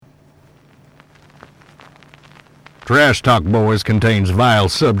Trash Talk Boys contains vile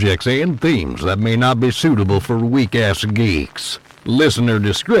subjects and themes that may not be suitable for weak-ass geeks. Listener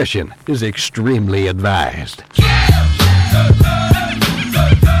discretion is extremely advised.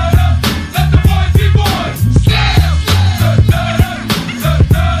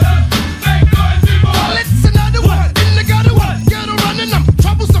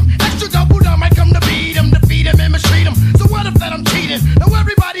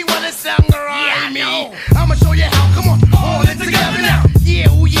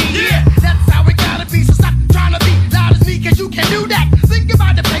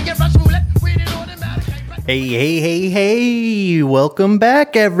 Hey, welcome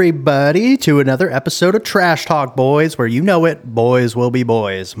back, everybody, to another episode of Trash Talk Boys, where you know it, boys will be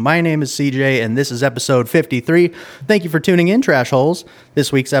boys. My name is CJ, and this is episode 53. Thank you for tuning in, Trashholes.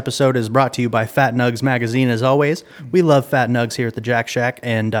 This week's episode is brought to you by Fat Nugs Magazine, as always. We love Fat Nugs here at the Jack Shack,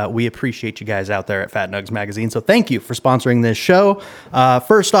 and we appreciate you guys out there at Fat Nugs Magazine, so thank you for sponsoring this show.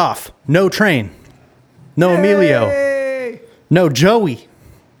 First off, no Train, no Emilio, no Joey.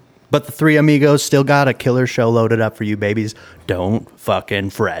 But the three amigos still got a killer show loaded up for you, babies. Don't fucking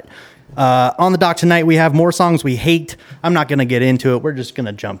fret. On the dock tonight, we have more songs we hate. I'm not going to get into it. We're just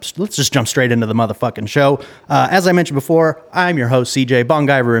going to let's just jump straight into the motherfucking show. As I mentioned before, I'm your host, CJ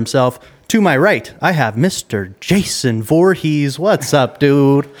Bongiver himself. To my right, I have Mr. Jason Voorhees. What's up,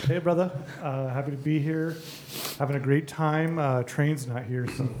 dude? Hey, brother. Happy to be here. Having a great time. Train's not here,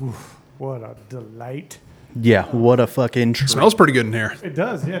 so what a delight. Yeah, what a fucking treat. Smells pretty good in here. It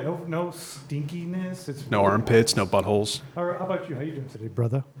does, yeah. No stinkiness. It's no really armpits, nice. no buttholes. How about you? How you doing today,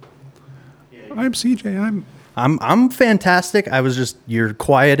 brother? I'm CJ. I'm fantastic. I was just, you're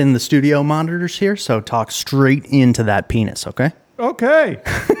quiet in the studio monitors here, so talk straight into that penis, okay? Okay.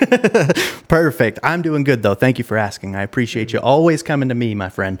 Perfect. I'm doing good, though. Thank you for asking. I appreciate you always coming to me, my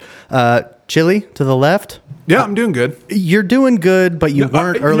friend. Chili to the left. Yeah, I'm doing good. You're doing good, but you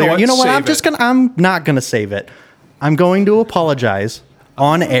weren't earlier. You know what? I'm not going to save it. I'm going to apologize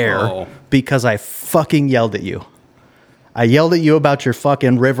on air because I fucking yelled at you. I yelled at you about your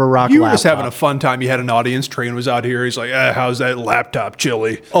fucking River Rock laptop. You were just having a fun time. You had an audience. Train was out here. He's like, how's that laptop,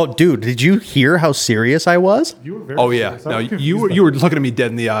 Chili? Oh, dude, did you hear how serious I was? You were very serious. No, you were looking at me dead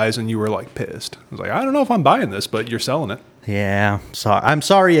in the eyes, and you were like pissed. I was like, I don't know if I'm buying this, but you're selling it. Yeah, I'm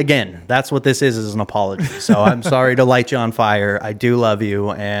sorry again. That's what this is an apology. So I'm sorry to light you on fire. I do love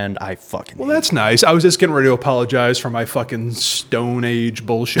you, and I fucking Well, that's nice. I was just getting ready to apologize for my fucking Stone Age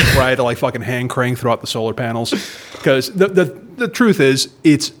bullshit where I had to like fucking hand crank throughout the solar panels. Because the truth is,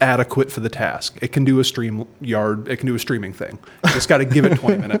 it's adequate for the task. It can do a streaming thing. You just got to give it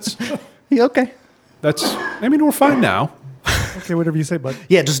 20 minutes. Yeah, okay. We're fine now. Okay, whatever you say, bud.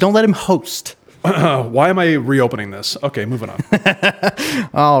 Yeah, just don't let him host. Why am I reopening this? Okay, moving on.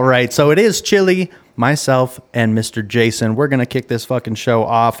 All right, so it is Chili, myself, and Mr. Jason. We're going to kick this fucking show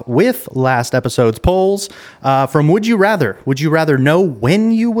off with last episode's polls from Would You Rather? Would you rather know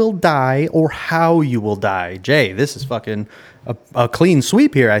when you will die or how you will die? Jay, this is fucking a clean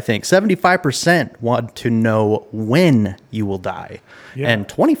sweep here, I think. 75% want to know when you will die, and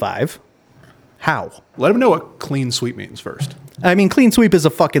 25% how. Let them know what clean sweep means first. I mean, clean sweep is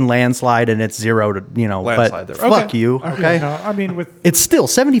a fucking landslide, and it's 0 to, landslide but there. Fuck you, okay? No, it's still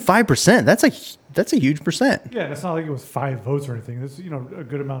 75%. That's a huge percent. Yeah, and it's not like it was 5 votes or anything. It's, a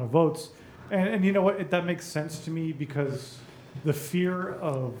good amount of votes. And you know what? That makes sense to me because the fear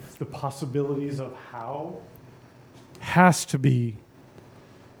of the possibilities of how has to be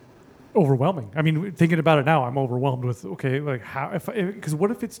overwhelming. I mean, thinking about it now, I'm overwhelmed with, how, because what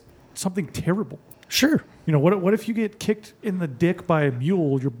if it's something terrible? Sure. What if you get kicked in the dick by a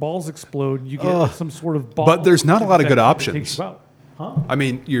mule, your balls explode, and you get some sort of ball? But there's not a lot of good options. Huh? I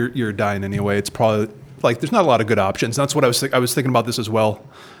mean, you're dying anyway. It's probably like there's not a lot of good options. That's what I was thinking about this as well.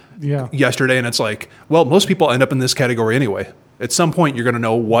 Yeah. Yesterday, and it's like, well, most people end up in this category anyway. At some point, you're going to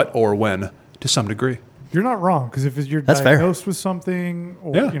know what or when to some degree. You're not wrong, because if you're diagnosed with something,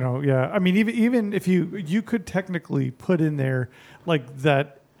 or, I mean, even if you could technically put in there like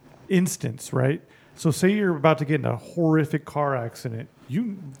that instance, right? So say you're about to get in a horrific car accident.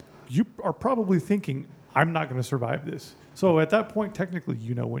 You are probably thinking, I'm not going to survive this. So at that point, technically,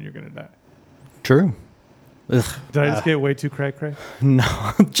 you know when you're going to die. True. Ugh. Did I just get way too cray-cray?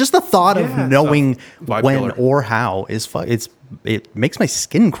 No. Just the thought of knowing when or how is it makes my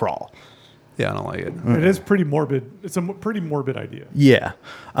skin crawl. Yeah, I don't like it. It is pretty morbid. It's a pretty morbid idea. Yeah.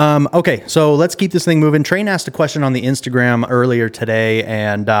 Okay, so let's keep this thing moving. Train asked a question on the Instagram earlier today,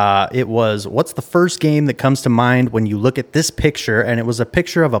 and it was, what's the first game that comes to mind when you look at this picture? And it was a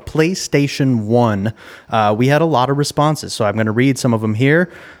picture of a PlayStation 1. We had a lot of responses, so I'm going to read some of them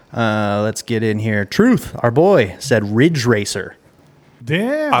here. Let's get in here. Truth, our boy, said Ridge Racer.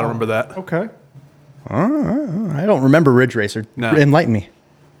 Damn. I don't remember that. Okay. I don't remember Ridge Racer. No. Enlighten me.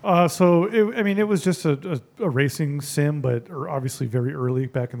 It was just a racing sim, but obviously very early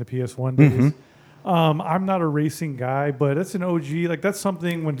back in the PS1 days. I'm not a racing guy, but it's an OG. Like, that's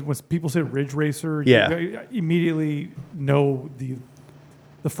something when people say Ridge Racer, you immediately know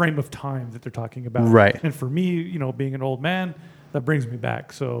the frame of time that they're talking about. Right. And for me, being an old man, that brings me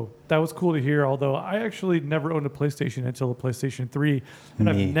back. So that was cool to hear, although I actually never owned a PlayStation until the PlayStation 3, and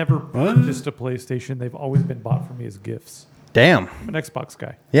I've never purchased a PlayStation. They've always been bought for me as gifts. Damn. I'm an Xbox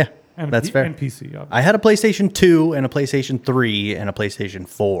guy. Yeah, that's fair. And PC, obviously. I had a PlayStation 2 and a PlayStation 3 and a PlayStation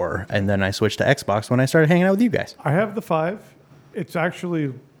 4, and then I switched to Xbox when I started hanging out with you guys. I have the 5. It's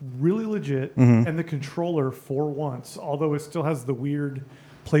actually really legit, and the controller for once, although it still has the weird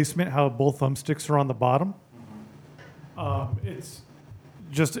placement, how both thumbsticks are on the bottom. It's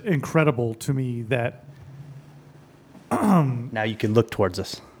just incredible to me that now you can look towards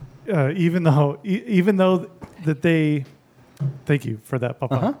us. Even though that they, thank you for that,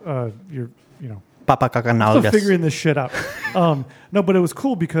 Papa. You're Papa Cacanalgas. still figuring this shit out. No, but it was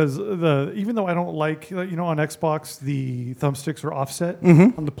cool because even though I don't like on Xbox the thumbsticks are offset,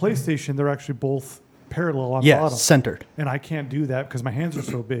 on the PlayStation they're actually both parallel on the bottom. Centered. And I can't do that because my hands are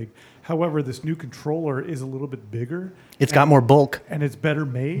so big. However, this new controller is a little bit bigger. It's got more bulk. And it's better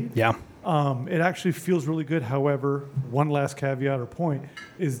made. Yeah. It actually feels really good. However, one last caveat or point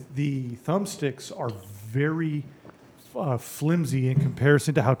is the thumbsticks are very flimsy in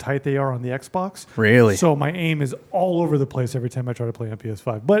comparison to how tight they are on the Xbox. Really? So my aim is all over the place every time I try to play on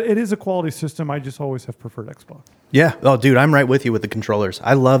PS5. But it is a quality system. I just always have preferred Xbox. Yeah. Oh, dude, I'm right with you with the controllers.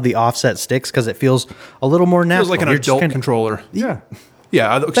 I love the offset sticks because it feels a little more natural. Feels like an adult controller. Yeah.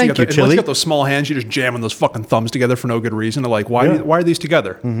 Yeah, Thank you, Chili. Unless you got those small hands, you're just jamming those fucking thumbs together for no good reason. They're like, why are these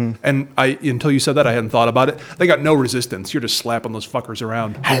together? And until you said that, I hadn't thought about it. They got no resistance. You're just slapping those fuckers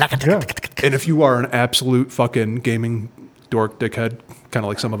around. Yeah. And if you are an absolute fucking gaming dork dickhead, kind of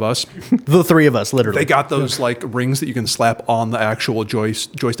like some of us, The three of us, literally. they got those like rings that you can slap on the actual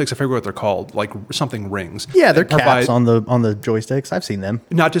joysticks. I forget what they're called, like something rings. Yeah, they're That provide- caps on the joysticks. I've seen them.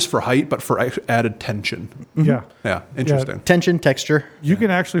 not just for height, but for added tension. Yeah. Yeah, interesting. Tension, texture. You can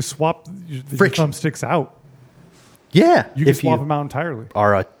actually swap the Friction. thumbsticks out. Yeah. You can if swap you them out entirely.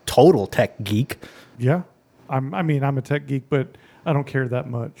 are a total tech geek, Yeah. I'm a tech geek, but I don't care that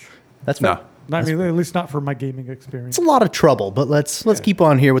much. that's fair. No. At least not for my gaming experience. It's a lot of trouble, but let's keep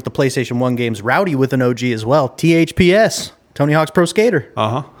on here with the PlayStation 1 games. Rowdy with an OG as well. THPS, Tony Hawk's Pro Skater.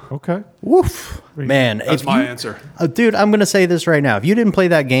 Okay. Woof. Man. That's my answer. Dude, I'm going to say this right now. If you didn't play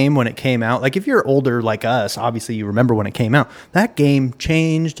that game when it came out, like if you're older like us, obviously you remember when it came out, that game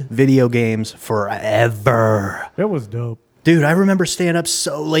changed video games forever. It was dope. Dude, I remember staying up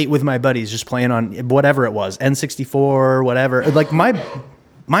so late with my buddies just playing on whatever it was, N64, whatever. Like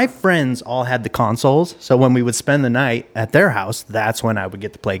my friends all had the consoles, so when we would spend the night at their house, that's when I would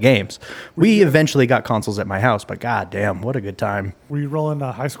get to play games. We eventually got consoles at my house, but goddamn, what a good time. Were you rolling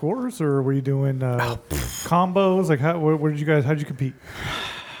high scores or were you doing combos? Like, how'd you compete?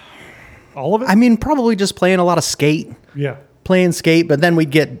 All of it? I mean, probably just playing a lot of skate. Yeah. Playing skate, but then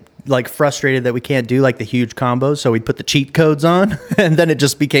we'd get like frustrated that we can't do like the huge combos, so we'd put the cheat codes on, and then it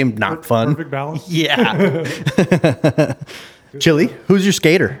just became not fun. Perfect balance. Yeah. Chili, who's your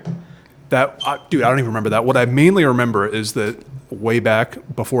skater? Dude, I don't even remember that. What I mainly remember is that way back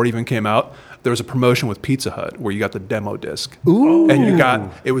before it even came out, there was a promotion with Pizza Hut where you got the demo disc. Ooh.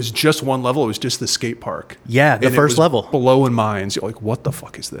 And it was just one level. It was just the skate park. Yeah, the And first it was level. blowing minds. You're like, what the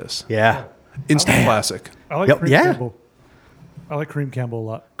fuck is this? Yeah. Instant classic. I like Yep, Kareem yeah. Campbell. I like Kareem Campbell a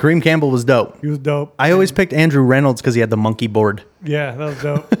lot. Kareem Campbell was dope. He was dope. I always picked Andrew Reynolds because he had the monkey board. Yeah, that was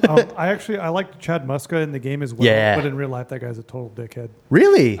dope. I liked Chad Muska in the game as well. Yeah. But in real life, that guy's a total dickhead.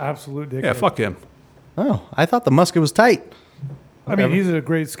 Really? Absolute dickhead. Yeah, fuck him. Oh, I thought the musket was tight. I mean, he's a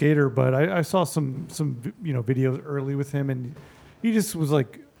great skater, but I saw some videos early with him, and he just was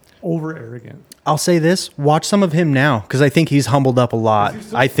like over arrogant. I'll say this: watch some of him now because I think he's humbled up a lot.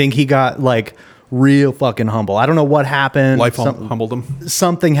 I think he got like real fucking humble. I don't know what happened. Life humbled him.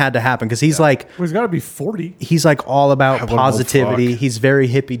 Something had to happen because he's like Well, he's got to be 40. he's like all about What an old positivity. fuck. He's very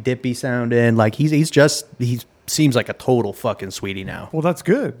hippy dippy sounding. Like he seems like a total fucking sweetie now. Well, that's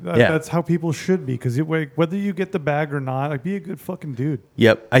good. Yeah. That's how people should be. Because whether you get the bag or not, like, be a good fucking dude.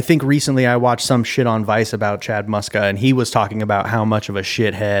 Yep. I think recently I watched some shit on Vice about Chad Muska, and he was talking about how much of a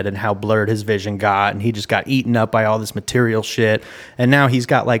shithead and how blurred his vision got, and he just got eaten up by all this material shit. And now he's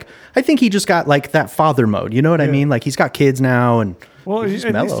got I think he just got like that father mode. You know what I mean? Like he's got kids now, and Well, he's just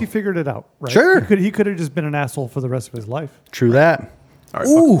at least mellow. he figured it out, right? Sure. He could have just been an asshole for the rest of his life. True that. All right,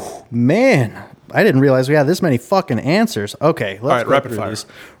 Ooh, man. I didn't realize we had this many fucking answers. Okay, let's go rapid through fire. these.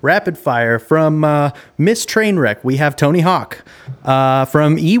 Rapid fire. From Miss Trainwreck, we have Tony Hawk.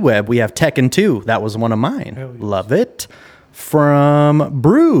 From eWeb, we have Tekken 2. That was one of mine. Hell yes. Love it. From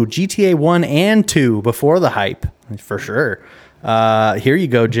Brew, GTA 1 and 2 before the hype, for sure. Here you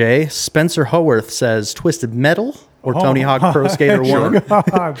go, Jay. Spencer Howarth says Twisted Metal or Tony Hawk Pro Skater 1.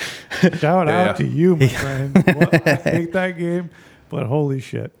 God. Shout out to you, my friend. Well, I hate that game, but holy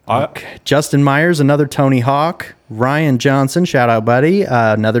shit. Okay. Justin Myers, another Tony Hawk. Ryan Johnson, shout out, buddy.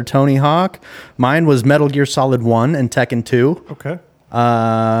 Another Tony Hawk. Mine was Metal Gear Solid 1 and Tekken 2. Okay.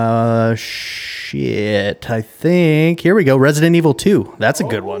 Shit. I think. Here we go. Resident Evil 2. That's a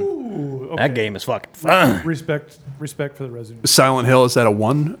good one. Okay. That game is fucking fun. Respect for the Resident Evil. Silent Hill, is that a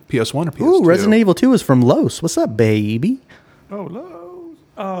PS1 or PS2? Ooh, Resident Evil 2 is from Los. What's up, baby? Oh,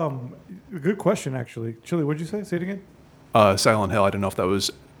 Lowe's. Good question, actually. Chili, what'd you say? Say it again. Silent Hill, I don't know if that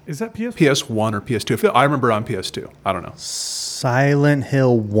was Is that PS? PS1 or PS2. I remember on PS2. I don't know. Silent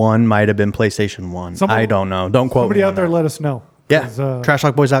Hill 1 might have been PlayStation 1. I don't know. Don't quote Somebody me out on there, that. let us know. Yeah, 'Cause,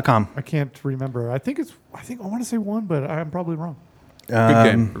 trashtalkboys.com. I can't remember. I want to say 1, but I'm probably wrong. Good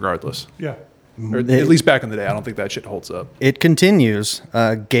game, regardless. Yeah. Or at least back in the day, I don't think that shit holds up. It continues.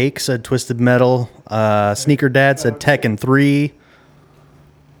 Gake said Twisted Metal. Sneaker Dad said Tekken 3.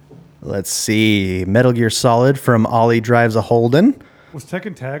 Let's see. Metal Gear Solid from Ollie Drives a Holden. Was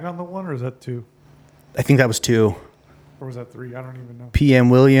Tekken Tag on the 1, or is that 2? I think that was 2. Or was that 3? I don't even know. PM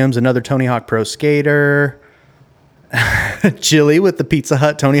Williams, another Tony Hawk Pro Skater. Chili with the Pizza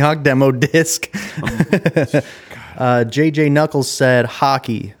Hut Tony Hawk demo disc. JJ Knuckles said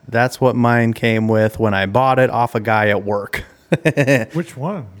hockey. That's what mine came with when I bought it off a guy at work. Which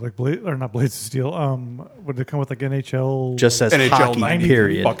one? Like Blade or not Blades of Steel? Would it come with like NHL? Just says NHL hockey, 90,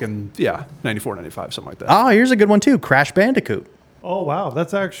 period. Fucking, 94, 95, something like that. Oh, here's a good one too. Crash Bandicoot. Oh wow,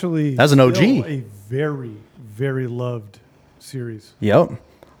 that's actually That's an OG. still a very, very loved series. Yep.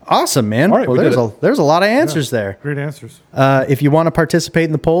 Awesome, man. All right, well, we did there's a lot of answers there. Great answers. If you want to participate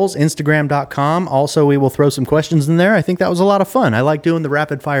in the polls, Instagram.com. Also, we will throw some questions in there. I think that was a lot of fun. I like doing the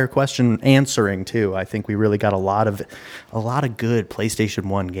rapid fire question answering too. I think we really got a lot of good PlayStation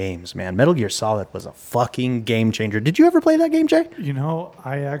 1 games, man. Metal Gear Solid was a fucking game changer. Did you ever play that game, Jay? You know,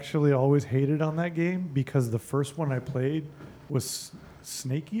 I actually always hated on that game because the first one I played was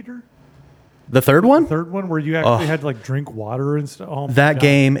Snake Eater. The third one? Third one where you actually had to like drink water and stuff. Oh, my That God.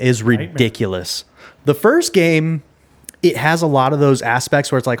 game is Nightmare. ridiculous. The first game, it has a lot of those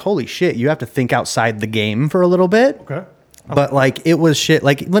aspects where it's like, holy shit, you have to think outside the game for a little bit. Okay. But like it was shit.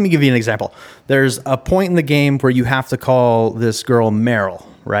 Like, let me give you an example. There's a point in the game where you have to call this girl Meryl,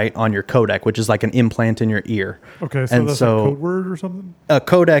 right, on your codec, which is like an implant in your ear. Okay, so and that's a code word or something? A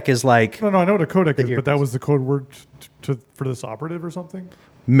codec is like No, I know what a codec is, ear but that was the code word for this operative or something?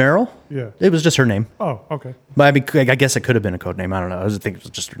 Meryl. Yeah. It was just her name. Oh, okay. But I mean, I guess it could have been a code name. I don't know. I think it was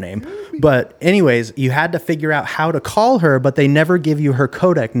just her name. But anyways, you had to figure out how to call her, but they never give you her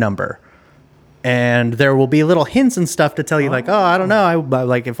codec number. And there will be little hints and stuff to tell you, like, oh, I don't know.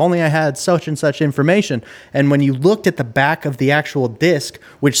 Like, if only I had such and such information. And when you looked at the back of the actual disc,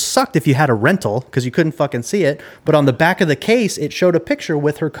 which sucked if you had a rental because you couldn't fucking see it, but on the back of the case, it showed a picture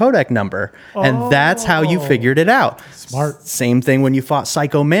with her codec number. And that's how you figured it out. Smart. Same thing when you fought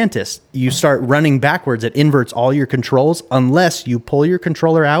Psycho Mantis. You start running backwards. It inverts all your controls unless you pull your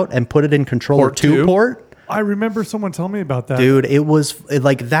controller out and put it in controller Port 2? port. I remember someone telling me about that. Dude, it was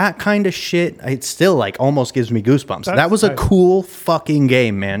like that kind of shit. It still like almost gives me goosebumps. That's that was a tight. cool fucking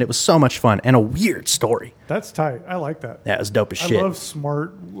game, man. It was so much fun and a weird story. That's tight. I like that. Yeah, it was dope as shit. I love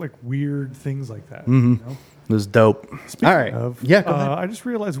smart, like weird things like that. Mm-hmm. You know? It was dope. Speaking All right. of, Yeah, go ahead. I just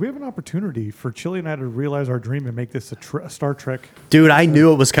realized we have an opportunity for Chili and I to realize our dream and make this a Star Trek. Dude, I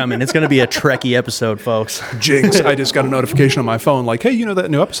knew it was coming. It's going to be a Trekkie episode, folks. Jinx, I just got a notification on my phone like, hey, you know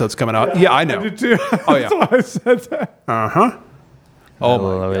that new episode's coming out? Yeah, I know. I did too. Oh, yeah. That's why I said that. Uh-huh. Oh, I my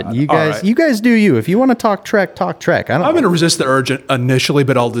love God. it. You All guys, right. you guys do you. If you want to talk Trek, talk Trek. I don't I'm going know. to resist the urge initially,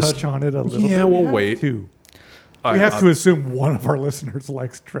 but I'll just... Touch on it a little bit. Yeah, we'll We have wait. to. All We right, have to assume one of our listeners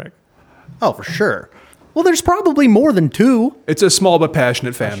likes Trek. Oh, for sure. Well, there's probably more than two. It's a small but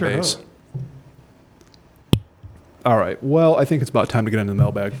passionate fan sure base. hope. All right. Well, I think it's about time to get into the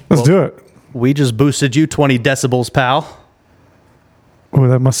mailbag. Let's do it. We just boosted you 20 decibels, pal. Oh,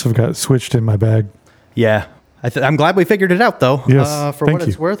 that must have got switched in my bag. Yeah. I'm glad we figured it out, though. Yes, For thank what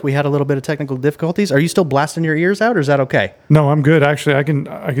it's you. worth, we had a little bit of technical difficulties. Are you still blasting your ears out, or is that okay? No, I'm good. Actually, I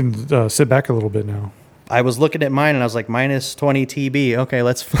can sit back a little bit now. I was looking at mine and I was like, minus 20 TB. Okay,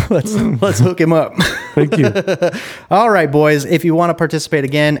 let's hook him up. Thank you. All right, boys. If you want to participate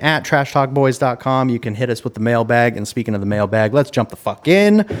again, at trashtalkboys.com, you can hit us with the mailbag. And speaking of the mailbag, let's jump the fuck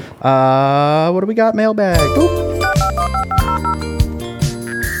in. What do we got? Mailbag. Oop.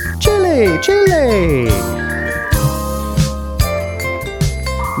 Chili.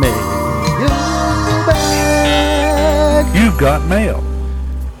 Mailbag. You've got mail.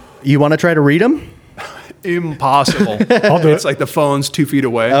 You want to try to read them? Impossible. I'll do It's it. like the phone's 2 feet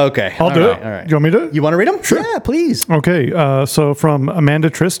away. Okay. I'll do it. All right. You want me to? You want to read them? Sure. Yeah, please. Okay. So from Amanda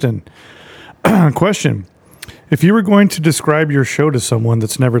Tristan. Question. If you were going to describe your show to someone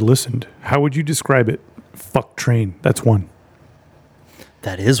that's never listened, how would you describe it? Fuck train. That's one.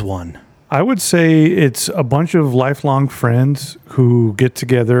 That is one. I would say it's a bunch of lifelong friends who get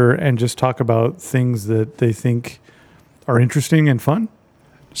together and just talk about things that they think are interesting and fun.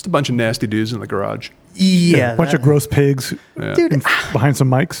 Just a bunch of nasty dudes in the garage. Yeah. A bunch of gross pigs Dude, behind some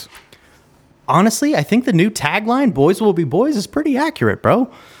mics. honestly, I think the new tagline, Boys Will Be Boys, is pretty accurate, bro.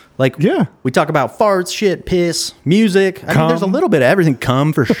 Like, Yeah. we talk about farts, shit, piss, music. I mean, Cum. there's a little bit of everything.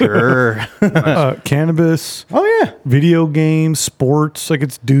 Cum for sure. Cannabis, Oh, yeah. video games, sports. Like,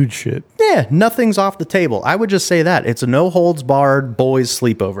 it's dude shit. Yeah, nothing's off the table. I would just say that. It's a no holds barred boys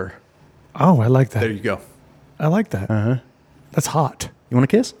sleepover. Oh, I like that. There you go. I like that. That's hot. You want a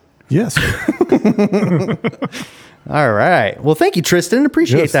kiss? Yes. All right. Well, thank you, Tristan.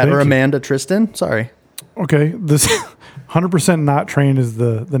 Appreciate Yes, that. thank Or you. Amanda Tristan. Sorry. Okay. This 100% not train is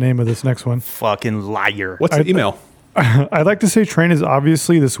the name of this next one. Fucking liar. What's the email? I'd like to say Train is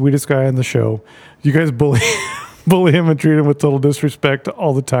obviously the sweetest guy on the show. You guys bully him and treat him with total disrespect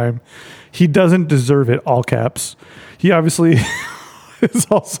all the time. He doesn't deserve it, all caps. He obviously is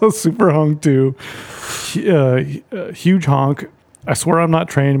also super hung too. Huge honk. I swear I'm not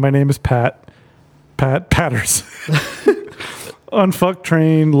trained. My name is Pat Patters. Unfuck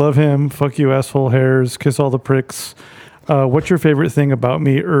Train. Love him. Fuck you, asshole hairs. Kiss all the pricks. What's your favorite thing about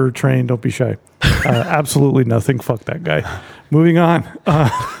me? Train. Don't be shy. Absolutely nothing. Fuck that guy. Moving on.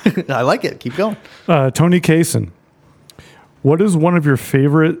 I like it. Keep going. Tony Kaysen. What is one of your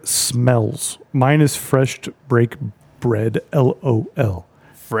favorite smells? Mine is fresh baked bread. LOL.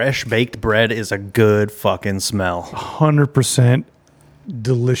 Fresh baked bread is a good fucking smell. 100%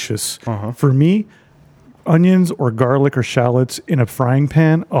 delicious. For me, onions or garlic or shallots in a frying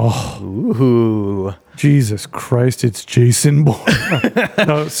pan. Oh, Ooh. Jesus Christ, it's Jason Bourne.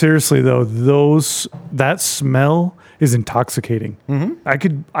 No, seriously though, that smell is intoxicating. I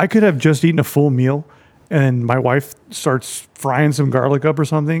could have just eaten a full meal and my wife starts frying some garlic up or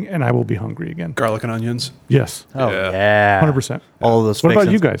something and I will be hungry again. Garlic and onions. Yes. Oh, Yeah. yeah. 100%. All of those What about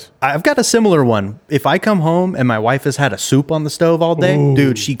fixins. you guys? I've got a similar one. If I come home and my wife has had a soup on the stove all day, Ooh.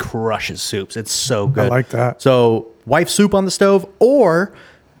 dude, she crushes soups. It's so good. I like that. So, wife soup on the stove or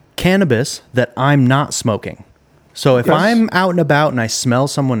cannabis that I'm not smoking. So if Yes. I'm out and about and I smell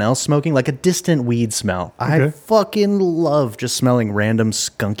someone else smoking, like a distant weed smell, I Okay. fucking love just smelling random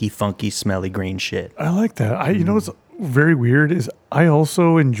skunky, funky, smelly green shit. I like that. You know what's very weird is I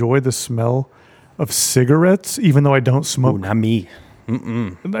also enjoy the smell of cigarettes, even though I don't Ooh, smoke. not me.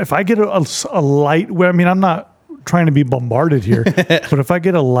 If I get a light, I mean, I'm not trying to be bombarded here, but if I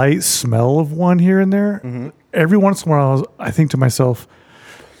get a light smell of one here and there, every once in a while, I think to myself,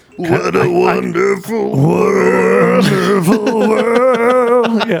 What a wonderful world. wonderful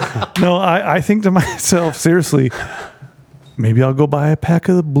world. Yeah. No, I think to myself, seriously, maybe I'll go buy a pack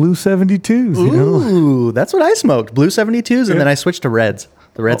of the blue 72s. You know? Ooh, that's what I smoked. Blue 72s, and then I switched to reds.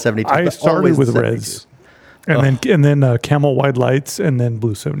 The red 72s. I but started always with the reds. 72s. And then Camel White Lights, and then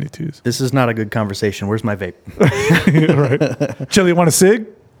blue 72s. This is not a good conversation. Where's my vape? Right. Chili, want a cig?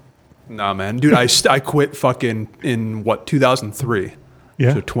 Nah, man. Dude, I quit fucking in 2003.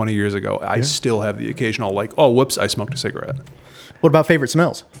 Yeah. So 20 years ago. I still have the occasional like, oh, whoops, I smoked a cigarette. What about favorite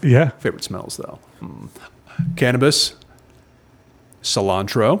smells? Yeah. Favorite smells though. Cannabis,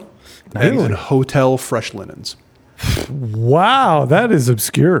 cilantro, and then hotel fresh linens. Wow, that is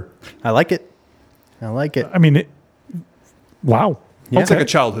obscure. I like it. I like it. I mean, wow. Yeah. It's like a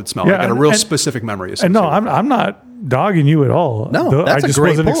childhood smell. Yeah, I got a and- real and- specific memory. And no, associated with I'm not dogging you at all. No, that's I a just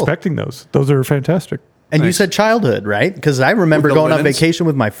great wasn't pull. expecting those. Those are fantastic. And you Nice. said childhood, right? Because I remember With the going on linens? vacation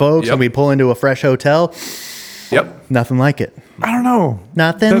with my folks Yep. and we pull into a fresh hotel. it. Yep. Nothing like it. I don't know.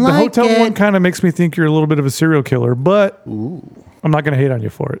 Nothing The like hotel it. one kind of makes me think you're a little bit of a serial killer, but I'm not going to hate on you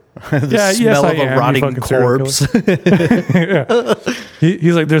for it. The smell of a rotting corpse.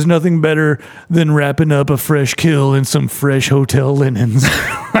 He's like, there's nothing better than wrapping up a fresh kill in some fresh hotel linens.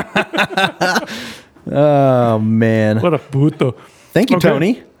 Oh, man. What a puto. Thank you, Okay.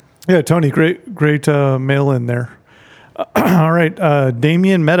 Tony. Yeah, Tony, great mail in there. All right,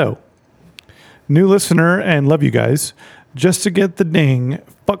 Damian Meadow, new listener and love you guys. Just to get the ding,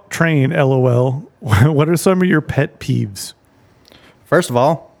 fuck train, LOL. What are some of your pet peeves? First of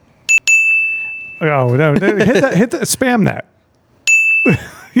all, oh no, hit that, spam that.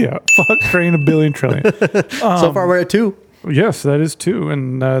 Yeah, fuck train, a billion trillion. So far we're at 2. Yes, that is 2,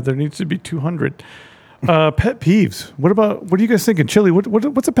 and there needs to be 200. Pet peeves. What are you guys thinking, Chili?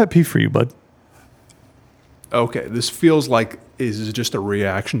 What's a pet peeve for you, bud? Okay, this feels like is just a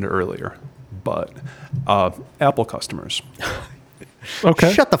reaction to earlier, but Apple customers.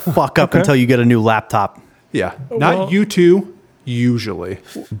 Okay, shut the fuck up until you get a new laptop. Yeah, not you two usually,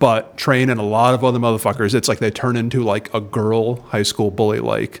 but Train and a lot of other motherfuckers. It's like they turn into like a girl high school bully.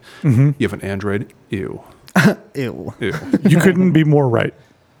 Like you have an Android, ew, Ew. You couldn't be more right.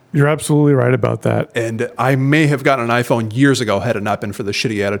 You're absolutely right about that. And I may have gotten an iPhone years ago had it not been for the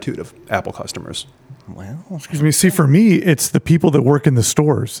shitty attitude of Apple customers. Well, excuse me. See, for me, it's the people that work in the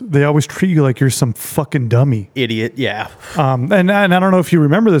stores. They always treat you like you're some fucking dummy. Idiot, yeah. And I don't know if you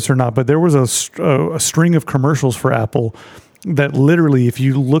remember this or not, but there was a string of commercials for Apple that literally, if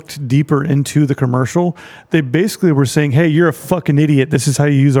you looked deeper into the commercial, they basically were saying, hey, you're a fucking idiot. This is how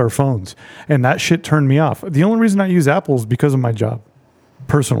you use our phones. And that shit turned me off. The only reason I use Apple is because of my job,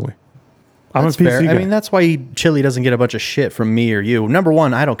 personally. I'm that's a PC fair. guy. I mean, that's why Chili doesn't get a bunch of shit from me or you. Number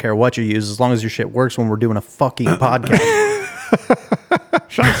one, I don't care what you use as long as your shit works when we're doing a fucking podcast.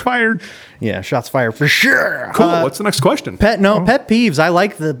 Shots fired. Yeah, shots fired for sure. Cool. What's the next question? Pet peeves.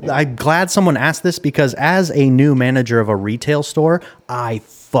 I'm glad someone asked this because as a new manager of a retail store, I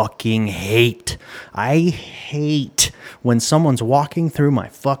fucking hate when someone's walking through my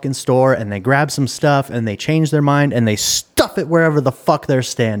fucking store and they grab some stuff and they change their mind and they stuff it wherever the fuck they're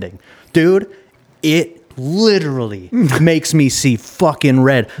standing. Dude, it literally makes me see fucking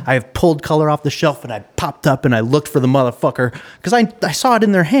red. I have pulled color off the shelf and I popped up and I looked for the motherfucker because I saw it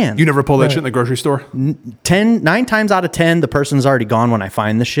in their hand. You never pull that shit in the grocery store? 9 times out of 10, the person's already gone when I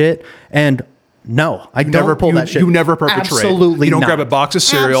find the shit. And no, I don't never pull that shit. You never perpetrate. Absolutely You don't not. grab a box of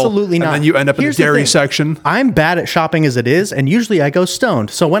cereal. Absolutely not. And then you end up in Here's the dairy thing. section. I'm bad at shopping as it is, and usually I go stoned.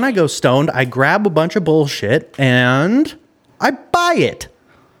 So when I go stoned, I grab a bunch of bullshit and I buy it.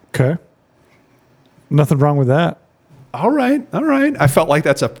 Okay. Nothing wrong with that. All right. I felt like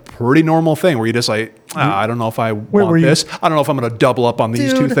that's a pretty normal thing where you just like, I don't know if I want this. I don't know if I'm going to double up on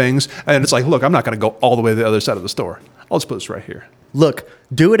these two things. And it's like, look, I'm not going to go all the way to the other side of the store. I'll just put this right here. Look,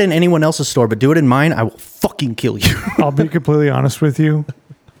 do it in anyone else's store, but do it in mine. I will fucking kill you. I'll be completely honest with you.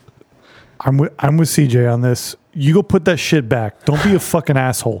 I'm with CJ on this. You go put that shit back. Don't be a fucking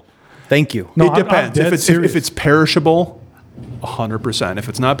asshole. Thank you. No, it depends. If it's perishable, 100%. If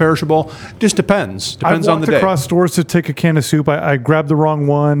it's not perishable, just depends. Depends on the day. I walked across stores to take a can of soup. I grabbed the wrong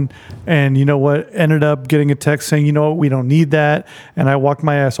one, and you know what? Ended up getting a text saying, you know what? We don't need that. And I walked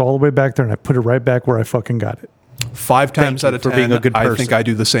my ass all the way back there, and I put it right back where I fucking got it. 5 times out of 10, being a good person. I think I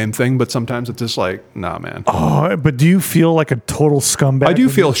do the same thing, but sometimes it's just like, nah, man. Oh, but do you feel like a total scumbag? I do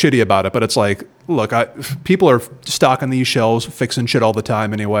feel shitty about it, but it's like, look, people are stocking these shelves, fixing shit all the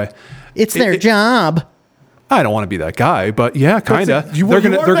time anyway. It's their job. I don't want to be that guy, but yeah, kind of. They're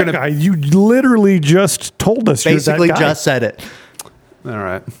gonna. You literally just told us. Basically, you're that guy. just said it. All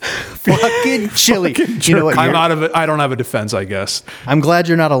right. Fucking chili. You know what? I'm out of it. I don't have a defense, I guess. I'm glad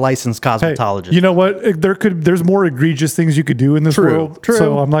you're not a licensed cosmetologist. Hey, you know what? There's more egregious things you could do in this world. True.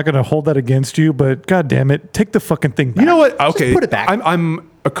 So I'm not going to hold that against you. But god damn it, take the fucking thing back. You know what? Okay, just put it back. I'm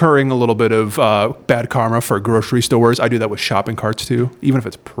occurring a little bit of bad karma for grocery stores. I do that with shopping carts too, even if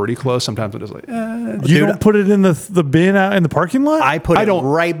it's pretty close. Sometimes I'm just like, you don't put it in the bin out in the parking lot. I put it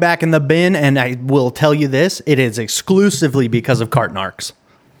right back in the bin, and I will tell you this: it is exclusively because of cart narcs.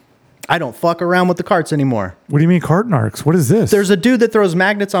 I don't fuck around with the carts anymore. What do you mean cart narcs? What is this? There's a dude that throws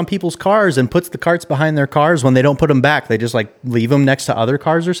magnets on people's cars and puts the carts behind their cars. When they don't put them back, they just like leave them next to other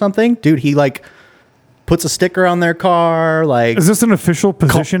cars or something. Dude, he like puts a sticker on their car. Like, is this an official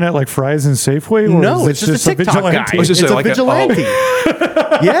position at like Fry's and Safeway? Or no, is it's just a TikTok guy. It's a vigilante.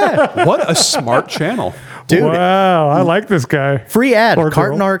 Yeah. What a smart channel. Dude, wow, I like this guy. Free ad,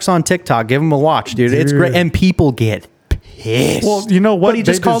 Cart Narcs on TikTok. Give him a watch, dude. It's great. And people get pissed. Well, you know what? But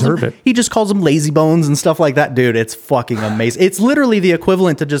he just calls them lazy bones and stuff like that, dude. It's fucking amazing. It's literally the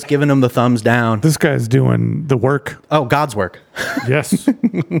equivalent to just giving him the thumbs down. This guy's doing the work. Oh, God's work. Yes.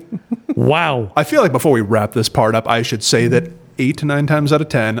 Wow. I feel like before we wrap this part up, I should say that 8 to 9 times out of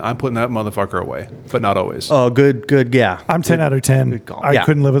 10, I'm putting that motherfucker away, but not always. Oh, good. Yeah. I'm 10 out of 10. I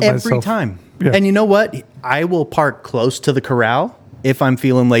couldn't live with myself. Every time. Yeah. And you know what? I will park close to the corral if I'm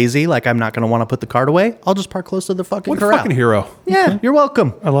feeling lazy, like I'm not going to want to put the cart away, I'll just park close to the fucking corral. What a fucking hero. Yeah, you're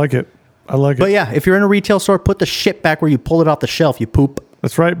welcome. I like it. But yeah, if you're in a retail store, put the shit back where you pull it off the shelf, you poop.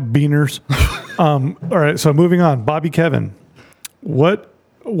 That's right, beaners. All right, so moving on. Bobby Kevin,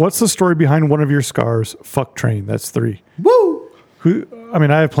 what's the story behind one of your scars? Fuck train. That's 3. Woo! I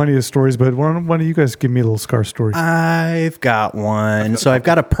have plenty of stories, but why don't you guys give me a little scar story? I've got one. So I've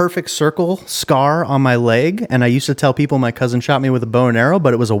got a perfect circle scar on my leg, and I used to tell people my cousin shot me with a bow and arrow,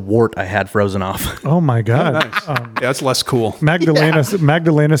 but it was a wart I had frozen off. Oh my God. Nice. Yeah, that's less cool.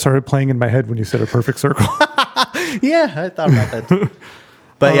 Magdalena started playing in my head when you said a perfect circle. Yeah, I thought about that too.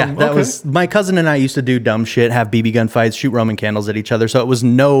 But yeah, that was my cousin and I used to do dumb shit, have BB gun fights, shoot Roman candles at each other. So it was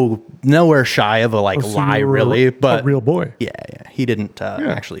nowhere shy of a lie, really. But a real boy. Yeah. He didn't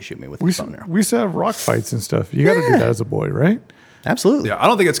actually shoot me with a phone arrow. We used to have rock fights and stuff. You got to do that as a boy, right? Absolutely. Yeah, I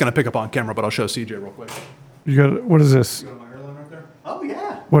don't think it's going to pick up on camera, but I'll show CJ real quick. You got what is this? You got my hairline right there? Oh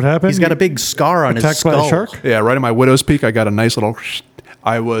yeah. What happened? He's got a big scar on his skull. Attacked by a shark? Yeah, right in my widow's peak, I got a nice little.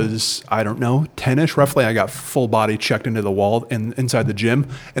 I was, 10-ish roughly. I got full body checked into the wall inside the gym.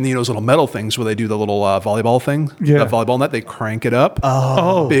 And then those little metal things where they do the little volleyball thing. Yeah. The volleyball net, they crank it up.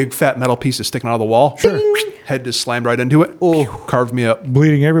 Oh. Big fat metal pieces sticking out of the wall. Sure. Head just slammed right into it. Oh. Carved me up.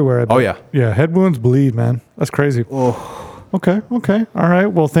 Bleeding everywhere. Oh, yeah. Yeah, head wounds bleed, man. That's crazy. Oh. Okay. All right.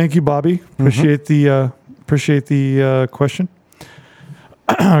 Well, thank you, Bobby. Appreciate the question.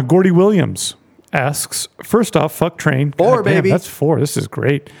 Gordy Williams asks, first off, fuck train. 4, baby. That's 4. This is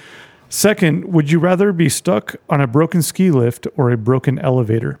great. Second, would you rather be stuck on a broken ski lift or a broken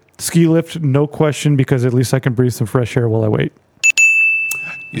elevator? Ski lift, no question, because at least I can breathe some fresh air while I wait.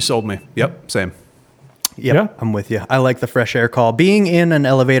 You sold me. Yep, same. Yep, yeah. I'm with you. I like the fresh air call. Being in an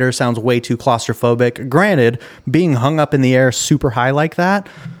elevator sounds way too claustrophobic. Granted, being hung up in the air super high like that,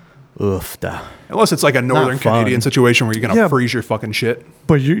 oof. Unless it's like a Northern Canadian situation where you're going to freeze your fucking shit.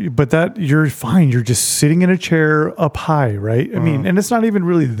 But you're fine. You're just sitting in a chair up high, right? I mean, and it's not even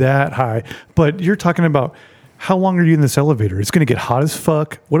really that high, but you're talking about how long are you in this elevator? It's going to get hot as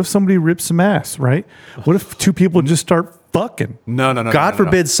fuck. What if somebody rips some ass, right? What if 2 people just start fucking? No. God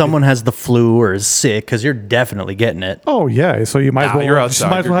forbid someone has the flu or is sick, because you're definitely getting it. Oh, yeah. So you might as well, you're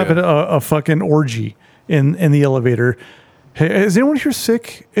outside, have a fucking orgy in the elevator. Hey, is anyone here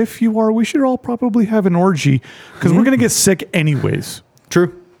sick? If you are, we should all probably have an orgy, because we're going to get sick anyways.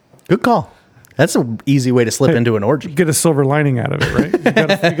 True. Good call. That's an easy way to slip into an orgy. Get a silver lining out of it, right?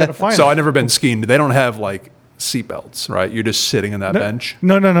 You gotta find So it. I've never been skiing. They don't have like seatbelts, right? You're just sitting in that bench.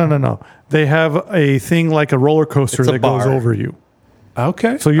 No. They have a thing like a roller coaster that goes over you.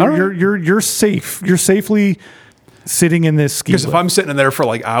 Okay. So you're safe. You're safely sitting in this ski lift. Because if I'm sitting in there for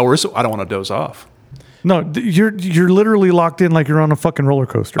like hours, I don't want to doze off. No, you're literally locked in like you're on a fucking roller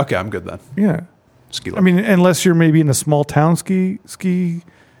coaster. Okay, I'm good then. Yeah. Ski lift. I mean, unless you're maybe in a small town ski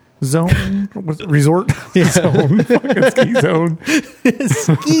zone, resort zone, fucking ski zone,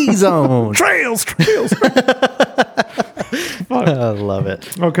 ski zone, trails. I love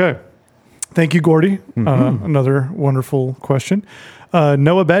it. Okay, thank you, Gordy. Another wonderful question.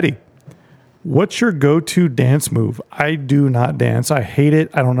 Noah Betty, what's your go-to dance move? I do not dance. I hate it.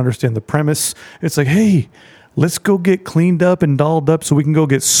 I don't understand the premise. It's like, hey, let's go get cleaned up and dolled up so we can go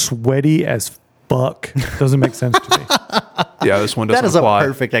get sweaty as fuck. Doesn't make sense to me. Yeah, this one doesn't That is apply. a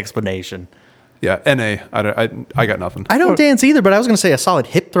perfect explanation. Yeah, NA. I got nothing. I don't dance either, but I was going to say a solid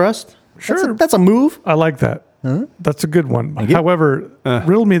hip thrust. Sure. That's a move. I like that. That's a good one. However,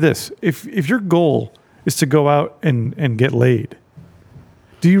 riddle me this. If your goal is to go out and get laid,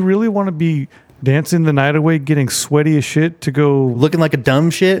 do you really want to be dancing the night away, getting sweaty as shit to go... Looking like a dumb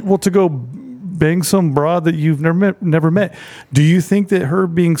shit? Well, to go bang some broad that you've never met. Do you think that her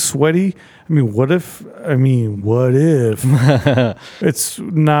being sweaty... what if it's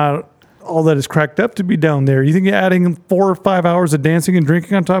not all that is cracked up to be down there? You think adding 4 or 5 hours of dancing and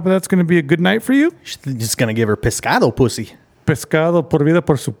drinking on top of that's going to be a good night for you? She's just going to give her pescado pussy. Pescado por vida,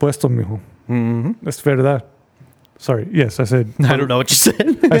 por supuesto, mijo. Mm-hmm. That's verdad. Sorry. Yes, I said... I don't know what you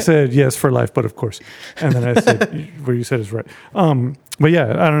said. I said yes for life, but of course. And then I said what you said is right. But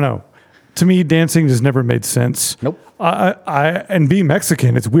yeah, I don't know. To me, dancing just never made sense. Nope. And being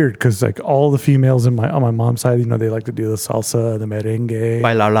Mexican, it's weird because like all the females on my mom's side, they like to do the salsa, the merengue,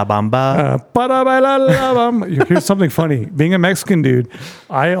 bailar la bamba. Para bailar la bamba. Here's something funny. Being a Mexican dude,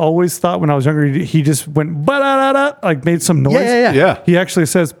 I always thought when I was younger, he just went ba-da-da-da, like made some noise. Yeah. He actually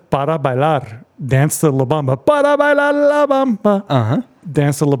says para bailar, dance the la bamba, para bailar la bamba.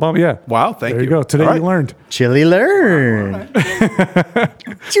 Dance the la bamba. Yeah. Wow. Thank you. There you go. Today you learned. Chili learned.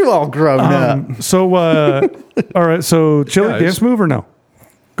 You all grown up. So, all right. So, chili dance move or no?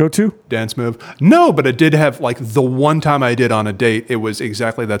 go-to dance move? No, but it did have, like, the one time I did on a date, it was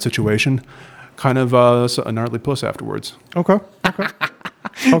exactly that situation. Kind of a gnarly puss afterwards. Okay.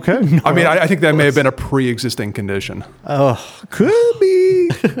 I mean, I think that may have been a pre-existing condition. Oh, could be.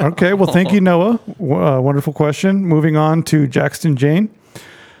 Okay, well, thank you, Noah. Wonderful question. Moving on to Jackson Jane.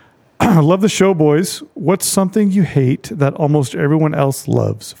 Love the show, boys. What's something you hate that almost everyone else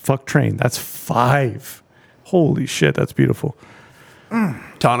loves? Fuck train. That's 5. Holy shit, that's beautiful.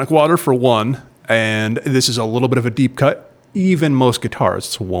 Tonic water for one, and this is a little bit of a deep cut. Even most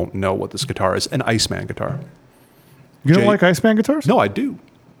guitarists won't know what this guitar is. An Iceman guitar. You don't like Iceman guitars? No, I do.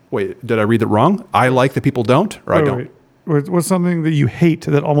 Wait, did I read it wrong? I like that people don't, or I don't? Wait. What's something that you hate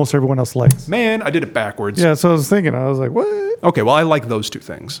that almost everyone else likes? Man, I did it backwards. Yeah, so I was thinking. I was like, what? Okay, well, I like those two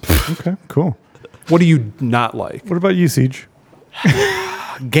things. Okay, cool. What do you not like? What about you, Siege?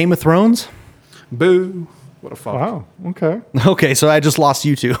 Game of Thrones? Boo. What a fuck. Wow, okay. Okay, so I just lost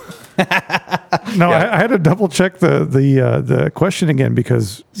you two. No, yeah. I had to double check the question again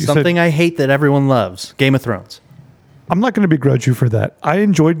because you something I hate that everyone loves. Game of Thrones. I'm not going to begrudge you for that. I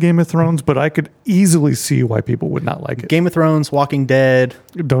enjoyed Game of Thrones, but I could easily see why people would not like it. Game of Thrones, Walking Dead.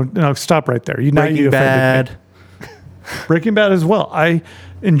 Stop right there. Breaking Bad. Breaking Bad as well. I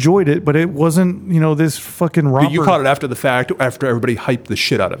enjoyed it, but it wasn't, this fucking romper. You caught it after the fact, after everybody hyped the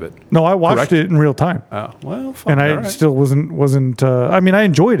shit out of it. No, I watched it in real time. Oh, well, fuck, and I still wasn't. I mean, I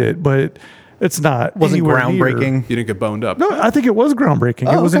enjoyed it, but it's not. Wasn't groundbreaking. You didn't get boned up. No, I think it was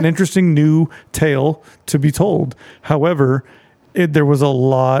groundbreaking. It was an interesting new tale to be told. However, there was a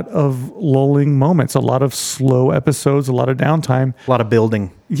lot of lulling moments, a lot of slow episodes, a lot of downtime, a lot of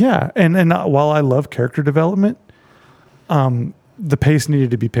building. Yeah, and while I love character development, the pace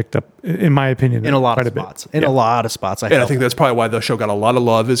needed to be picked up, in my opinion, in a lot of spots. A lot of spots. I think that's probably why the show got a lot of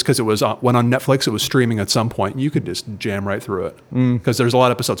love, is because it was went on Netflix. It was streaming at some point. You could just jam right through it because there's a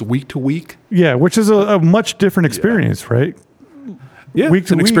lot of episodes week to week. Yeah, which is a much different experience, right? Yeah, it's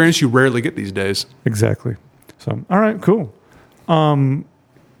an experience you rarely get these days. Exactly. So, all right, cool.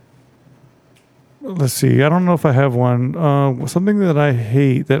 Let's see. I don't know if I have one. Something that I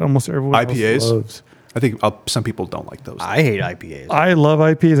hate that almost everyone else loves. I think some people don't like those. I hate IPAs. I love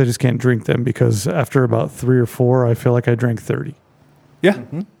IPAs. I just can't drink them because after about 3 or 4, I feel like I drank 30. Yeah.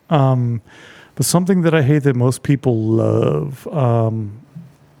 Mm-hmm. But something that I hate that most people love.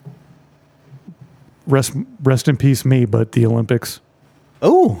 Rest in peace, me. But the Olympics.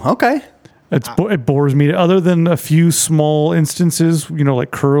 Oh, okay. It bores me. Other than a few small instances,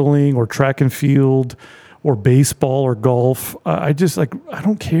 like curling or track and field, or baseball or golf. I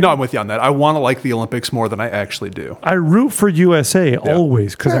don't care. No, I'm with you on that. I want to like the Olympics more than I actually do. I root for USA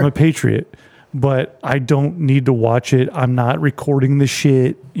always because I'm a patriot, but I don't need to watch it. I'm not recording the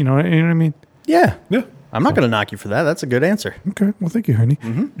shit. You know what I mean? Yeah. Yeah. I'm not going to knock you for that. That's a good answer. Okay. Well, thank you, honey.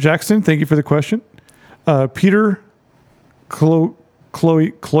 Mm-hmm. Jackson, thank you for the question. Peter Kloiber.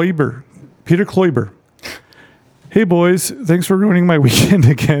 Peter Kloiber. Hey, boys. Thanks for ruining my weekend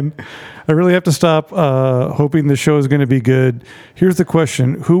again. I really have to stop hoping the show is going to be good. Here's the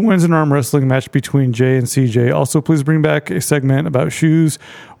question. Who wins an arm wrestling match between Jay and CJ? Also, please bring back a segment about shoes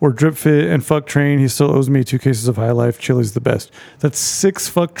or drip fit and fuck train. He still owes me 2 cases of High Life. Chili's the best. That's 6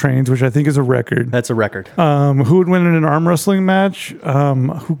 fuck trains, which I think is a record. That's a record. Who would win in an arm wrestling match?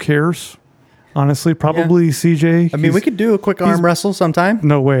 Who cares? Honestly, probably CJ. I mean, we could do a quick arm wrestle sometime.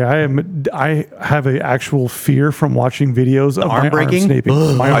 No way. I have an actual fear from watching videos of arm my breaking. Arm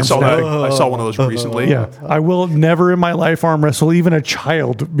snaping. I saw one of those recently. Yeah, I will never in my life arm wrestle even a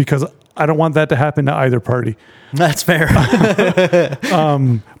child because I don't want that to happen to either party. That's fair.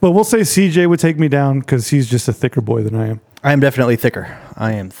 But we'll say CJ would take me down because he's just a thicker boy than I am. I am definitely thicker.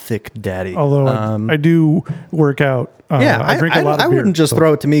 I am thick daddy. Although I do work out. I drink a lot of beer. I wouldn't just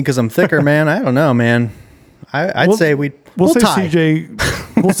throw it to me because I'm thicker, man. I don't know, man. I'd say we'll say tie.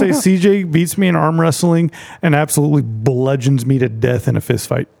 CJ. We'll say CJ beats me in arm wrestling and absolutely bludgeons me to death in a fist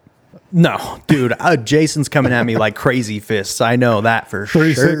fight. No, dude. Jason's coming at me like crazy fists. I know that for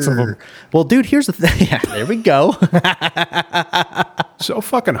 36 of them. Well, dude, here's the thing. Yeah, there we go. So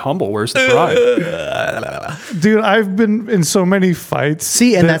fucking humble. Where's the pride? Dude, I've been in so many fights.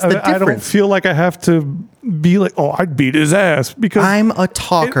 See, and that's the difference. I don't feel like I have to be like, oh, I'd beat his ass because I'm a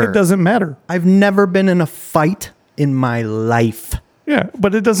talker. It doesn't matter. I've never been in a fight in my life. Yeah,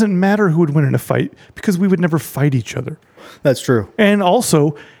 but it doesn't matter who would win in a fight because we would never fight each other. That's true. And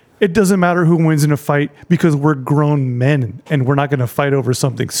also, it doesn't matter who wins in a fight because we're grown men and we're not going to fight over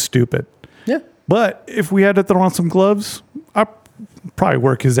something stupid. Yeah. But if we had to throw on some gloves, I'd probably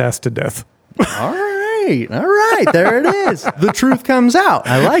work his ass to death. All right. There it is. The truth comes out.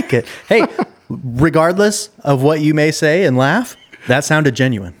 I like it. Hey, regardless of what you may say and laugh, That sounded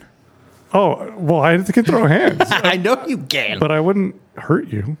genuine. Oh, well, I can throw hands. I know you can. But I wouldn't hurt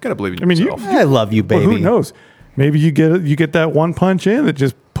you. Gotta believe in yourself. I love you, baby. Well, who knows? Maybe you get that one punch in that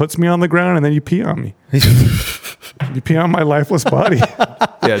just puts me on the ground and then you pee on me. You pee on my lifeless body.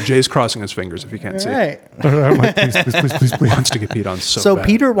 Yeah, Jay's crossing his fingers if you can't see. Right. I'm like, please. Wants to get peed on So bad.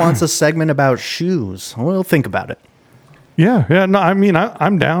 Peter wants a segment about shoes. We'll think about it. Yeah. No, I mean,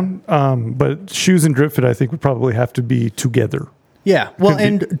 I'm down. But shoes and drip fit, I think, would probably have to be together. Yeah. Well,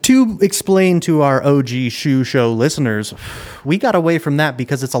 and to explain to our OG Shoe Show listeners, we got away from that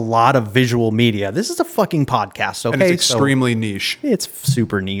because it's a lot of visual media. This is a fucking podcast, okay? And it's extremely niche. It's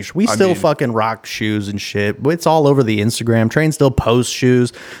super niche. We still fucking rock shoes and shit. It's all over the Instagram. Train still posts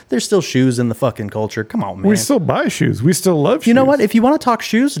shoes. There's still shoes in the fucking culture. Come on, man. We still buy shoes. We still love shoes. You know what? If you want to talk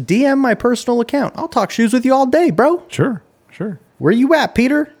shoes, DM my personal account. I'll talk shoes with you all day, bro. Sure. Where you at,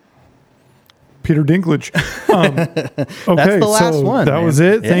 Peter? Peter Dinklage. Okay, That's the last one. That was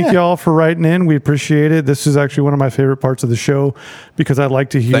it. Thank you all for writing in. We appreciate it. This is actually one of my favorite parts of the show because I like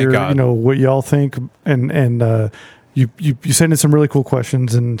to hear what y'all think and you send in some really cool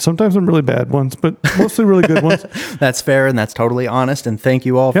questions and sometimes some really bad ones, but mostly really good ones. That's fair and that's totally honest. And thank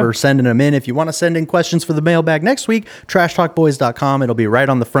you all for sending them in. If you want to send in questions for the mailbag next week, trashtalkboys.com. It'll be right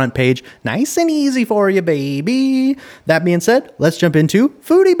on the front page. Nice and easy for you, baby. That being said, let's jump into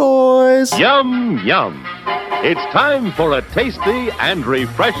Foodie Boys. Yum, yum. It's time for a tasty and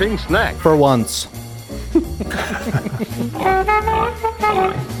refreshing snack. For once.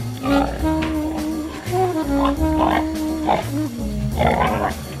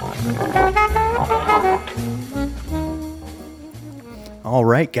 All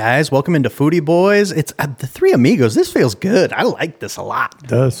right, guys, welcome into Foodie Boys. It's the Three Amigos. This feels good. I like this a lot. It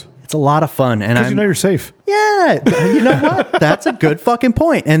does. It's a lot of fun. And because you're safe. Yeah, you know what? That's a good fucking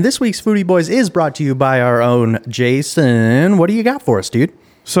point. And this week's Foodie Boys is brought to you by our own Jason. What do you got for us, dude?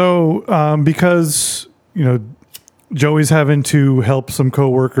 So, because, Joey's having to help some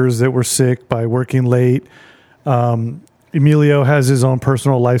coworkers that were sick by working late. Emilio has his own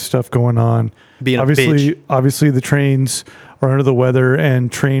personal life stuff going on. Being a bitch. Obviously, the Trains are under the weather,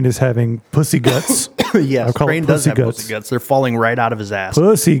 and Train is having pussy guts. Yes, Train does have pussy guts. They're falling right out of his ass.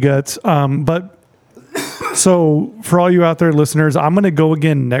 Pussy guts. But so for all you out there listeners, I'm going to go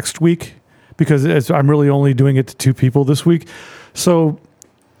again next week because I'm really only doing it to 2 people this week. So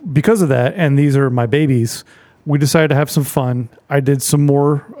because of that, and these are my babies, we decided to have some fun. I did some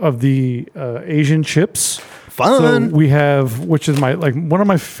more of the Asian chips. Fun. So we have, which is one of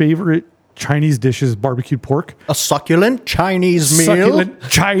my favorite Chinese dishes, barbecued pork. A succulent Chinese meal. Succulent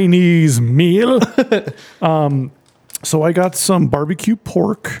Chinese meal. So I got some barbecue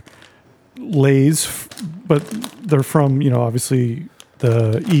pork lays, but they're from, obviously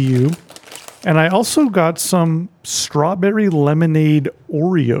the EU. And I also got some strawberry lemonade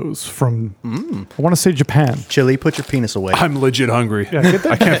Oreos from, I want to say Japan. Chili, put your penis away. I'm legit hungry. Yeah,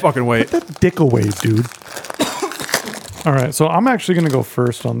 I can't fucking wait. Get that dick away, dude. All right, so I'm actually going to go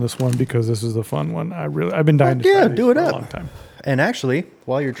first on this one because this is the fun one. I've been dying to try these do it for up. a long time. And actually,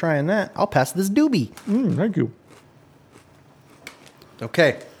 while you're trying that, I'll pass this doobie. Thank you.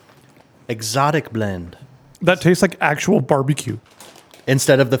 Okay. Exotic blend. That tastes like actual barbecue.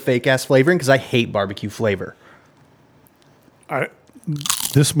 Instead of the fake ass flavoring, because I hate barbecue flavor.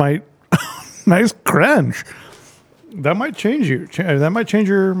 This might nice crunch. That might change you. That might change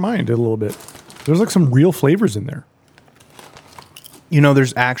your mind a little bit. There's like some real flavors in there.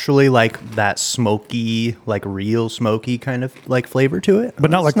 There's actually like that smoky, like real smoky kind of like flavor to it.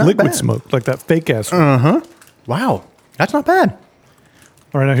 But not like liquid smoke, like that fake ass. Wow. That's not bad.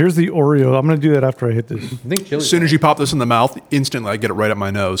 All right, now here's the Oreo. I'm going to do that after I hit this. As soon as you pop this in the mouth, instantly I get it right up my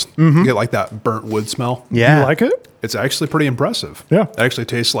nose. You get like that burnt wood smell. Yeah. You like it? It's actually pretty impressive. Yeah. It actually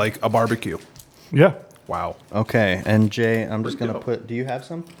tastes like a barbecue. Yeah. Wow. Okay. And Jay, I'm just going to put, do you have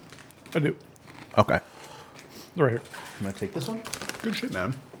some? I do. Okay. Right here. I'm going to take this one. Good shit,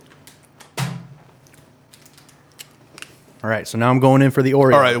 man. All right, so now I'm going in for the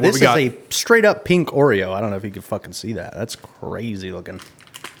Oreo. All right, what this we got? is a straight up pink Oreo. I don't know if you can fucking see that. That's crazy looking.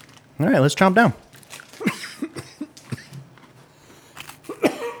 All right, let's chomp down.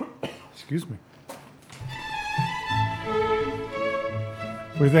 Excuse me.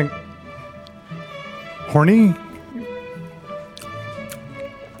 What do you think? Horny?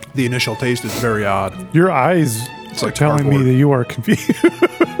 The initial taste is very odd. Your eyes are like telling me cardboard. that you are confused.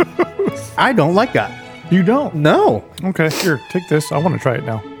 I don't like that. You don't? No. Okay, here, take this. I want to try it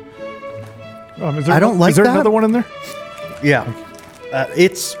now. I don't like Is there that. another one in there? Yeah.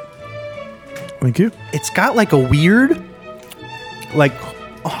 It's Thank you. got like a weird, like,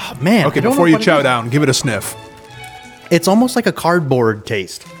 oh man. Okay, I don't before know you what it chow is. down, give it a sniff. It's almost like a cardboard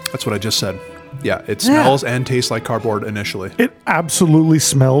taste. That's what I just said. Yeah, it smells and tastes like cardboard initially. It absolutely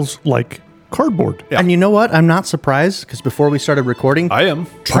smells like cardboard. Yeah. And you know what? I'm not surprised because before we started recording, I am.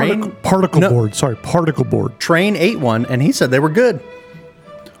 Particle board. Sorry, particle board. Train ate one and he said they were good.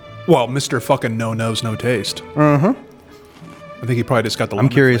 Well, Mr. fucking no nose, no taste. I think he probably just got the I'm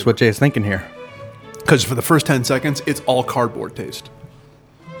curious what Jay's thinking here. Because for the first 10 seconds, it's all cardboard taste.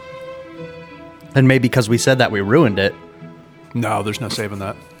 And maybe because we said that we ruined it. No, there's no saving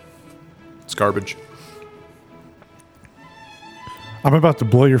that. It's garbage. I'm about to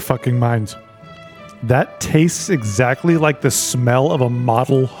blow your fucking minds. That tastes exactly like the smell of a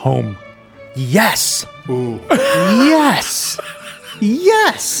model home. Yes. Ooh. Yes.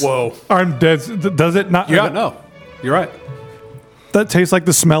 Yes. Whoa. I'm dead. Does it not? Yeah, no. You're right. That tastes like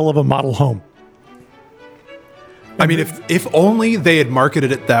the smell of a model home. I mean, if only they had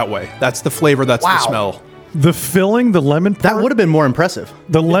marketed it that way. That's the flavor, that's the smell. The filling, the lemon part. That would have been more impressive.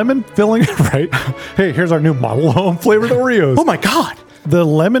 The lemon filling, right? Hey, here's our new model home flavored Oreos. Oh my God. The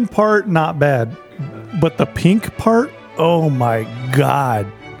lemon part, not bad. But the pink part, oh my God.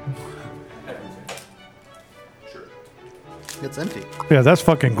 It's empty. Yeah, that's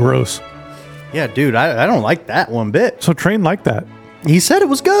fucking gross. Yeah, dude, I don't like that one bit. So Train liked that. He said it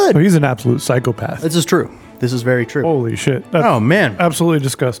was Oh, good. he's an absolute psychopath. This is true. This is very true. Holy shit. That's Oh, man. absolutely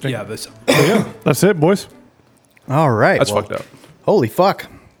disgusting. Yeah, this. That's it, boys. All right. That's fucked up. Holy fuck.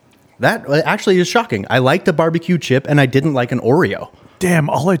 That actually is shocking. I liked a barbecue chip and I didn't like an Oreo. Damn,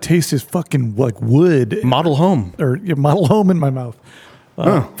 all I taste is fucking like wood. Model home. Or model home in my mouth.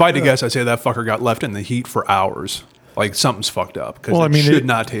 If I had to guess, I'd say that fucker got left in the heat for hours. Like, something's fucked up. Because it should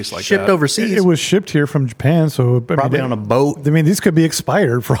not taste like Shipped that. overseas. It was shipped here from Japan, so Probably on a boat. I mean, these could be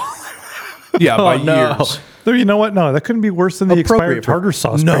expired for all. Yeah, by no. years. Though, you know what? No, that couldn't be worse than the Appropriate expired tartar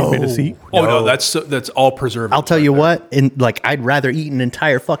sauce No. Train made us eat. Oh, no, that's all preserved. I'll tell you what, I'd rather eat an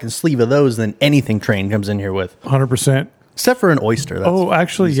entire fucking sleeve of those than anything Train comes in here with. 100%. Except for an oyster. That's Oh,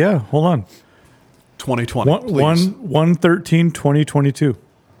 actually, yeah. Hold on. 2020, please. 1/13/2022.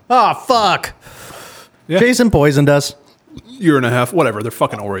 Oh, fuck. Yeah. Jason poisoned us. Year and a half, whatever. They're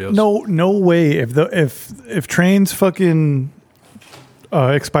fucking Oreos. No way. If Train's fucking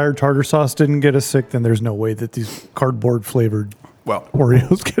expired tartar sauce didn't get us sick, then there's no way that these cardboard flavored Well,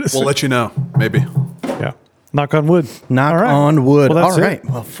 Oreos get us we'll sick. let you know. Maybe. Yeah. Knock on wood. Knock All right. on wood. Well, that's All it. right.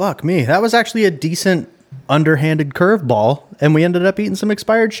 Well, fuck me. That was actually a decent underhanded curveball, and we ended up eating some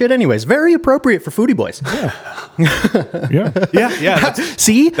expired shit anyways. Very appropriate for foodie boys. Yeah. Yeah.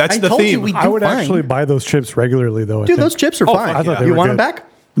 See? That's I the told you theme. we'd I do would fine. actually buy those chips regularly, though. I Dude, think. those chips are fine. I thought they You were want good. them back?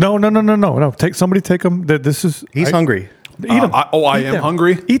 No. Somebody take them. This is. He's hungry. Eat them. I am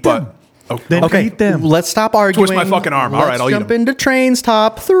hungry. Eat them. But, Then Okay, eat them. let's stop arguing. Twist my fucking arm. All right, I'll eat jump 'em. into Train's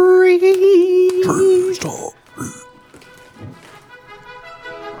top 3.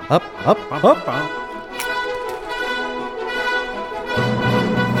 Up.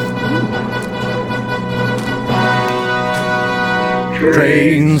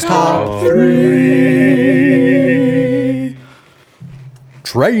 Train's top 3.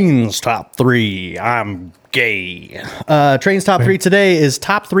 Train's top 3. I'm gay. Train's top 3 today is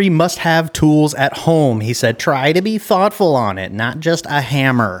top 3 must-have tools at home. He said, try to be thoughtful on it, not just a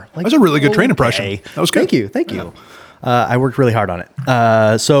hammer. Like, That's a really good Train impression. That was good. Thank you. I worked really hard on it.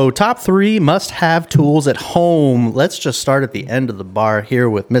 So top 3 must-have tools at home. Let's just start at the end of the bar here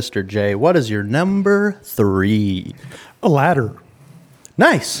with Mr. J. What is your number 3? A ladder.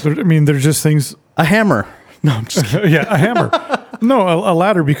 Nice. I mean, there's just things. A hammer. No, I'm just kidding. Yeah, a hammer. No, a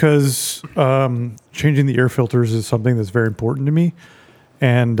ladder, because changing the air filters is something that's very important to me.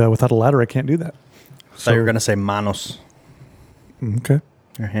 And without a ladder, I can't do that. So you were going to say manos, Okay.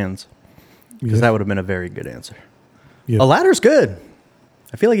 your hands. Because Yes. that would have been a very good answer. Yeah. A ladder's good.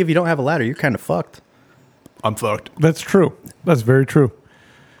 I feel like if you don't have a ladder, you're kind of fucked. I'm fucked. That's true. That's very true.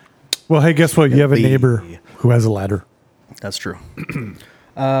 Well, hey, guess what? You have a neighbor who has a ladder. That's true.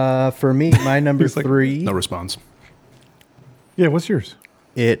 For me, my number He's like, 3, No response. Yeah, what's yours?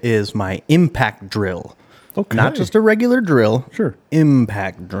 it is my impact drill. Okay. Not just a regular drill. Sure.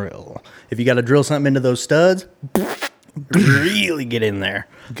 Impact drill. If you got to drill something into those studs, really get in there.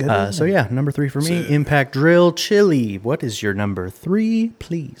 So yeah, number 3 for me, impact drill. Chili, what is your number 3,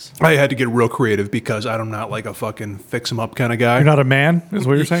 please? I had to get real creative because I'm not like a fucking fix 'em up kind of guy. You're not a man, is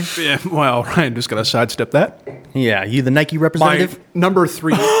what you're saying? Yeah, well, Ryan just got to sidestep that. Yeah, you the Nike My representative? number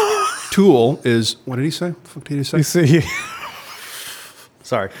 3 tool is, what did he say? What the fuck did he say? You see,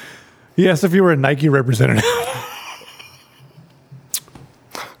 Sorry. he asked if you were a Nike representative.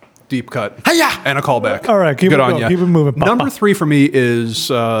 Deep cut. And a callback. All right, keep Good it on going. ya. Keep it moving, Papa. Number 3 for me is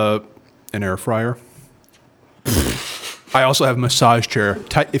an air fryer. I also have a massage chair.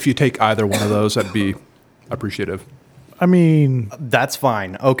 If you take either one of those, I'd be appreciative. I mean, that's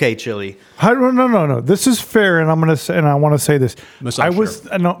fine. Okay, Chili. No. This is fair, and I want to say this. Massage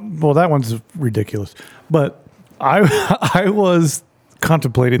chair. Well, that one's ridiculous, but I was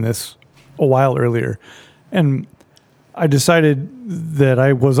contemplating this a while earlier, and I decided that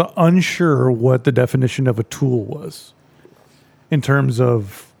I was unsure what the definition of a tool was in terms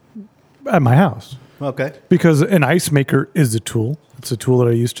of at my house. Okay. Because an ice maker is a tool. It's a tool that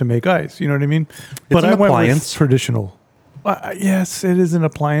I use to make ice. You know what I mean? It's an I went appliance. with traditional. Yes, it is an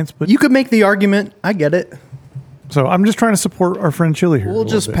appliance, but You could make the argument. I get it. so I'm just trying to support our friend Chili here. We'll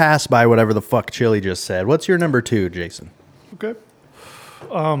just pass by whatever the fuck Chili just said. What's your number 2, Jason? Okay.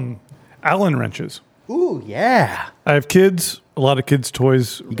 Allen wrenches. Ooh, yeah. I have kids. A lot of kids'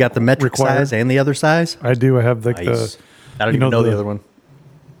 toys. You got the metric required. size and the other size? I do. I have like Nice. I don't you even know know the the- other one.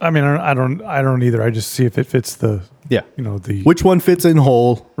 I mean, I don't either. I just see if it fits the. Yeah. You know the. Which one fits in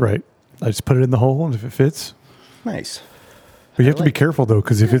whole? Right. I just put it in the hole, and if it fits. Nice. But you have to be careful though,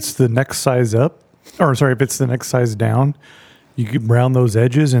 because if it's the next size up, or sorry, if it's the next size down, you can round those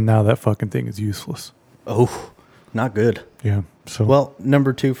edges, and now that fucking thing is useless. Oh, not good. Yeah. So. Well,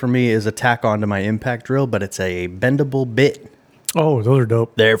 number 2 for me is a tack onto my impact drill, but it's a bendable bit. Oh, those are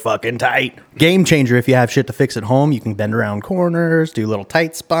dope. They're fucking tight. Game changer if you have shit to fix at home. You can bend around corners, do little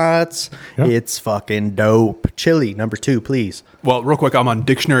tight spots. Yeah. It's fucking dope. Chili, number 2, please. Well, real quick, I'm on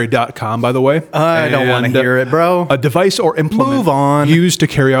dictionary.com, by the way. I don't want to hear it, bro. A device or implement Move on. used to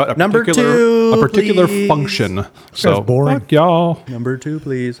carry out a Number particular, 2, a particular please. function. So, That's boring. fuck y'all, Number 2,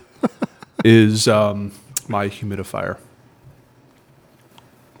 please. is my humidifier.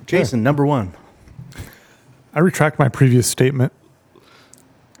 Jason, number 1. I retract my previous statement.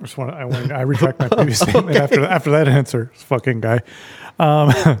 I retract my previous statement after that answer. This fucking guy.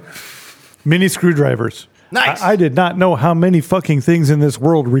 Mini screwdrivers. Nice. I did not know how many fucking things in this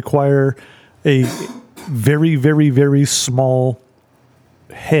world require a very, very, very small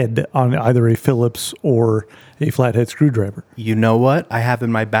head on either a Phillips or a flathead screwdriver. You know what I have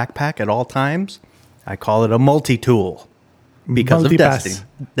in my backpack at all times? I call it a multi-tool because of Multipass.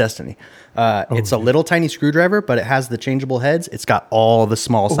 Destiny. It's a little tiny screwdriver, but it has the changeable heads. It's got all the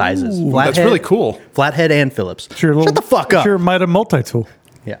small sizes. That's really cool. Flathead and Phillips. Sure, Shut the fuck up. Sure, might have multi-tool.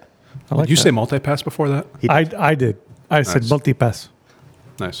 Yeah. I like Did you that. say multipass before that? I did. I said Nice. multi-pass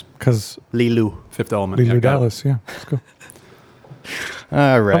Nice. because Lilu. Fifth Element. Lulu Yeah, got it. Dallas. Yeah, let's go.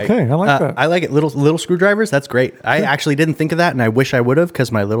 All right. Okay, I like that. I like it. Little screwdrivers. That's great. I actually didn't think of that, and I wish I would have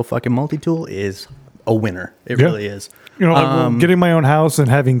because my little fucking multi-tool is a winner. It Yeah. really is. You know, like, getting my own house and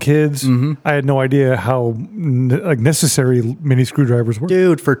having kids, Mm-hmm. I had no idea how necessary mini screwdrivers were.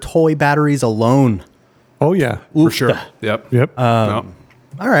 Dude, for toy batteries alone. Oh yeah, For sure. Yep. yep. No.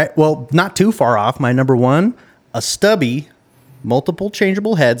 All right. Well, not too far off. My number 1, a stubby, multiple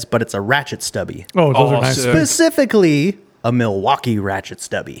changeable heads, but it's a ratchet stubby. Oh, those Oh, are nice. sick. Specifically, a Milwaukee ratchet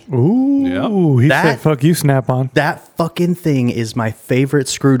stubby. Ooh, he That- said, "Fuck you, Snap-on." That fucking thing is my favorite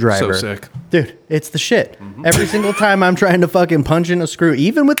screwdriver. So sick. Dude, it's the shit. Every single time I'm trying to fucking punch in a screw,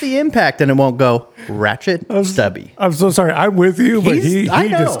 even with the impact, and it won't go, ratchet stubby. I'm so sorry. I'm with you, but I he know.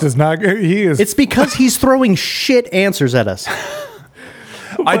 just does not. He is. It's because he's throwing shit answers at us.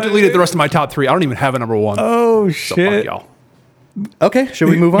 I deleted the rest of my top 3. I don't even have a number 1. oh So fuck shit. y'all. Okay, should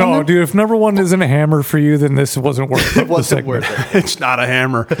we move on? No, then? dude. If number 1 isn't a hammer for you, then this wasn't worth it. Wasn't worth it. It's not a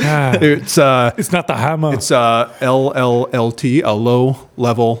hammer. Ah. It's It's not the hammer. It's LLLT, a low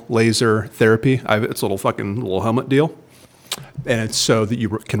level laser therapy. It's a little fucking little helmet deal, and it's so that you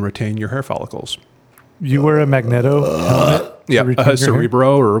can retain your hair follicles. You wear a Magneto helmet. Yeah, retain your hair?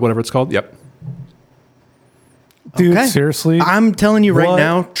 Cerebro or whatever it's called. Yep. Dude, Okay. seriously. I'm telling you right What?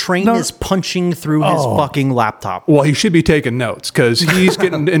 now, Train No. is punching through his fucking laptop. Well, he should be taking notes because he's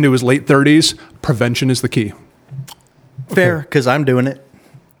getting into his late 30s. Prevention is the key. Fair, because I'm doing it.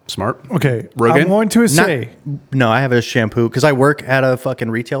 Smart. Okay, Rogan? I'm going to say No, I have a shampoo because I work at a fucking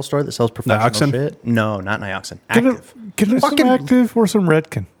retail store that sells professional Nioxin? shit. No, not Nioxin. get Active. a some Fucking- Active or some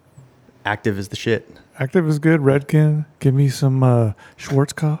Redken. Active is the shit. Active is good. Redken. Give me some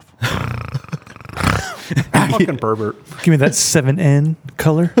Schwarzkopf. Fucking pervert. Give me that 7N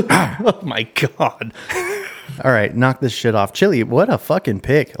color. Oh my god. All right, knock this shit off. Chili, what a fucking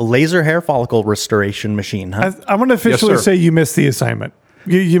pick. A laser hair follicle restoration machine, huh? I'm going to officially sir. say you missed the assignment.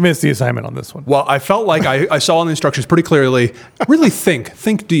 You missed the assignment on this one. Well, I felt like I saw in the instructions pretty clearly. Really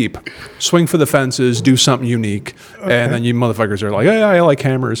think deep, swing for the fences, do something unique, and then you motherfuckers are like, yeah, I like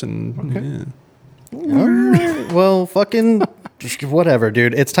hammers and. Yeah. Well, fucking just whatever,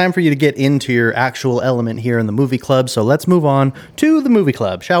 dude. It's time for you to get into your actual element here in the movie club. So let's move on to the movie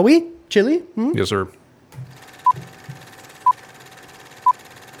club, shall we? Chili? Hmm? Yes, sir.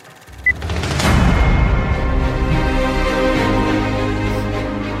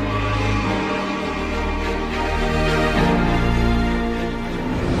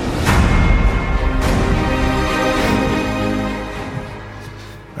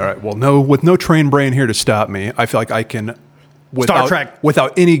 right. Well, with no train brain here to stop me, I feel like I can, Star Trek,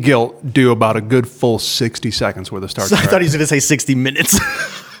 without any guilt, do about a good full 60 seconds worth of Star Trek. I thought he was going to say 60 minutes.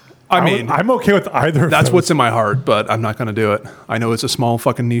 I mean, I'm okay with either. That's what's in my heart, but I'm not going to do it. I know it's a small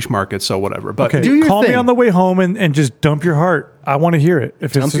fucking niche market, so whatever. But okay, call me on the way home and just dump your heart. I want to hear it.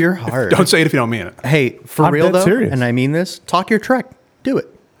 Dump your heart. Don't say it if you don't mean it. Hey, for I'm real though, serious. and I mean this, talk your Trek. Do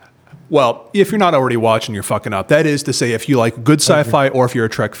it. Well, if you're not already watching, you're fucking up. That is to say, if you like good sci-fi or if you're a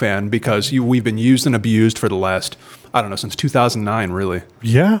Trek fan, because we've been used and abused for the last, I don't know, since 2009, really.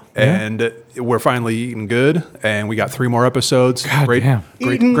 Yeah. And we're finally eating good, and we got 3 more episodes. God great damn.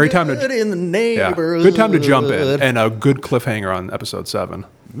 Great time to in the neighborhood. good time to jump in, and a good cliffhanger on episode 7.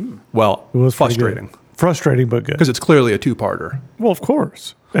 Well, It was pretty frustrating good. Frustrating, but good. because it's clearly a 2-parter. Well, of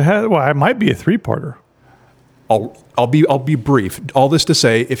course. It might be a 3-parter. I'll be brief. All this to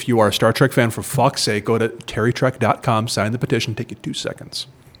say, if you are a Star Trek fan, for fuck's sake, go to terrytrek.com, sign the petition, take you 2 seconds.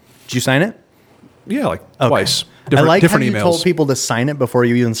 Did you sign it? Yeah, like Okay. twice. I like different how you emails. told people to sign it before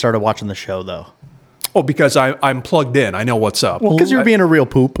you even started watching the show, though. Oh, because I'm plugged in. I know what's up. Because you're being a real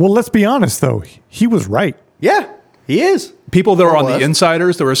poop. Well, let's be honest, though. He was right. Yeah, he is. People that are on was. the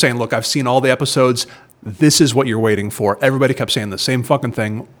insiders that were saying, look, I've seen all the episodes. This is what you're waiting for. Everybody kept saying the same fucking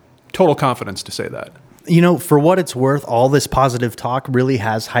thing. Total confidence to say that. You know, for what it's worth, all this positive talk really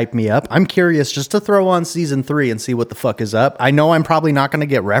has hyped me up. I'm curious just to throw on season 3 and see what the fuck is up. I know I'm probably not going to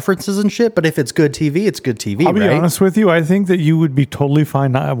get references and shit, but if it's good TV, it's good TV, I'll be right? honest with you. I think that you would be totally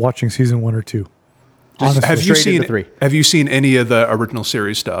fine not watching season 1 or 2. Honestly. Have you seen any of the original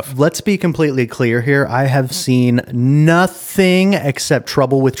series stuff? Let's be completely clear here. I have seen nothing except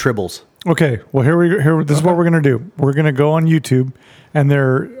Trouble with Tribbles. Okay. Well, this is what we're going to do. We're going to go on YouTube and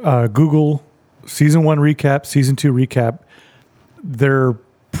Google season 1 recap, season 2 recap. They're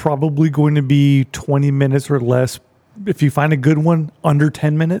probably going to be 20 minutes or less. If you find a good one, under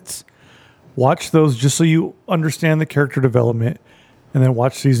 10 minutes, watch those just so you understand the character development, and then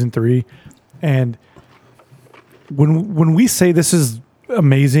watch season 3. And when we say this is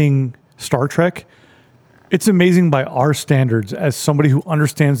amazing Star Trek, it's amazing by our standards as somebody who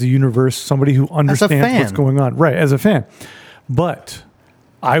understands the universe, somebody who understands what's going on. Right, as a fan. But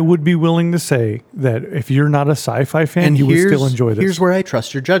I would be willing to say that if you're not a sci-fi fan, And you would still enjoy this. Here's where I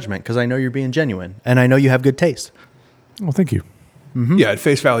trust your judgment, because I know you're being genuine, and I know you have good taste. Well, thank you. Mm-hmm. Yeah, at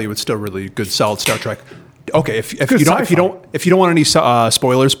face value, it's still really good, solid Star Trek. Okay, if Good you don't sci-fi. want any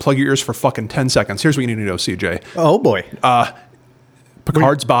spoilers, plug your ears for fucking 10 seconds. Here's what you need to know, CJ. Oh, boy.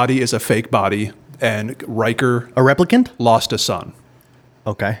 Picard's body is a fake body, and Riker A replicant? lost a son.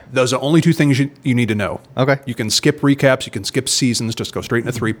 Okay. Those are only 2 things you need to know. Okay. You can skip recaps. You can skip seasons. Just go straight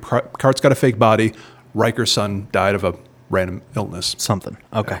into 3. Picard's got a fake body. Riker's son died of a random illness. Something.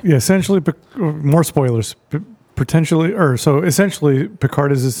 Okay. Yeah, essentially, more spoilers. Essentially,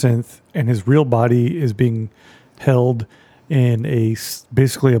 Picard is a synth, and his real body is being held in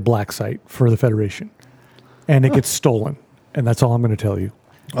basically a black site for the Federation, and it gets stolen. And that's all I'm going to tell you.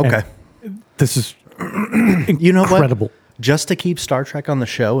 Okay. And this is You know what? incredible. Just to keep Star Trek on the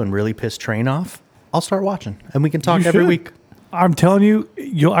show and really piss Train off, I'll start watching, and we can talk You every should. week. I'm telling you,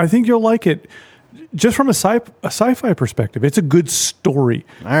 I think you'll like it. Just from a sci-fi perspective, it's a good story.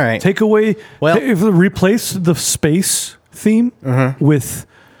 All right. Take away, Well- replace the space theme with,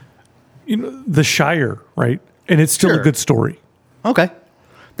 the Shire, right? And it's still Sure. a good story. Okay.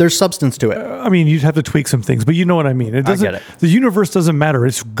 There's substance to it. I mean, you'd have to tweak some things, but you know what I mean. It doesn't. get it. The universe doesn't matter.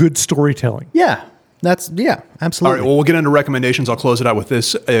 It's good storytelling. Yeah. All Absolutely. right, well, we'll get into recommendations. I'll close it out with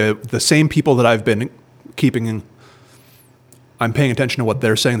this. The same people that I've been keeping, I'm paying attention to what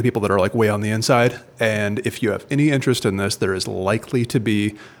they're saying, the people that are like way on the inside. And if you have any interest in this, there is likely to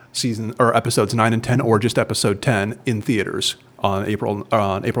be episodes 9 and 10, or just episode 10 in theaters on April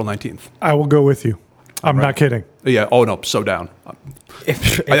 19th. I will go with you. I'm not kidding. Yeah. Oh no, so down.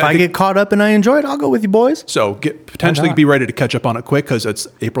 If I I think- get caught up and I enjoy it, I'll go with you, boys. So potentially be ready to catch up on it quick because it's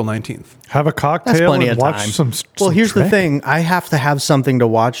April 19th. Have a cocktail That's plenty and of watch time. some. Well, some here's the Trek. thing. I have to have something to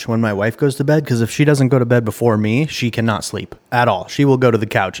watch when my wife goes to bed, because if she doesn't go to bed before me, she cannot sleep at all. She will go to the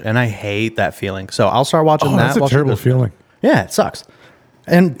couch, and I hate that feeling. So I'll start watching Oh, that. that's a while she terrible goes to bed. feeling. Yeah, it sucks.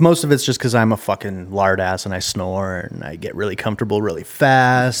 And most of it's just because I'm a fucking lard ass and I snore and I get really comfortable really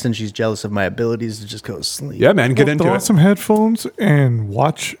fast, and she's jealous of my abilities to just go to sleep. Yeah, man, get Well, into throw it. on some headphones and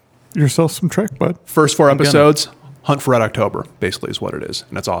watch yourself some Trek, bud. First 4 episodes, hunt for Red October, basically is what it is.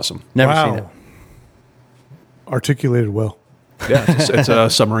 And that's awesome. Never Wow. seen it. Articulated well. Yeah, it's a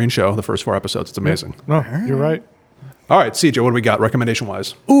submarine show, the first 4 episodes. It's amazing. No, you're right. All right, CJ, what do we got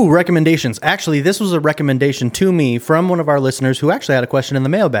recommendation-wise? Ooh, recommendations. Actually, this was a recommendation to me from one of our listeners who actually had a question in the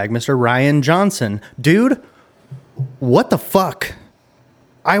mailbag, Mr. Ryan Johnson. Dude, what the fuck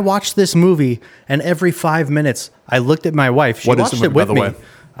I watched this movie, and every 5 minutes, I looked at my wife. She watched it with me.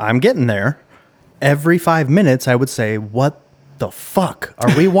 I'm getting there. Every 5 minutes, I would say, what the fuck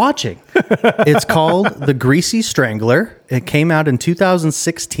are we watching? It's called The Greasy Strangler. It came out in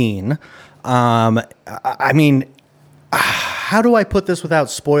 2016. I mean, how do I put this without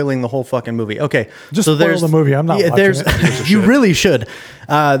spoiling the whole fucking movie? Okay, just so spoil the movie. I'm not watching it. You really should.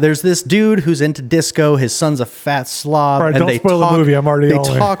 There's this dude who's into disco. His son's a fat slob. Right, and don't spoil the movie. I'm already. They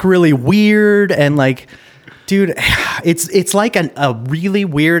talk really weird and like, dude, it's like a really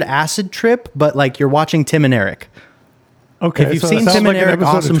weird acid trip, but like you're watching Tim and Eric. Okay, if you've seen Tim and Eric,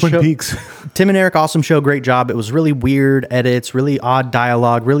 awesome show. Peaks. Tim and Eric, awesome show, great job. It was really weird edits, really odd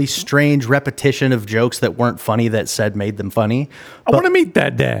dialogue, really strange repetition of jokes that weren't funny that said made them funny. I want to meet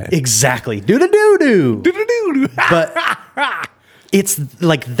that dad. Exactly. Do-do-do-do. Do-do-do-do. But it's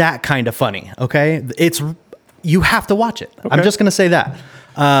like that kind of funny, okay? You have to watch it. Okay. I'm just going to say that.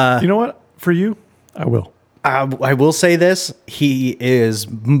 You know what? For you, I will. I will say this. He is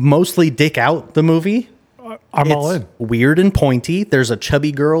mostly dick out the movie. I'm all in. Weird and pointy. There's a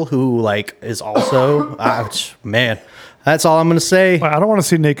chubby girl who like is also man. That's all I'm going to say. I don't want to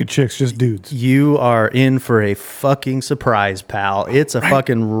see naked chicks, just dudes. You are in for a fucking surprise, pal. It's a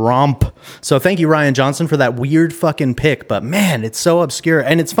fucking romp. So thank you, Ryan Johnson, for that weird fucking pick. But man, it's so obscure.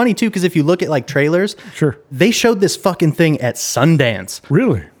 And it's funny too, because if you look at like trailers, sure, they showed this fucking thing at Sundance.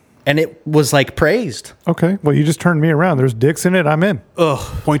 Really? And it was like praised. Okay. Well, you just turned me around. There's dicks in it. I'm in. Ugh.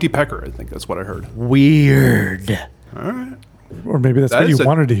 Pointy pecker, I think that's what I heard. Weird. All right. Or maybe that's what you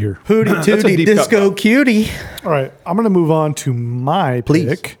wanted to hear. Hootie tootie disco cutie. All right. I'm going to move on to my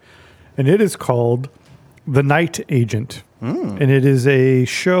pick. And it is called The Night Agent. And it is a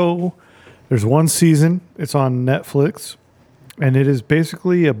show. There's one season. It's on Netflix. And it is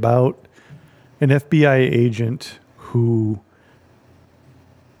basically about an FBI agent who...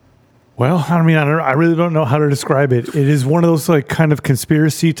 Well, I mean, I really don't know how to describe it. It is one of those like kind of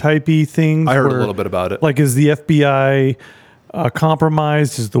conspiracy typey things. I heard a little bit about it. Like, is the FBI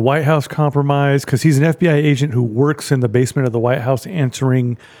compromised? Is the White House compromised? Because he's an FBI agent who works in the basement of the White House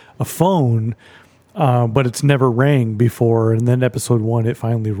answering a phone, but it's never rang before. And then episode 1, it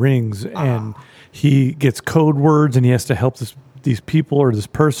finally rings, and he gets code words, and he has to help these people or this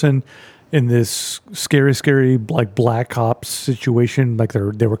person in this scary, like black ops situation, like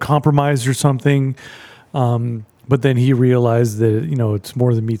they were compromised or something. But then he realized that, it's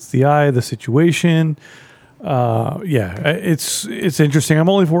more than meets the eye, the situation. It's interesting. I'm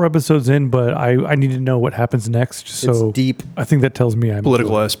only 4 episodes in, but I need to know what happens next. So it's deep. I think that tells me I'm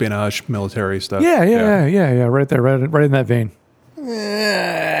political espionage, military stuff. Yeah. Right there, right in that vein.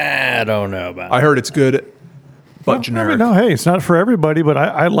 I don't know about I heard it's good, but generic. No, hey, it's not for everybody, but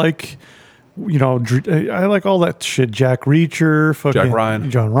I like... I like all that shit. Jack Reacher, fucking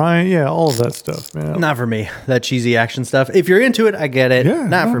John Ryan, all of that stuff, man. Not for me. That cheesy action stuff. If you're into it, I get it. Yeah,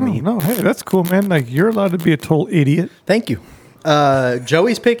 not for me. No, hey, that's cool, man. Like, you're allowed to be a total idiot. Thank you.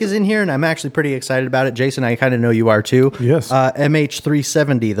 Joey's pick is in here, and I'm actually pretty excited about it. Jason, I kind of know you are too. Yes.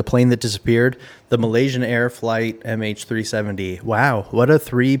 MH370, the plane that disappeared, the Malaysian Air Flight MH370. Wow, what a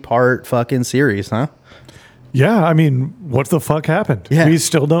 3-part fucking series, huh? Yeah, I mean, what the fuck happened? Yeah. We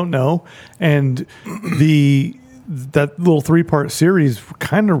still don't know. And that little 3-part series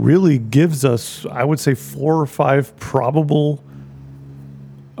kind of really gives us, I would say, 4 or 5 probable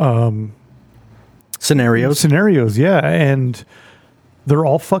scenarios. Yeah, and they're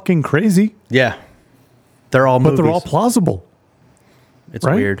all fucking crazy. Yeah, they're all movies. But they're all plausible. It's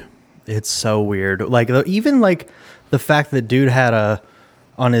weird. It's so weird. Like even like the fact that dude had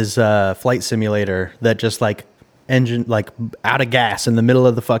on his flight simulator that just like engine like out of gas in the middle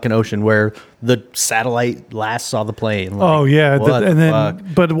of the fucking ocean where the satellite last saw the plane. Like, oh yeah, fuck?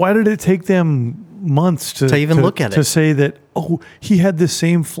 But why did it take them months to even look at it, to say that he had the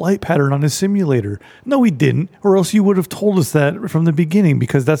same flight pattern on his simulator? No, he didn't, or else you would have told us that from the beginning,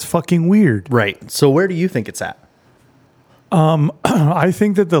 because that's fucking weird. Right. So where do you think it's at? I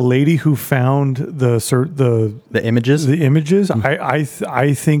think that the lady who found the images, mm-hmm.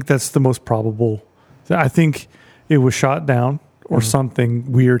 I think that's the most probable. I think it was shot down or mm-hmm.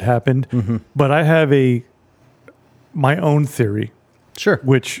 something weird happened. Mm-hmm. But I have my own theory. Sure.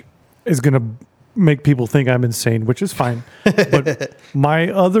 Which is going to make people think I'm insane, which is fine. But my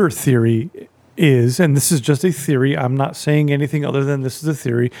other theory is, and this is just a theory, I'm not saying anything other than this is a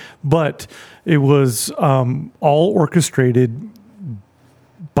theory, but it was all orchestrated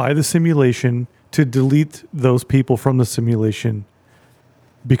by the simulation to delete those people from the simulation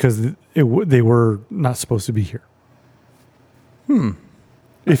because they were not supposed to be here. I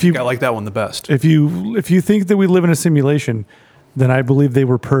like that one the best. If you think that we live in a simulation, then I believe they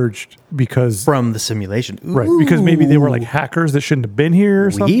were purged because from the simulation. Ooh. Right, because maybe they were like hackers that shouldn't have been here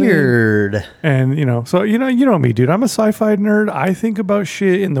or something. Weird. And so you know me, dude. I'm a sci-fi nerd. I think about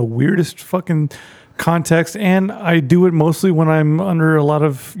shit in the weirdest fucking context, and I do it mostly when I'm under a lot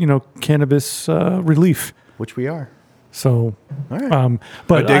of cannabis relief, which we are. So, all right.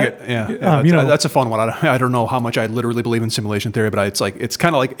 But I dig it. Yeah, that's a fun one. I don't know how much I literally believe in simulation theory, but it's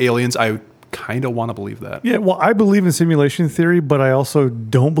kind of like aliens. I kind of want to believe that. Yeah, well, I believe in simulation theory, but I also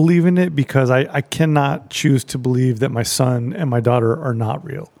don't believe in it because I cannot choose to believe that my son and my daughter are not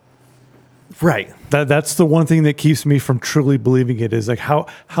real. Right. That's the one thing that keeps me from truly believing it is like how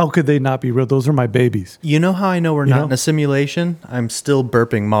could they not be real? Those are my babies. You know how I know we're not in a simulation? I'm still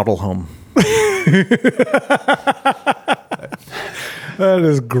burping model home. That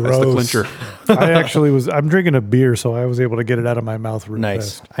is gross. That's the clincher. I'm drinking a beer, so I was able to get it out of my mouth really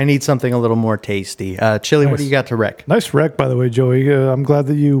nice. fast. I need something a little more tasty. Chili, nice. What do you got to rec? Nice rec, by the way, Joey. I'm glad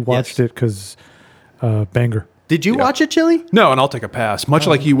that you watched it because banger. Did you watch it, Chili? No, and I'll take a pass. Much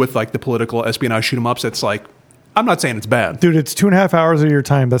like you with like the political espionage shoot 'em ups, it's like, I'm not saying it's bad. Dude, it's 2.5 hours of your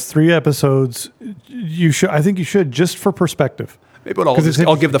time. That's 3 episodes. I think you should, just for perspective. Maybe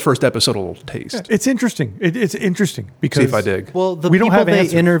I'll give the first episode a little taste. Yeah, it's interesting. It's interesting because see if I dig. Well, the people they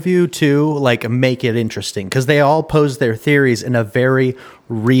interview too, like, make it interesting because they all pose their theories in a very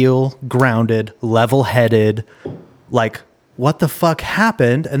real, grounded, level-headed, like, what the fuck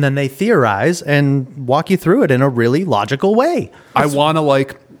happened, and then they theorize and walk you through it in a really logical way. I want to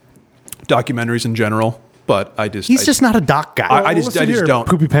like documentaries in general, but he's just not a doc guy. I just don't.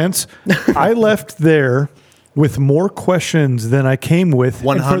 Poopy pants. I left there with more questions than I came with.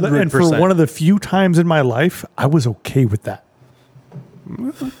 100%. And for one of the few times in my life, I was okay with that.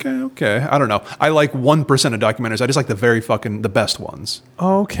 Okay. I don't know. I like 1% of documentaries. I just like the best ones.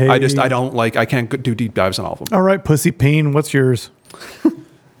 Okay. I can't do deep dives on all of them. All right, Pussy Peen, what's yours?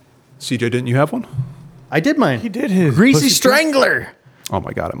 CJ, didn't you have one? I did mine. He did his. Greasy Strangler. Oh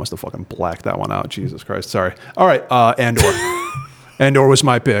my God, I must have fucking blacked that one out. Jesus Christ. Sorry. All right, Andor. Andor was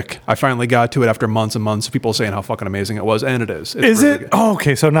my pick. I finally got to it after months and months of people saying how fucking amazing it was, and it is. Is really it? Oh,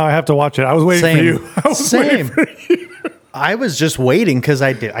 okay, so now I have to watch it. I was waiting for you. Same. I was just waiting because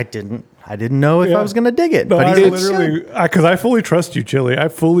I didn't know if I was going to dig it. No, but he literally, because I fully trust you, Chili. I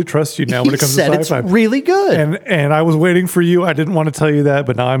fully trust you now when it comes to sci-fi. It's really good. And I was waiting for you. I didn't want to tell you that,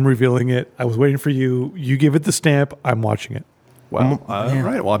 but now I'm revealing it. I was waiting for you. You give it the stamp. I'm watching it. Well, all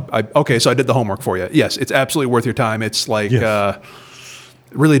right. Well, okay, so I did the homework for you. Yes, it's absolutely worth your time. It's like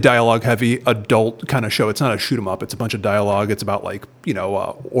really dialogue heavy, adult kind of show. It's not a shoot 'em up. It's a bunch of dialogue. It's about like,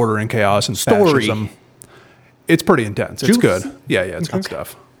 order and chaos and fascism. It's pretty intense. It's good. Yeah, it's good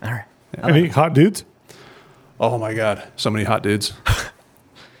stuff. All right. Yeah. Any hot dudes? Oh my God, so many hot dudes.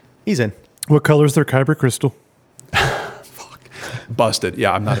 He's in. What color is their kyber crystal? Fuck. Busted.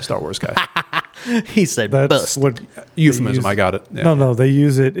 Yeah, I'm not a Star Wars guy. He said that's bust. Euphemism. I got it. Yeah. No, they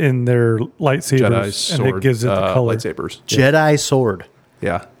use it in their lightsabers, Jedi sword, and it gives it the color. Lightsabers. Jedi sword.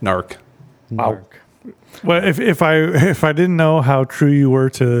 Yeah, narc. Narc. Well, if I didn't know how true you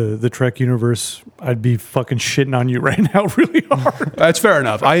were to the Trek universe, I'd be fucking shitting on you right now really hard. That's fair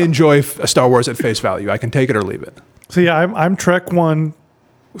enough. I enjoy Star Wars at face value. I can take it or leave it. So yeah, I'm Trek 1,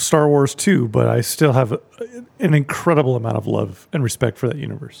 Star Wars 2, but I still have an incredible amount of love and respect for that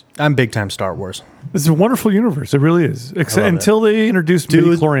universe. I'm big time Star Wars. It's a wonderful universe. It really is. Except until they introduced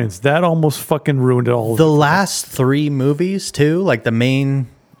midichlorians. That almost fucking ruined it all. The last 3 movies too, like the main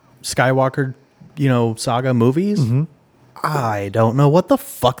Skywalker saga movies. Mm-hmm. I don't know what the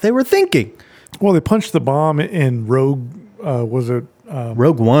fuck they were thinking. Well, they punched the bomb in Rogue.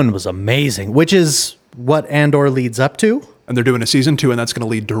 Rogue One was amazing, which is what Andor leads up to. And they're doing a season 2, and that's going to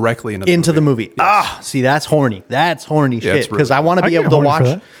lead directly into the movie. Yes. See, that's horny. That's horny shit. Because really I want to be able to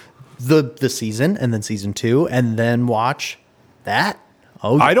watch the season and then season 2 and then watch that.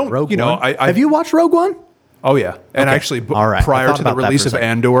 Oh, I don't. Rogue One. Have you watched Rogue One? Oh, yeah. And actually, prior to the release of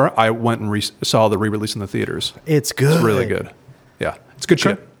Andor, I went and saw the re-release in the theaters. It's good. It's really good. Yeah. It's good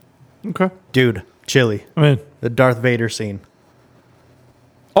shit. Okay. Dude, Chili. I'm in. The Darth Vader scene.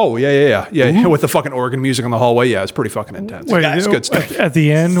 Oh, yeah. With the fucking organ music in the hallway. Yeah, it's pretty fucking intense. Wait, it's good stuff. At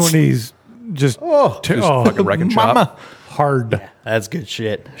the end when he's just... fucking wrecking shop. Hard. Yeah, that's good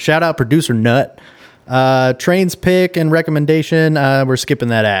shit. Shout out producer Nut. Train's pick and recommendation. We're skipping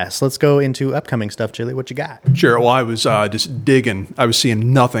that ass. Let's go into upcoming stuff, Chili. What you got? Sure. Well, I was just digging. I was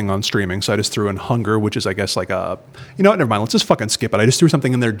seeing nothing on streaming, so I just threw in Hunger, which is, I guess, like a... You know what? Never mind. Let's just fucking skip it. I just threw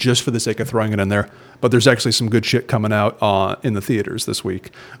something in there just for the sake of throwing it in there. But there's actually some good shit coming out in the theaters this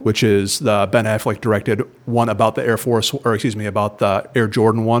week, which is the Ben Affleck directed one about the Air Force, or excuse me, about the Air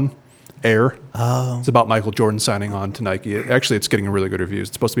Jordan one. Air. Oh. It's about Michael Jordan signing on to Nike. Actually, it's getting really good reviews.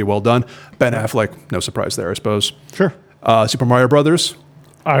 It's supposed to be well done. Ben Affleck, no surprise there, I suppose. Sure. Super Mario Brothers.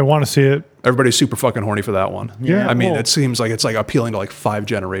 I want to see it. Everybody's super fucking horny for that one. Yeah. I mean, it seems like it's like appealing to like 5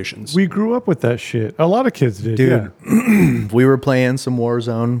 generations. We grew up with that shit. A lot of kids did. Dude, yeah. We were playing some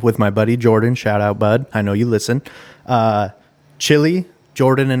Warzone with my buddy Jordan. Shout out, bud. I know you listen. Chili,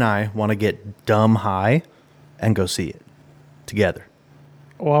 Jordan, and I want to get dumb high and go see it together.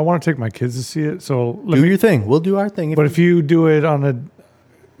 Well, I want to take my kids to see it. So do your thing. We'll do our thing. But if you do it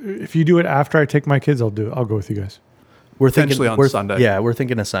after I take my kids, I'll go with you guys. We're thinking on Sunday. Yeah, we're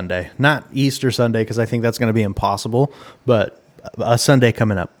thinking a Sunday, not Easter Sunday, because I think that's going to be impossible. But a Sunday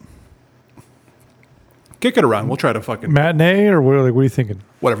coming up. Kick it around. We'll try to fucking matinee or what are you thinking?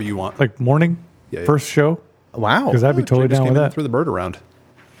 Whatever you want. Like morning, first show. Wow, because I'd be totally down with that. Throw the bird around.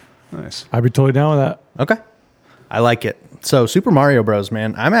 Nice. I'd be totally down with that. Okay, I like it. So Super Mario Bros,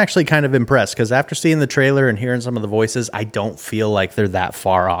 man, I'm actually kind of impressed because after seeing the trailer and hearing some of the voices, I don't feel like they're that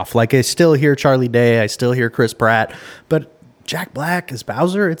far off. Like I still hear Charlie Day, I still hear Chris Pratt, but Jack Black as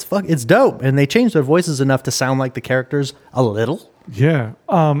Bowser, it's dope, and they changed their voices enough to sound like the characters a little. Yeah,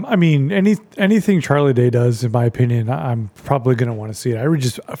 I mean, anything Charlie Day does, in my opinion, I'm probably going to want to see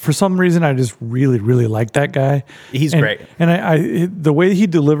it. For some reason, I just really, really like that guy. He's great, and I the way he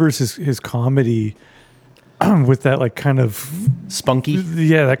delivers his comedy. With that, like, kind of spunky,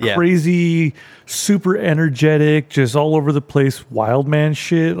 crazy, super energetic, just all over the place, wild man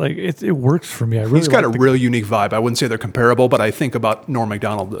shit. Like it works for me. He's got a real unique vibe. I wouldn't say they're comparable, but I think about Norm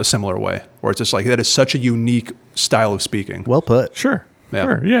Macdonald a similar way, where it's just like that is such a unique style of speaking. Well put. Sure, yeah.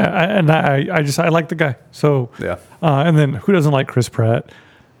 I like the guy. So yeah, and then who doesn't like Chris Pratt?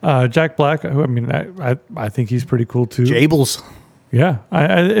 Jack Black. Who, I mean, I think he's pretty cool too. Jables. Yeah,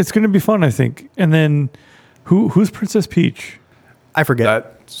 it's going to be fun. I think, and then. Who's Princess Peach? I forget.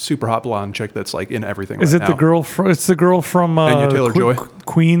 That super hot blonde chick that's like in everything. Is right it now. the girl? It's the girl from Anya Taylor-Joy.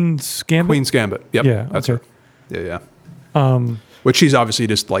 Queen's Gambit. Queen's Gambit. Yep. Yeah, that's her. Yeah. Which she's obviously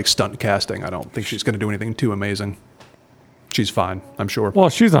just like stunt casting. I don't think she's going to do anything too amazing. She's fine, I'm sure. Well,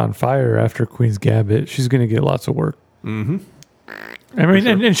 she's on fire after Queen's Gambit. She's going to get lots of work. Mm-hmm. I mean,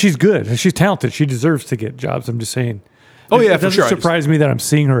 and she's good. And she's talented. She deserves to get jobs. I'm just saying. Oh yeah, it doesn't surprise me that I'm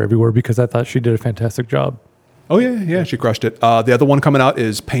seeing her everywhere because I thought she did a fantastic job. Oh yeah, she crushed it. The other one coming out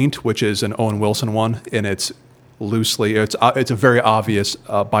is Paint, which is an Owen Wilson one, and it's a very obvious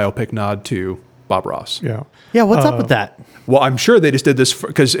biopic nod to Bob Ross. Yeah. What's up with that? Well, I'm sure they just did this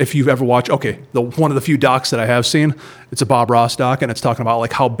because if you've ever watched, one of the few docs that I have seen, it's a Bob Ross doc, and it's talking about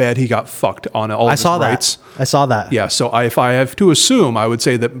like how bad he got fucked on all of his rights. I saw that. Yeah, so if I have to assume, I would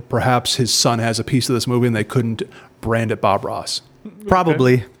say that perhaps his son has a piece of this movie, and they couldn't brand it Bob Ross.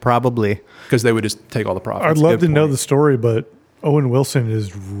 Probably. Because they would just take all the profits. I'd love to know the story, but Owen Wilson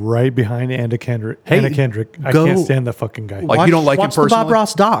is right behind Anna Kendrick. I can't stand that fucking guy. Like, you don't like him personally? Watch the Bob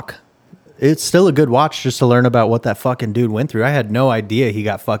Ross doc. It's still a good watch just to learn about what that fucking dude went through. I had no idea he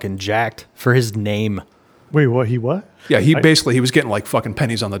got fucking jacked for his name. Wait, what? Yeah, he was getting like fucking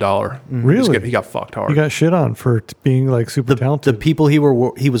pennies on the dollar. Really? He got fucked hard. He got shit on for being like super talented. The people he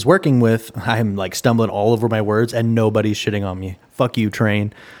was working with, I'm like stumbling all over my words, and nobody's shitting on me. Fuck you,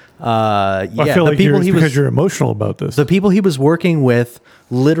 Train. I feel like because you're emotional about this. The people he was working with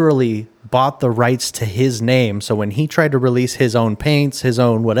literally bought the rights to his name. So when he tried to release his own paints, his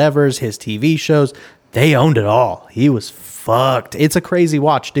own whatevers, his TV shows, they owned it all. He was fucked. It's a crazy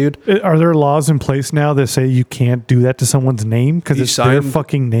watch, dude. Are there laws in place now that say you can't do that to someone's name because it's their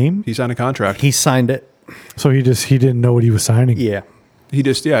fucking name? He signed a contract. He signed it. So he didn't know what he was signing. Yeah. He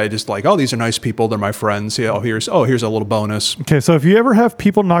just like, oh, these are nice people. They're my friends. Yeah. Here's a little bonus. Okay. So if you ever have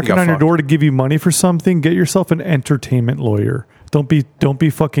people knocking on your door to give you money for something, get yourself an entertainment lawyer. Don't be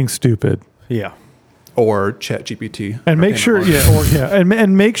fucking stupid. Yeah. Or ChatGPT. And make sure,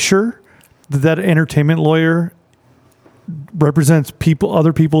 and make sure that entertainment lawyer represents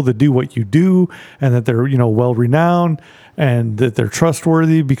other people that do what you do, and that they're well renowned and that they're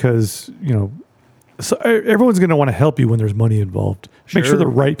trustworthy because so everyone's going to want to help you when there's money involved. Make sure the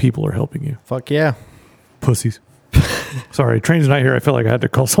right people are helping you. Fuck yeah. Pussies. Sorry, Train's not here. I feel like I had to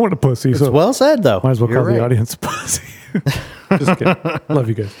call someone a pussy. It's well said, though. Might as well call the audience pussy. Just kidding. Love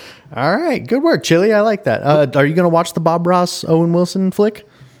you guys. All right. Good work, Chili. I like that. Are you going to watch the Bob Ross, Owen Wilson flick?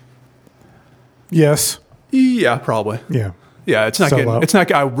 Yes. Yeah, probably. Yeah. Yeah, it's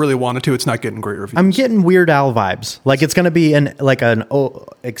not I really wanted to. It's not getting great reviews. I'm getting Weird Al vibes. Like it's going to be an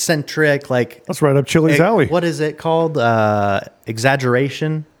eccentric, like that's right up Chili's alley. What is it called?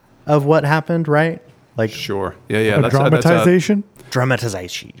 Exaggeration of what happened, right? Like sure. Yeah. That's dramatization.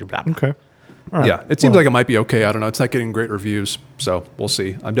 Dramatization. Okay. Right. Yeah, it seems like it might be okay. I don't know. It's not getting great reviews, so we'll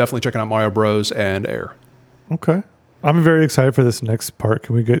see. I'm definitely checking out Mario Bros. And Air. Okay. I'm very excited for this next part.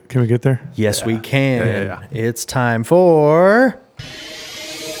 Can we get there? Yes, we can. Yeah. It's time for...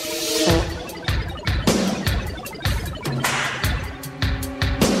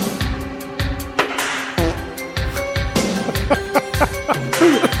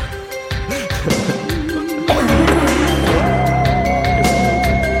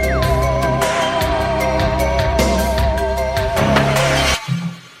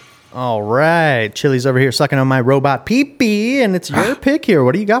 All right. Chili's over here sucking on my robot pee-pee, and it's your pick here.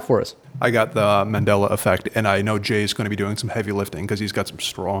 What do you got for us? I got the Mandela effect, and I know Jay's going to be doing some heavy lifting because he's got some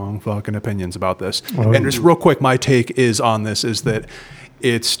strong fucking opinions about this. Oh. And just real quick, my take is on this is that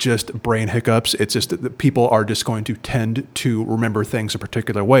it's just brain hiccups. It's just that people are just going to tend to remember things a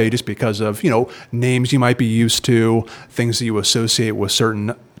particular way just because of, names you might be used to, things that you associate with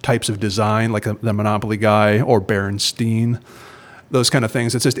certain types of design, like the Monopoly guy or Berenstein. Those kind of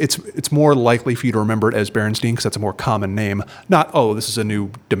things. It's just it's more likely for you to remember it as Berenstein because that's a more common name. Not this is a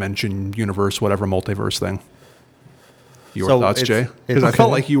new dimension, universe, whatever, multiverse thing. Your thoughts, Jay? Because I felt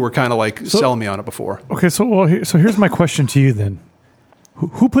like you were kind of selling me on it before. Okay, so here's my question to you then: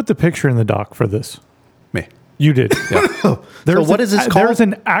 Who put the picture in the doc for this? Me. You did. Yeah. So what is this called? There's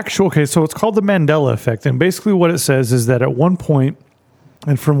an actual. Okay, so it's called the Mandela effect, and basically what it says is that at one point,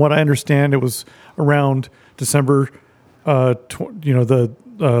 and from what I understand, it was around December. The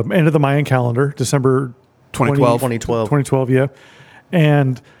end of the Mayan calendar, December 2012, yeah.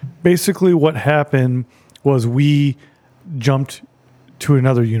 And basically what happened was we jumped to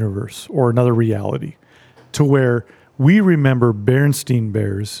another universe or another reality to where we remember Berenstein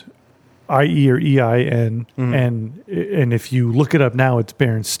Bears, I-E or E-I-N, and if you look it up now, it's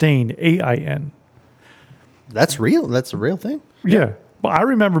Berenstain, A-I-N. That's real. That's a real thing. Yeah. But I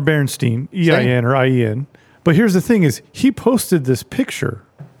remember Berenstein, E-I-N or I-E-N. But here's the thing is he posted this picture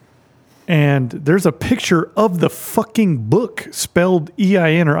and there's a picture of the fucking book spelled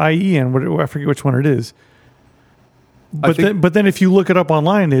E-I-N or I-E-N. I forget which one it is. But then if you look it up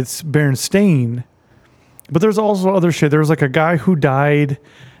online, it's Berenstain. But there's also other shit. There was like a guy who died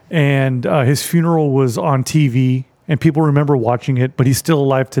and his funeral was on TV and people remember watching it, but he's still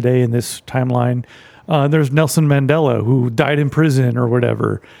alive today in this timeline. There's Nelson Mandela who died in prison or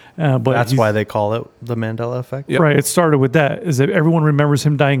whatever. But that's why they call it the Mandela effect. Yep. Right. It started with that is that everyone remembers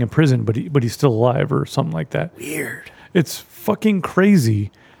him dying in prison, but he's still alive or something like that. Weird. It's fucking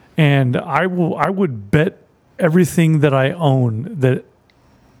crazy. And I would bet everything that I own that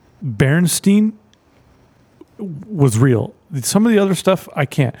Berenstein was real. Some of the other stuff I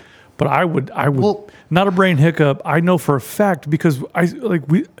can't, but I would not a brain hiccup. I know for a fact because I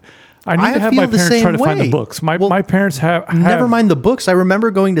need to have my parents try to find the books. My parents have... Never mind the books. I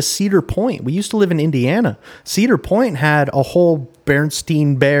remember going to Cedar Point. We used to live in Indiana. Cedar Point had a whole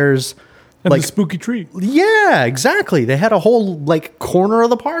Berenstein Bears... And the spooky tree. Yeah, exactly. They had a whole corner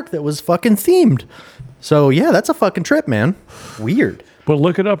of the park that was fucking themed. So yeah, that's a fucking trip, man. Weird. But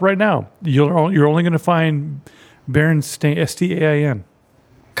look it up right now. You're only going to find Berenstain, S-T-A-I-N.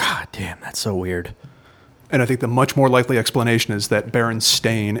 God damn, that's so weird. And I think the much more likely explanation is that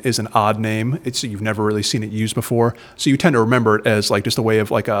Berenstain is an odd name. You've never really seen it used before. So you tend to remember it as just a way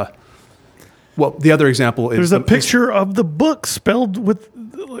of a... Well, the other example is... There's a picture of the book spelled with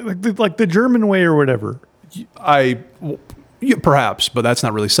like the German way or whatever. Perhaps, but that's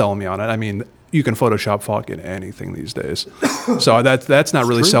not really selling me on it. I mean, you can Photoshop fucking anything these days. So that's not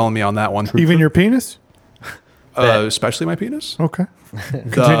really selling me on that one. Even your penis? Especially my penis. Okay.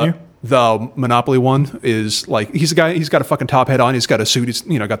 Continue. The Monopoly one is he's a guy. He's got a fucking top hat on. He's got a suit. He's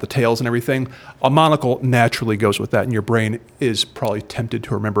got the tails and everything. A monocle naturally goes with that, and your brain is probably tempted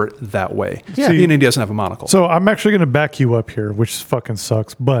to remember it that way. Yeah, he doesn't have a monocle. So I'm actually going to back you up here, which fucking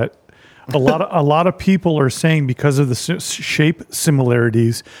sucks. But a lot of people are saying because of the shape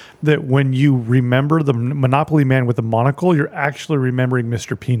similarities that when you remember the Monopoly man with the monocle, you're actually remembering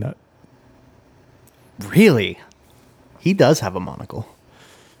Mr. Peanut. Really? He does have a monocle.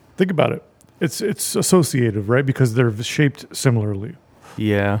 Think about it. It's associative, right? Because they're shaped similarly.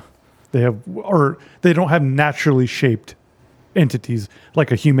 Yeah. They don't have naturally shaped entities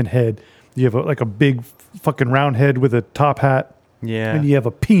like a human head. You have a big fucking round head with a top hat. Yeah. And you have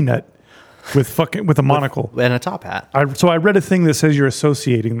a peanut with a monocle and a top hat. So I read a thing that says you're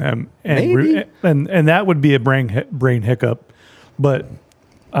associating them, and Maybe. and that would be a brain hiccup, but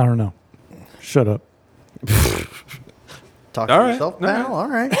I don't know. Shut up. Talk to yourself, pal. All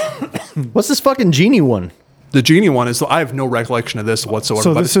right. What's this fucking genie one? The genie one is, I have no recollection of this whatsoever.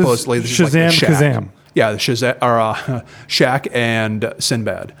 So but this is supposedly this Shazam is like the shack. Kazam. Yeah, Shaq and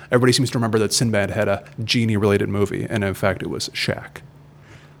Sinbad. Everybody seems to remember that Sinbad had a genie-related movie, and in fact, it was Shaq.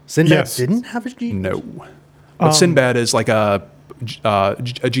 Sinbad didn't have a genie? No. But Sinbad is like a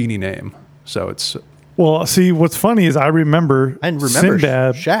genie name, so it's... Well, see, what's funny is I remember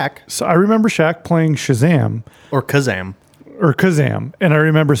Sinbad. Shaq. So I remember Shaq playing Shazam. Or Kazam. And I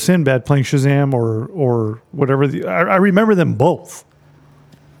remember Sinbad playing Shazam or whatever. I remember them both.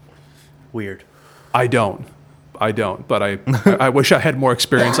 Weird. I don't, but I wish I had more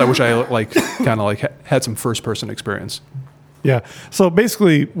experience. I wish I had some first person experience. Yeah. So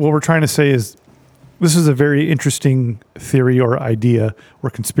basically what we're trying to say is this is a very interesting theory or idea or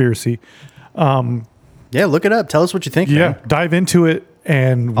conspiracy. Yeah, look it up. Tell us what you think. Yeah, man. Dive into it,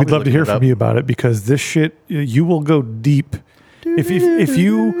 and we'd love to hear from you about it because this shit, you will go deep. If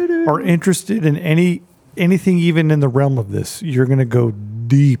you are interested in anything even in the realm of this, you're going to go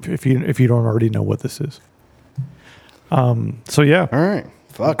deep if you don't already know what this is. So yeah. All right.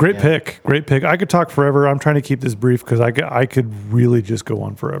 Fuck. Great pick. I could talk forever. I'm trying to keep this brief because I could really just go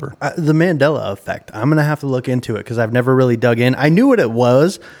on forever. The Mandela effect. I'm going to have to look into it because I've never really dug in. I knew what it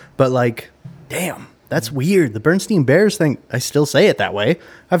was, but damn. That's weird. The Bernstein Bears thing, I still say it that way.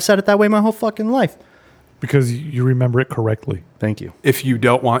 I've said it that way my whole fucking life. Because you remember it correctly. Thank you. If you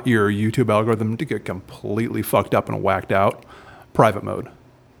don't want your YouTube algorithm to get completely fucked up and whacked out, private mode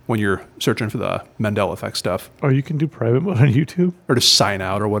when you're searching for the Mandela effect stuff. Oh, you can do private mode on YouTube? Or just sign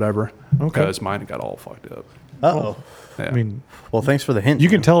out or whatever. Okay. Because mine got all fucked up. Uh-oh. Yeah. I mean... Well, thanks for the hint. You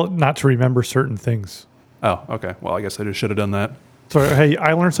can tell it not to remember certain things. Oh, okay. Well, I guess I just should have done that. So, hey,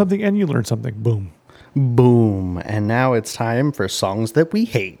 I learned something and you learned something. Boom. Boom. And now it's time for songs that we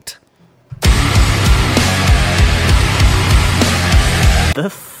hate.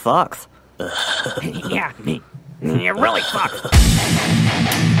 This sucks. Yeah, it really sucks.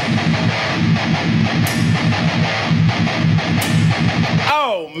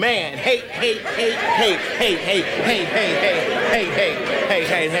 Oh man, hate.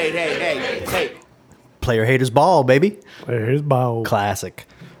 Player haters ball, baby. Player haters ball. Classic.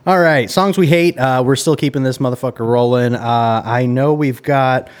 All right, songs we hate. We're still keeping this motherfucker rolling. I know we've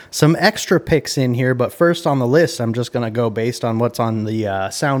got some extra picks in here, but first on the list, I'm just going to go based on what's on the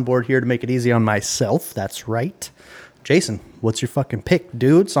soundboard here to make it easy on myself. That's right. Jason, what's your fucking pick,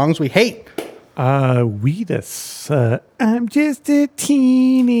 dude? Songs we hate. Wheatus. I'm just a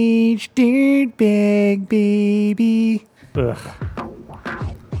teenage dirtbag baby. Ugh.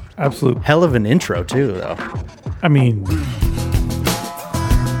 Absolute. Hell of an intro, too, though. I mean...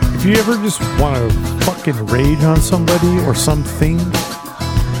 If you ever just want to fucking rage on somebody or something,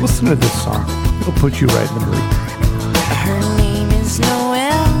 listen to this song. It'll put you right in the mood. Her name is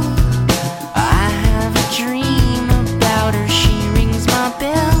Noelle. I have a dream about her. She rings my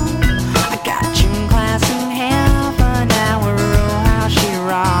bell. I got gym class in half an hour. Oh, how she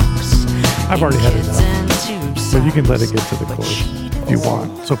rocks. I've already had enough. But you can let it get to the chorus if you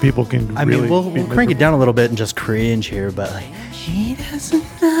want, so people can really... we'll crank it down a little bit and just cringe here, but she doesn't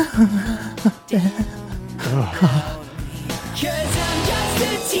know.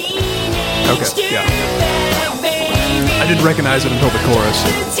 Okay, yeah. I didn't recognize it until the chorus.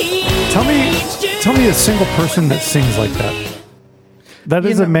 Tell me a single person that sings like that. That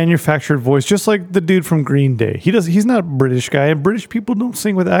is a manufactured voice, just like the dude from Green Day. He's not a British guy, and British people don't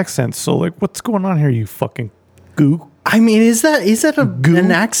sing with accents. So, what's going on here, you fucking goo? I mean, is that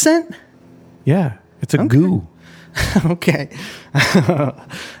an accent? Yeah, it's a goo. Okay.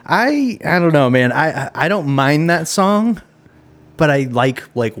 I don't know, man. I don't mind that song, but I like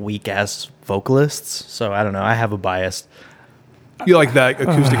weak ass vocalists. So I don't know. I have a bias. You like that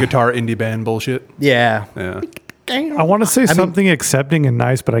acoustic guitar indie band bullshit? Yeah. I want to say something accepting and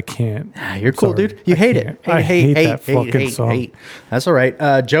nice, but I can't. You're cool, dude. You hate it. I hate that fucking song. That's all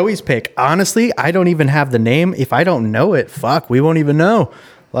right. Joey's pick. Honestly, I don't even have the name. If I don't know it, fuck, we won't even know.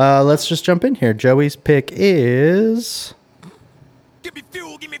 Let's just jump in here. Joey's pick is... Give me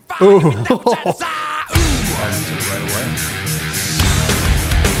fuel, give me fire, give me that which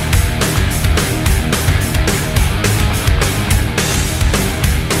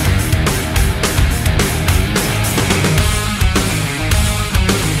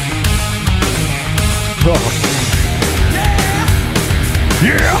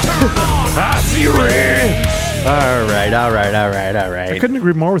I see red. All right. I couldn't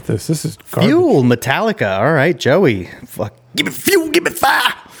agree more with this. This is garbage. Fuel, Metallica. All right, Joey. Fuck. Give me fuel, give me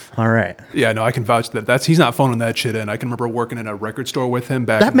fire. All right. Yeah, no, I can vouch that. He's not phoning that shit in. I can remember working in a record store with him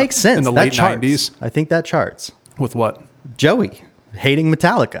back That makes sense. in the That late charts. 90s. I think that charts. With what? Joey hating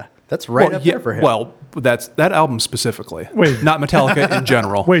Metallica. That's right up there for him. Well, that album specifically. Wait. Not Metallica in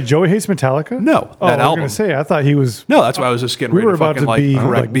general. Wait, Joey hates Metallica? No, that album. I was going to say, I thought he was... No, that's why I was just getting ready to fucking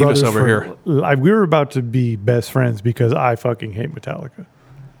correct Beavis over here. We were about to be best friends because I fucking hate Metallica.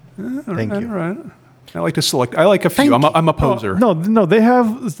 Thank you. All right. I like to select. I like a few. I'm a poser. No. They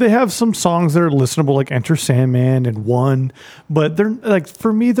have some songs that are listenable, like Enter Sandman and One, but they're like,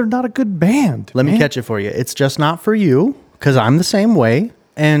 for me, they're not a good band. Let me catch it for you. It's just not for you, because I'm the same way,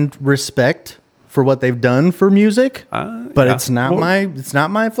 and respect for what they've done for music, but it's not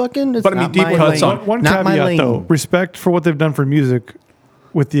my fucking. It's but I mean, deep cuts on one caveat though. Respect for what they've done for music.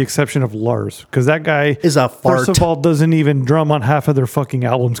 With the exception of Lars, because that guy is a fart. First of all, doesn't even drum on half of their fucking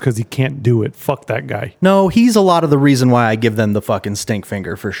albums because he can't do it. Fuck that guy. No, he's a lot of the reason why I give them the fucking stink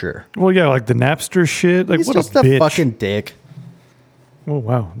finger for sure. Well, yeah, like the Napster shit. Like, he's what just a bitch. Fucking dick. Oh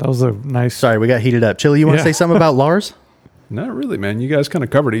wow, that was a nice. Sorry, we got heated up. Chili, you want to say something about Lars? Not really, man. You guys kind of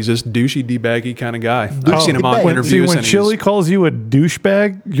covered. He's this douchey, d-baggy kind of guy. I've seen him on interviews. When Chili calls you a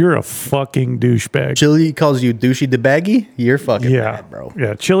douchebag, you're a fucking douchebag. Chili calls you douchey d-baggy? You're fucking bad, bro.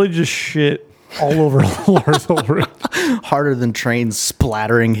 Yeah, Chili just shit all over Lars Ulrich. Harder than trains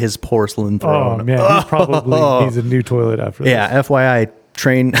splattering his porcelain throne. Oh, man. He probably needs a new toilet after this. Yeah, FYI,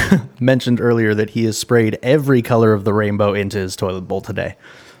 Train mentioned earlier that he has sprayed every color of the rainbow into his toilet bowl today.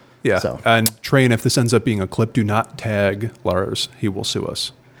 Yeah, so. And Train, if this ends up being a clip, do not tag Lars. He will sue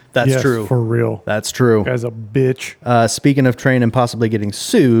us. That's true. For real. That's true. Guy's a bitch. Speaking of Train and possibly getting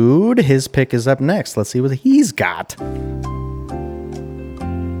sued, his pick is up next. Let's see what he's got.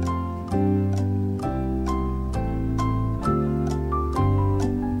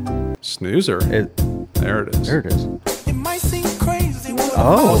 Snoozer. There it is. There it is. It might seem crazy.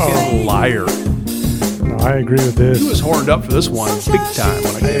 Oh, liar. No, I agree with this. He was horned up for this one big time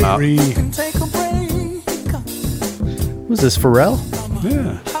when it came out. Was this Pharrell?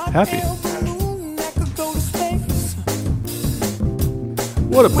 Yeah, happy.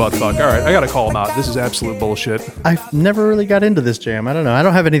 What a butt fuck. All right, I gotta call him out. This is absolute bullshit. I've never really got into this jam. I don't know. I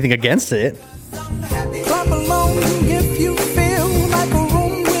don't have anything against it. Clap along if you feel like a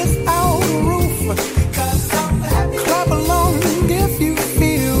room without a roof. Clap along if you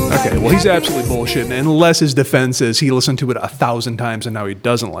feel. Okay, well, he's absolutely bullshitting, unless his defense is he listened to it 1,000 times and now he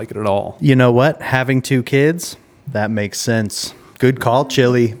doesn't like it at all. You know what? Having two kids, that makes sense. Good call,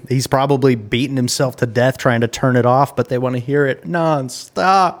 Chili. He's probably beating himself to death trying to turn it off, but they want to hear it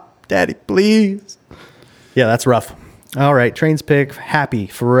non-stop. Daddy, please. Yeah, that's rough. All right, Train's pick, Happy,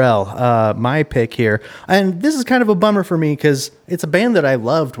 Pharrell. My pick here, and this is kind of a bummer for me because it's a band that I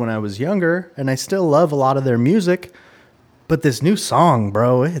loved when I was younger, and I still love a lot of their music, but this new song,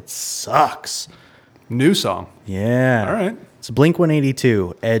 bro, it sucks. New song. Yeah. All right. It's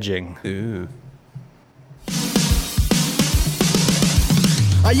Blink-182, Edging. Ew.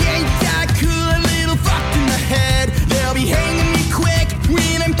 I ain't that cool, a little fucked in the head. They'll be hanging me quick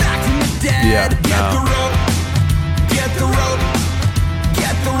when I'm back from the dead. Yeah, Get the rope, get the rope,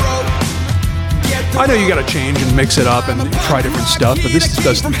 get the rope, get the rope. I know you got to change and mix it up and try different stuff, but it just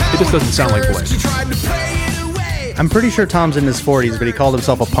doesn't sound like Blink. I'm pretty sure Tom's in his 40s, but he called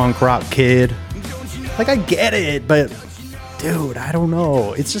himself a punk rock kid. Like, I get it, but dude, I don't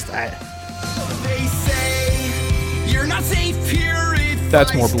know. It's just They say you're not safe here.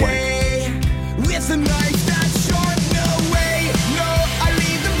 That's more Blink. With a knife that's sharp, no way. No, I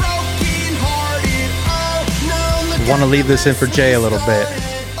leave the broken hearted. Oh, no, I want to leave this in for Jay a little bit.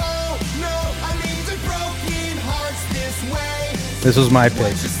 Oh, no, I leave the broken hearts this way. This was my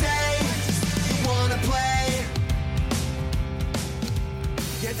pick. You wanna play?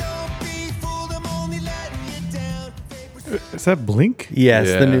 Yeah, don't be fooled, I'm only letting you down. Is that Blink? Yes,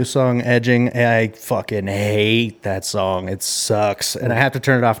 Yeah. the new song Edging. I fucking hate that song. It sucks. And I have to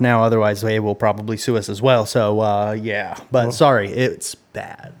turn it off now, otherwise they will probably sue us as well. So, yeah. But sorry, it's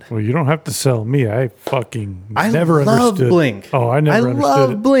bad. Well, you don't have to sell me. I fucking I never love understood. Blink. Oh, I never understood it. I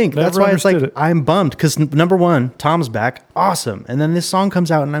love Blink. Never That's why it's like, understood it. I'm bummed. Because number one, Tom's back. Awesome. And then this song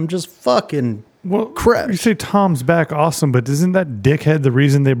comes out and I'm just fucking crushed. You say Tom's back, awesome, but isn't that dickhead the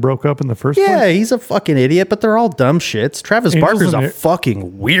reason they broke up in the first Yeah, place? he's a fucking idiot, but they're all dumb shits. Travis Angels Barker's in a the-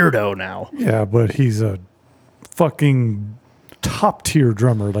 fucking weirdo now. Yeah, but he's a fucking top tier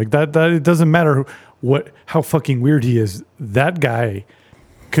drummer. Like that it doesn't matter how fucking weird he is. That guy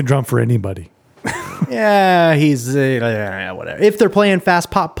could drum for anybody. Yeah, he's whatever. If they're playing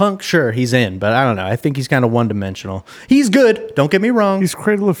fast pop punk, sure, he's in. But I don't know. I think he's kind of one dimensional. He's good. Don't get me wrong. He's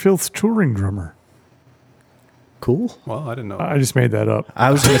Cradle of Filth's touring drummer. Cool. Well, I didn't know. I just made that up.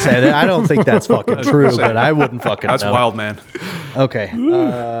 I was going to say that. I don't think that's fucking true, but I wouldn't fucking That's know. wild, man. Okay.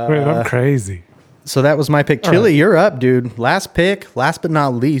 Wait, I'm crazy. So that was my pick. Chili, you're up, dude. Last pick, last but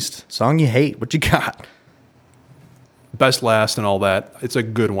not least, song you hate. What you got? Best last and all that. It's a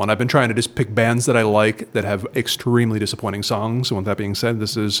good one. I've been trying to just pick bands that I like that have extremely disappointing songs. So with that being said,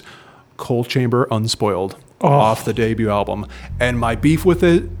 this is Coal Chamber Unspoiled off the debut album. And my beef with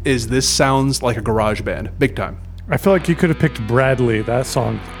it is this sounds like a garage band. Big time. I feel like you could have picked Bradley, that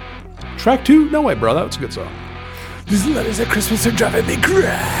song. Track 2? No way, bro. That was a good song. These letters at Christmas are driving me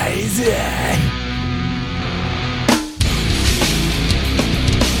crazy.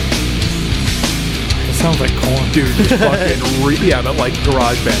 Sounds like Corn. Dude, just fucking yeah, but like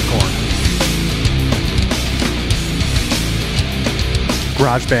garage band Corn.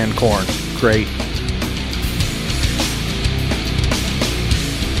 Garage band Corn. Great.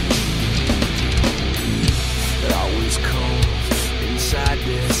 It always cold inside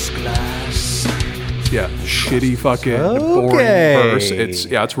this glass. Yeah, shitty fucking boring verse.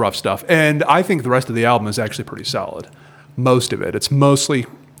 It's rough stuff. And I think the rest of the album is actually pretty solid. Most of it. It's mostly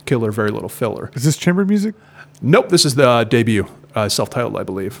killer, very little filler. Is this chamber music? Nope, this is the debut, self-titled, I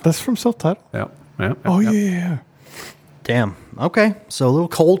believe. That's from self-titled? Yeah. Yeah. Damn. Okay. So a little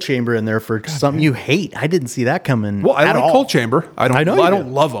Coal Chamber in there for something you hate. I didn't see that coming. Well, I at like all. Coal Chamber. I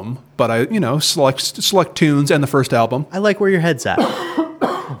don't love them, but I select tunes and the first album. I like where your head's at.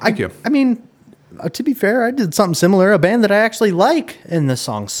 Thank you. I mean, to be fair, I did something similar. A band that I actually like, and the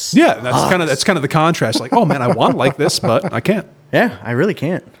song sucks. Yeah, that's kind of the contrast. Like, oh man, I want to like this, but I can't. Yeah, I really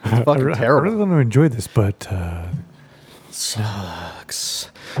can't. It's fucking terrible. I really want to enjoy this, but sucks.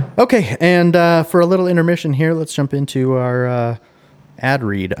 Okay, and for a little intermission here, let's jump into our ad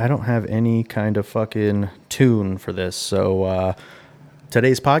read. I don't have any kind of fucking tune for this, so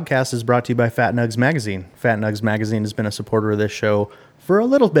today's podcast is brought to you by Fat Nugs Magazine. Fat Nugs Magazine has been a supporter of this show for a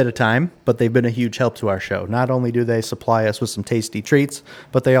little bit of time, but they've been a huge help to our show. Not only do they supply us with some tasty treats,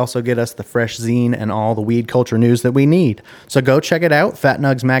 but they also get us the fresh zine and all the weed culture news that we need. So go check it out, Fat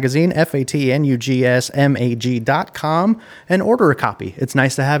Nugs Magazine, FATNUGSMAG.com, and order a copy. It's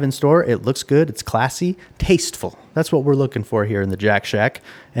nice to have in store. It looks good. It's classy, tasteful. That's what we're looking for here in the Jack Shack,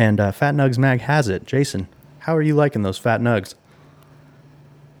 and Fat Nugs Mag has it. Jason, how are you liking those Fat Nugs?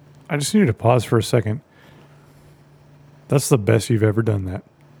 I just need to pause for a second. That's the best you've ever done that.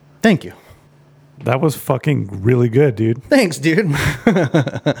 Thank you. That was fucking really good, dude. Thanks, dude.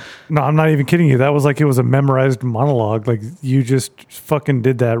 No, I'm not even kidding you. That was like it was a memorized monologue. Like you just fucking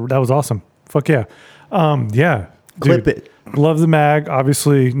did that. That was awesome. Fuck yeah. Yeah. Clip dude, it. Love the mag.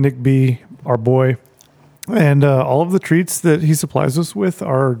 Obviously, Nick B, our boy. And all of the treats that he supplies us with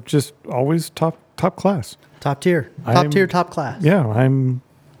are just always top class. Top tier, top class. Yeah, I'm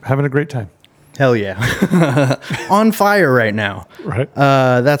having a great time. Hell yeah. On fire right now. Right.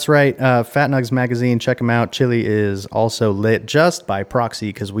 That's right. Fat Nugs Magazine. Check them out. Chili is also lit just by proxy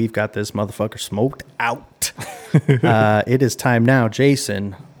because we've got this motherfucker smoked out. It is time now.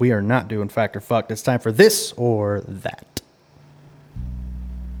 Jason, we are not doing fact or fucked. It's time for this or that.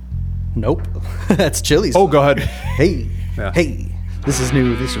 Nope. That's Chili's. Oh, go ahead. Hey. Yeah. Hey. This is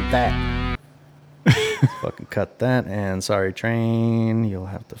new. This or that. Fucking cut that. And sorry, train. You'll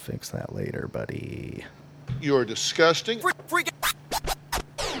have to fix that later, buddy. You're disgusting. You can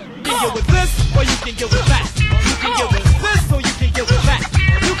get with this, or you can get with that. You can get with this, or you can get with that.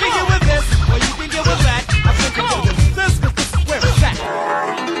 You can get with this, or you can get with that. I think you get with this, because this is where it's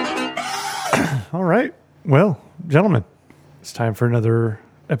at. All right. Well, gentlemen, it's time for another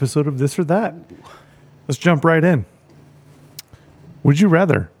episode of This or That. Let's jump right in. Would you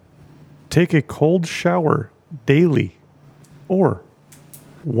rather take a cold shower daily or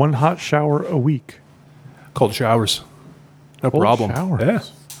one hot shower a week? Cold showers. No Cold problem. showers. Yeah.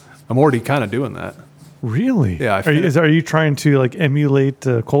 I'm already kind of doing that. Really? Yeah. Are you trying to like emulate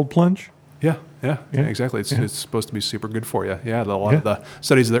cold plunge? Yeah, exactly. It's supposed to be super good for you. Yeah, a lot of the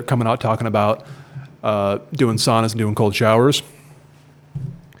studies that are coming out talking about doing saunas and doing cold showers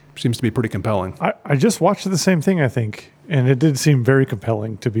seems to be pretty compelling. I just watched the same thing, I think, and it did seem very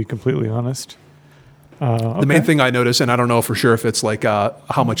compelling, to be completely honest. The main thing I notice, and I don't know for sure if it's like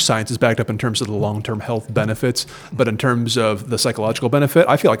how much science is backed up in terms of the long-term health benefits, but in terms of the psychological benefit,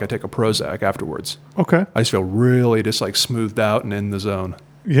 I feel like I take a Prozac afterwards. Okay. I just feel really just like smoothed out and in the zone.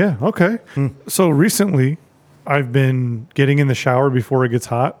 Yeah, okay. So recently, I've been getting in the shower before it gets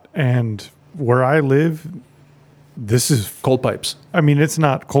hot, and where I live, this is... Cold pipes. I mean, it's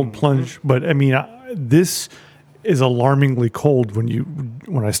not cold plunge, but I mean, this is alarmingly cold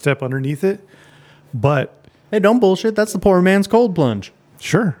when I step underneath it. But hey, don't bullshit. That's the poor man's cold plunge.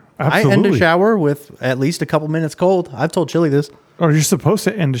 Sure, absolutely. I end a shower with at least a couple minutes cold. I've told Chili this. Or you're supposed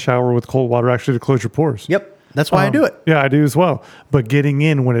to end a shower with cold water actually to close your pores. Yep. That's why I do it. Yeah, I do as well. But getting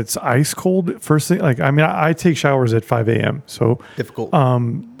in when it's ice cold, first thing, like, I mean, I take showers at 5 a.m. So difficult. I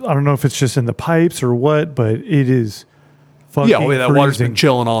don't know if it's just in the pipes or what, but it is fucking that water's been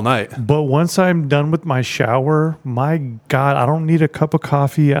chilling all night. But once I'm done with my shower, my God, I don't need a cup of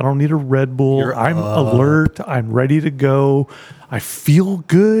coffee. I don't need a Red Bull. I'm alert. I'm ready to go. I feel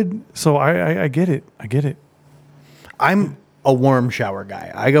good. So I get it. I get it. I'm a warm shower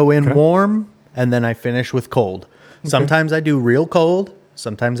guy. I go in warm and then I finish with cold. Okay. Sometimes I do real cold.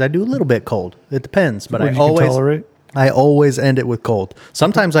 Sometimes I do a little bit cold. It depends. But I always end it with cold.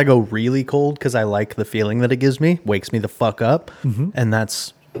 Sometimes I go really cold because I like the feeling that it gives me. Wakes me the fuck up. Mm-hmm. And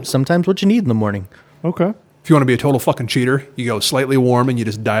that's sometimes what you need in the morning. Okay. If you want to be a total fucking cheater, you go slightly warm and you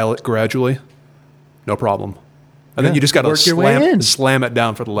just dial it gradually. No problem. And then you just got to slam it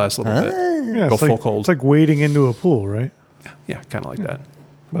down for the last little bit. Yeah, go full cold. It's like wading into a pool, right? Yeah, kind of like that.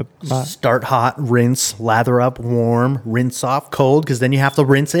 But start hot, rinse, lather up, warm, rinse off, cold, because then you have to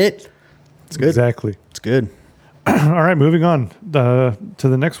rinse it. It's good. Exactly. It's good. All right, moving on to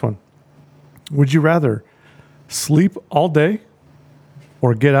the next one. Would you rather sleep all day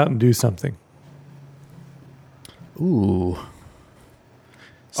or get out and do something? Ooh.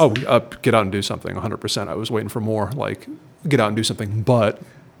 Get out and do something, 100%. I was waiting for more, like, get out and do something, but...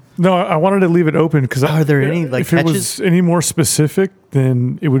 No, I wanted to leave it open because... Are there any, like, if catches? It was any more specific,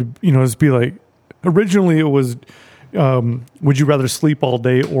 then it would, just be like... Originally, it was, would you rather sleep all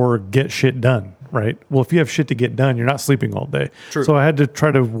day or get shit done, right? Well, if you have shit to get done, you're not sleeping all day. True. So I had to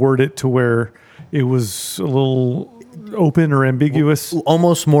try to word it to where it was a little open or ambiguous.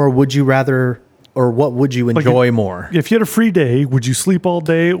 Almost more, would you rather... Or what would you enjoy more? If you had a free day, would you sleep all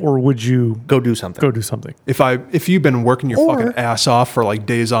day or would you go do something? Go do something. If you've been working your fucking ass off for like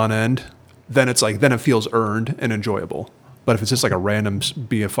days on end, then it's like then it feels earned and enjoyable. But if it's just like a random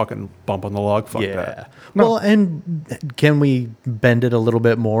be a fucking bump on the log, fuck that. No. Well, and can we bend it a little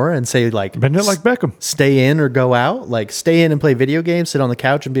bit more and say like bend it like Beckham? Stay in or go out? Like stay in and play video games, sit on the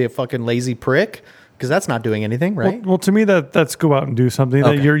couch and be a fucking lazy prick. Because that's not doing anything, right? Well, to me, that's go out and do something.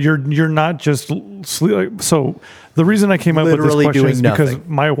 Okay. That you're not just sleep. So the reason I came up with this question is because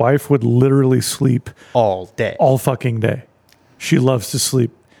my wife would literally sleep all day, all fucking day. She loves to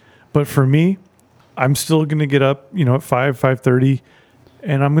sleep, but for me, I'm still going to get up, at 5:30,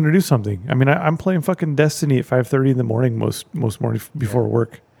 and I'm going to do something. I mean, I'm playing fucking Destiny at 5:30 in the morning most mornings before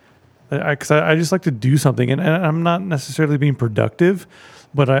work, because I just like to do something, and I'm not necessarily being productive.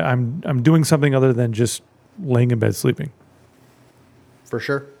 But I'm doing something other than just laying in bed sleeping. For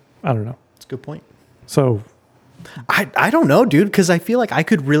sure. I don't know. That's a good point. So, I don't know, dude, because I feel like I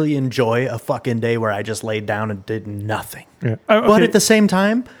could really enjoy a fucking day where I just laid down and did nothing. Yeah. But at the same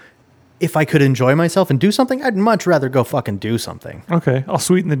time, if I could enjoy myself and do something, I'd much rather go fucking do something. Okay, I'll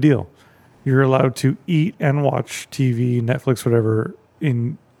sweeten the deal. You're allowed to eat and watch TV, Netflix, whatever,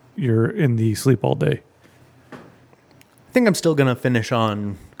 in the sleep all day. I think I'm still going to finish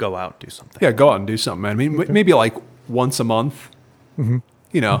on go out and do something. Yeah, go out and do something, man. I mean, maybe like once a month.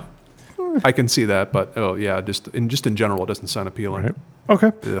 Mm-hmm. I can see that, but just in general, it doesn't sound appealing. Right.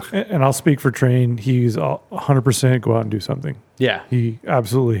 Okay. Ugh. And I'll speak for Train. He's 100% go out and do something. Yeah. He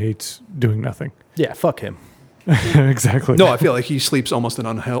absolutely hates doing nothing. Yeah, fuck him. Exactly. No, I feel like he sleeps almost an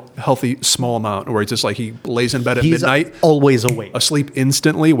unhealthy small amount where it's just like he lays in bed at midnight. Always awake. Asleep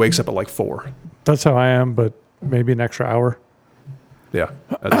instantly, wakes up at like 4. That's how I am, but maybe an extra hour. Yeah,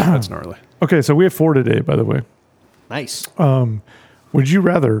 that's gnarly. Okay, so we have 4 today, by the way. Nice. Would you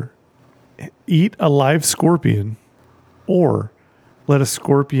rather eat a live scorpion or let a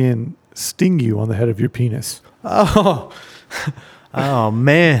scorpion sting you on the head of your penis? Oh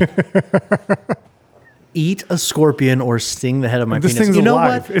man. Eat a scorpion or sting the head of my penis. This thing's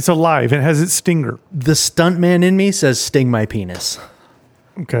alive. It's alive. It has its stinger. The stuntman in me says sting my penis.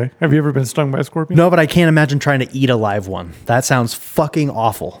 Okay. Have you ever been stung by a scorpion? No, but I can't imagine trying to eat a live one. That sounds fucking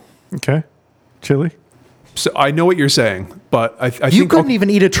awful. Okay. Chili? So I know what you're saying, but I think... You couldn't even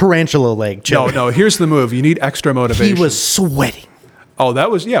eat a tarantula leg, Chili. No, here's the move. You need extra motivation. He was sweating. Oh,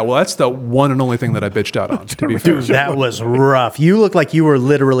 that's the one and only thing that I bitched out on, to be fair. Dude, that was rough. You look like you were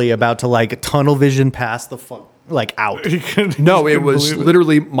literally about to tunnel vision past the out. No, it was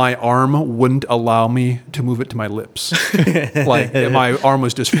literally my arm wouldn't allow me to move it to my lips. Like my arm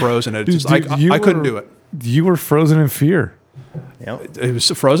was just frozen. It just I couldn't do it. You were frozen in fear. Yep. It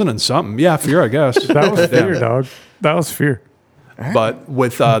was frozen in something. Yeah, fear, I guess. That was fear, dog. That was fear. But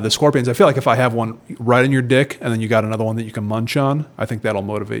with the scorpions, I feel like if I have one right in your dick and then you got another one that you can munch on, I think that'll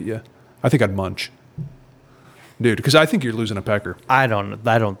motivate you. I think I'd munch. Dude, because I think you're losing a pecker. I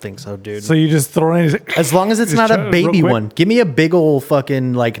don't think so, dude. So you just throw it in. As long as it's not try a it baby real quick. one. Give me a big old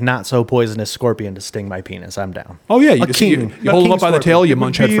fucking, like, not so poisonous scorpion to sting my penis. I'm down. Oh, yeah. You, A just, king. you hold him up by the tail, you It would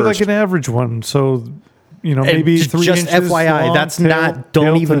munch head be first. like an average one. So, you know, And maybe just 3 inches FYI, long, that's tail- not, tail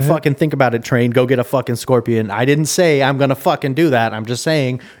don't to even head. fucking think about it, Train. Go get a fucking scorpion. I didn't say I'm going to fucking do that. I'm just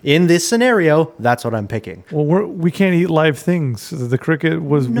saying, in this scenario, that's what I'm picking. Well, we can't eat live things. The cricket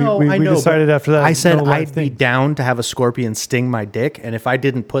was, No, we I know. decided but after that. I said no live I'd be things. down to have a scorpion sting my dick, and if I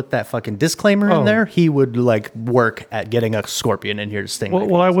didn't put that fucking disclaimer Oh. in there, he would like work at getting a scorpion in here to sting. Well,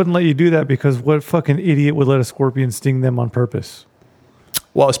 my well, I wouldn't let you do that because what fucking idiot would let a scorpion sting them on purpose?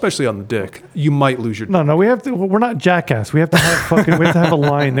 Well, especially on the dick. You might lose your... No, we have to. We're not jackass. We have to have a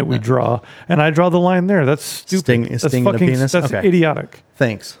line that we draw, and I draw the line there. That's stupid. That's sting in a penis? That's Okay. idiotic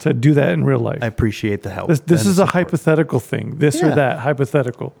Thanks. to do that in real life. I appreciate the help. This and is a support. hypothetical thing. This or Yeah. that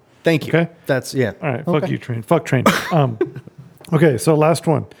hypothetical. Thank you. Okay. That's yeah. All right. Okay. Fuck you, Train. Fuck Train. Okay. So last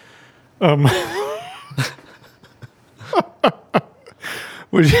one.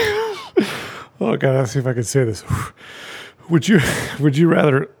 Would you? Oh God, let's see if I can say this. Would you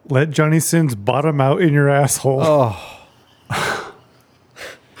rather let Johnny Sins bottom out in your asshole,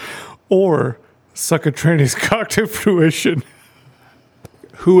 or suck a trainee's cock to fruition?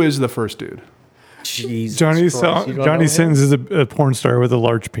 Who is the first dude? Jesus Johnny Christ, you don't know Johnny him? Sins is a porn star with a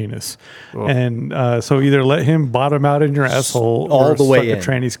large penis, and so either let him bottom out in your asshole All or the way suck in. a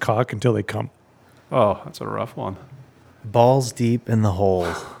trainee's cock until they come. Oh, that's a rough one. Balls deep in the hole.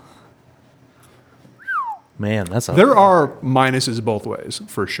 Man, that's a There are minuses both ways,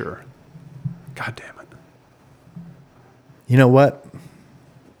 for sure. God damn it. You know what?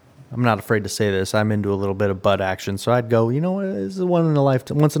 I'm not afraid to say this. I'm into a little bit of butt action, so I'd go. You know what? This is a once in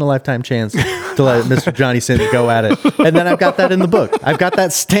a lifetime chance to let Mr. Johnny Sins go at it. And then I've got that in the book. I've got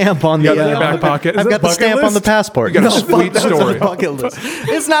that stamp on the got that in your back pocket? I've Is got that the stamp bucket on the list? passport. You got a fuck, sweet that's on the story. bucket list.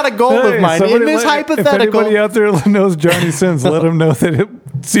 It's not a goal Hey, of mine. somebody It is let- If hypothetical. anybody out there knows Johnny Sins, let him know that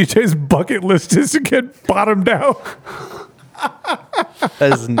CJ's bucket list is to get bottomed out.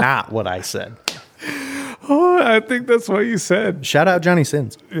 That is not what I said. Oh, I think that's what you said. Shout out Johnny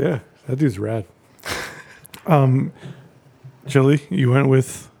Sins. Yeah, that dude's rad. Chili, you went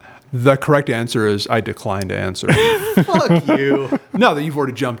with The correct answer is I decline to answer. Fuck you. No, that you've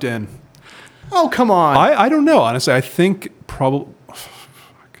already jumped in. Oh, come on. I don't know, honestly. I think probably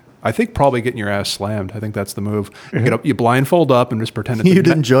getting your ass slammed. I think that's the move. You get up, you blindfold up and just pretend it's You'd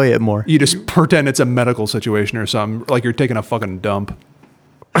enjoy it more. you just pretend it's a medical situation or something, like you're taking a fucking dump.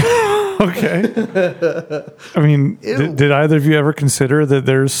 okay. I mean, did either of you ever consider that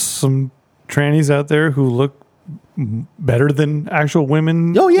there's some trannies out there who look better than actual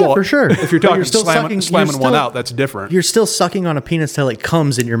women? Oh, yeah, Well, for sure. If you're But talking slamming one still- out, that's different. You're still sucking on a penis till it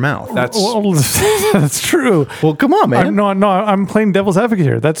comes in your mouth. That's Well, that's true. Well, come on, man. I'm playing devil's advocate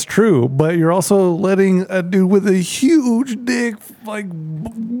here. That's true, but you're also letting a dude with a huge dick, like,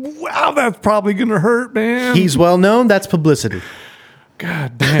 wow, that's probably gonna hurt, man. He's well known. That's publicity.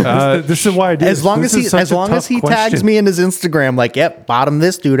 God damn. This is why I do As this. long This as is he, such as a long tough as he question. tags me in his Instagram, like, yep, bottom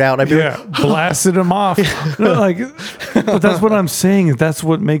this dude out. I'd be Yeah, blasted him off. No, like, but that's what I'm saying. That's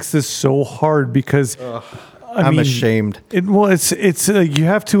what makes this so hard because I'm ashamed. It's you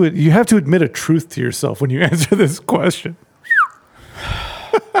have to admit a truth to yourself when you answer this question.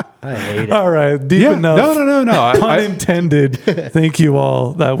 I hate it. All right, deep enough. No. Pun intended. Thank you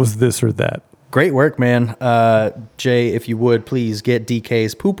all. That was this or that. Great work, man. Jay, if you would, please get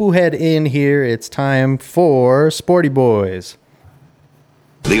DK's poo-poo head in here. It's time for Sporty Boys.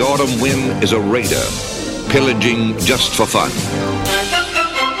 The autumn wind is a raider, pillaging just for fun.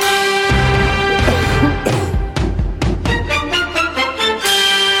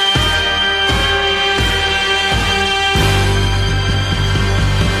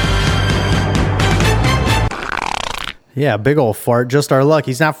 Yeah, big old fart. Just our luck.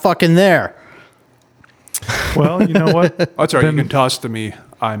 He's not fucking there. Well, you know what? That's all right. Then- You can toss to me.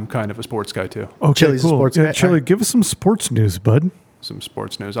 I'm kind of a sports guy too. Okay, Chili's a cool. sports Yeah, guy. Chili, give us some sports news, bud. Some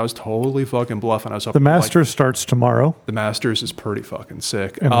sports news. I was totally fucking bluffing. I was up The like, Masters starts tomorrow. the Masters is pretty fucking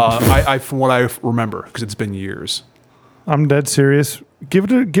sick. And- I from what I remember, because it's been years. I'm dead serious.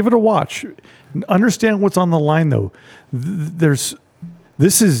 Give it a watch. Understand what's on the line though. This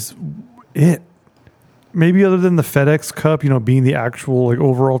is it. Maybe other than the FedEx Cup, being the actual like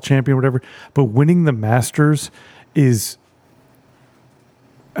overall champion, or whatever. But winning the Masters is.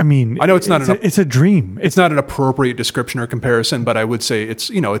 I mean, I know it's not It's a dream. It's not an appropriate description or comparison, but I would say it's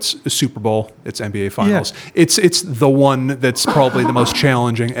a Super Bowl, it's NBA Finals. Yeah. It's the one that's probably the most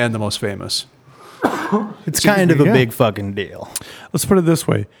challenging and the most famous. It's kind of a Yeah. big fucking deal. Let's put it this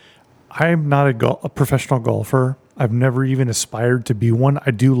way. I'm not a professional golfer. I've never even aspired to be one.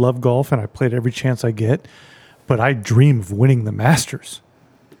 I do love golf, and I play it every chance I get, but I dream of winning the Masters.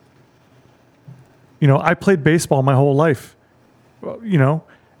 You know, I played baseball my whole life, you know,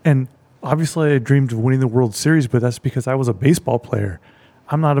 and obviously I dreamed of winning the World Series, but that's because I was a baseball player.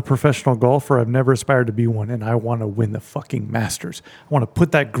 I'm not a professional golfer. I've never aspired to be one, and I want to win the fucking Masters. I want to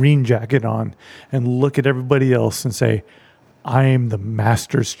put that green jacket on and look at everybody else and say, I am the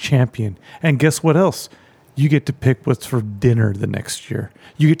Masters champion. And guess what else? You get to pick what's for dinner the next year.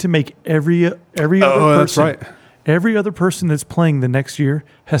 You get to make every other person. That's right. Every other person that's playing the next year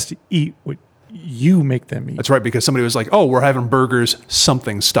has to eat what you make them eat. That's right, because somebody was like, "Oh, we're having burgers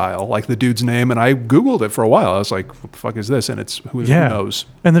something style," like the dude's name, and I Googled it for a while. I was like, "What the fuck is this?" And it's who knows.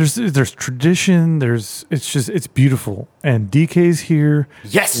 And there's tradition. It's beautiful. And DK's here.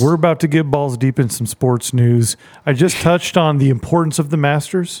 Yes, we're about to get balls deep in some sports news. I just touched on the importance of the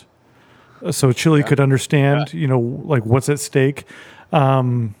Masters, so Chili could understand, you know, like what's at stake.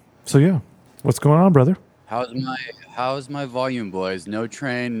 So yeah, what's going on, brother? How's my volume, boys? No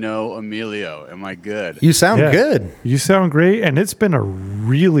Train, no Emilio. Am I good? You sound good. You sound great, and it's been a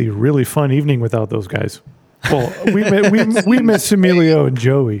really, really fun evening without those guys. Well, we miss Emilio and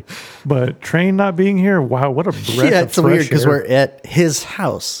Joey, but Train not being here, wow, what a breath of fresh air. It's weird because we're at his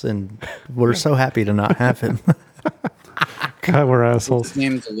house, and we're so happy to not have him. God, we're assholes. It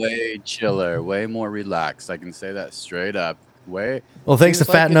seems way chiller, way more relaxed. I can say that straight up. Well, thanks to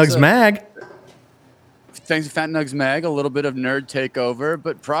Fat Nugs Mag. Thanks to Fat Nugs Mag, a little bit of nerd takeover,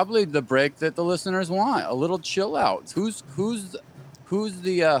 but probably the break that the listeners want. A little chill out. Who's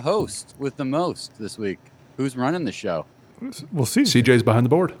the host with the most this week? Who's running the show? We'll see. CJ's behind the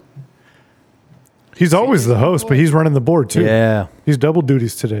board. He's always the host, but he's running the board too. Yeah. He's double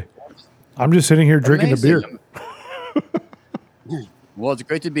duties today. I'm just sitting here drinking a beer. Well, it's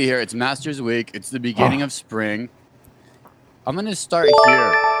great to be here. It's Masters Week. It's the beginning of spring. I'm going to start here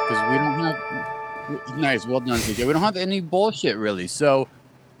because we don't have... Nice. Well done, CJ. We don't have any bullshit, really. So,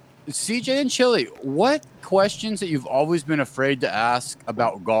 CJ and Chili, what questions that you've always been afraid to ask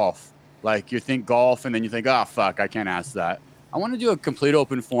about golf? Like, you think golf, and then you think, oh, fuck, I can't ask that. I want to do a complete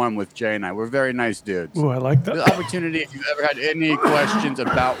open forum with Jay and I. We're very nice dudes. Ooh, I like that. The opportunity, if you've ever had any questions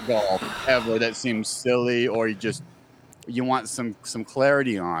about golf, ever, that seems silly, or you want some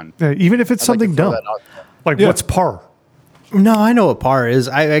clarity on. Yeah, even if it's something dumb. Like, what's par? No, I know what par is.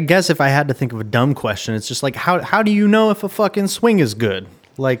 I guess if I had to think of a dumb question, it's just like, how do you know if a fucking swing is good?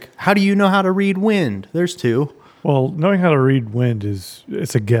 Like, how do you know how to read wind? There's two. Well, knowing how to read wind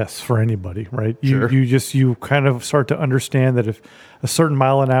it's a guess for anybody, right? Sure. You kind of start to understand that if a certain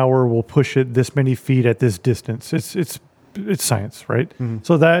mile an hour will push it this many feet at this distance, it's science, right? Mm-hmm.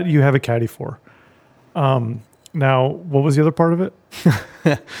 So that you have a caddy for. Now, what was the other part of it?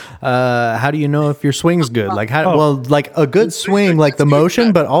 How do you know if your swing's good? Like like a good swing, like the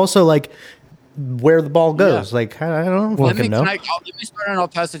motion, but also like where the ball goes. Yeah. Like I don't fucking know. Let me start and I'll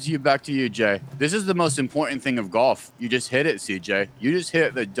pass it to you back to you, Jay. This is the most important thing of golf. You just hit it, CJ. You just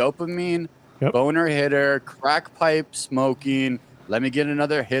hit the dopamine boner hitter, crack pipe smoking. Let me get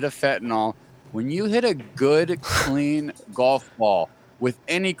another hit of fentanyl. When you hit a good, clean golf ball with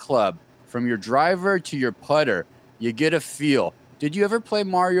any club, from your driver to your putter, you get a feel. Did you ever play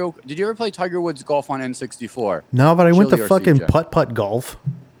Tiger Woods golf on N64? No, but I went to fucking putt-putt golf.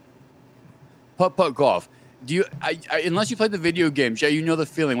 Putt-putt golf. Unless you played the video game, Jay, you know the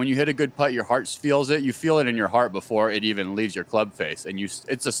feeling. When you hit a good putt, your heart feels it. You feel it in your heart before it even leaves your club face. And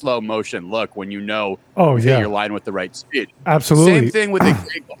it's a slow motion look when you know you hit your line with the right speed. Absolutely. Same thing with the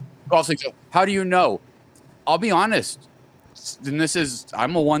great golf. So how do you know? I'll be honest. And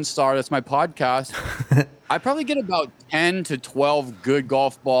I'm a 1-star. That's my podcast. I probably get about 10 to 12 good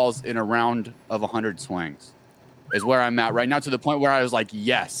golf balls in a round of 100 swings is where I'm at right now, to the point where I was like,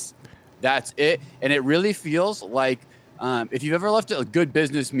 yes, that's it. And it really feels like if you've ever left a good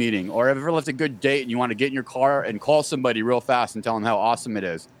business meeting or ever left a good date and you want to get in your car and call somebody real fast and tell them how awesome it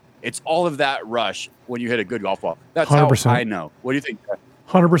is, it's all of that rush when you hit a good golf ball. That's 100%. How I know. What do you think?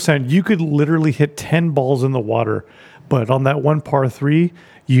 100%. You could literally hit 10 balls in the water. But on that one par 3,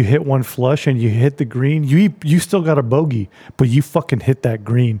 you hit one flush and you hit the green. You still got a bogey, but you fucking hit that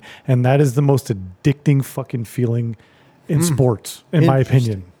green. And that is the most addicting fucking feeling in sports, in my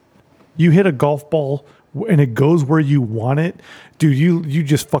opinion. You hit a golf ball and it goes where you want it. Dude, you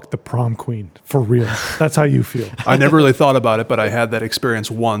just fucked the prom queen. For real. That's how you feel. I never really thought about it, but I had that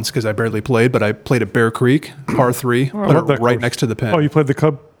experience once because I barely played. But I played at Bear Creek, par 3, put it right next to the pin. Oh, you played the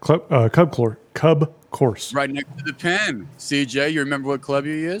Cub course. Right next to the pin. CJ, you remember what club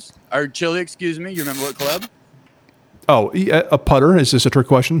you used? Or Chili, excuse me. You remember what club? Oh, a putter? Is this a trick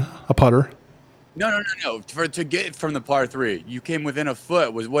question? A putter? No. To get from the par 3, you came within a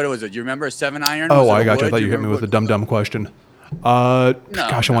foot. What was it? You remember a 7-iron? Oh, I got you. I thought you hit me with a dumb question.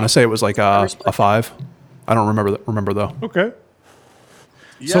 Gosh, I want to say it was like a 5. I don't remember though. Okay.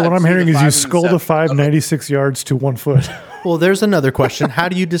 Yeah, so what I'm hearing is you sculled a 5 5 96 yards to 1 foot. Well, there's another question. How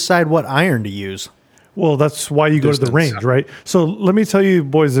do you decide what iron to use? Well, that's why you go to the range, right? So let me tell you,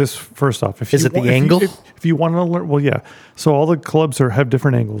 boys, this first off. Is it the angle? If you want to learn, well, yeah. So all the clubs have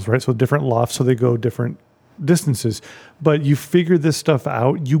different angles, right? So different lofts, so they go different distances. But you figure this stuff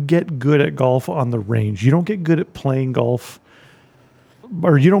out. You get good at golf on the range. You don't get good at playing golf,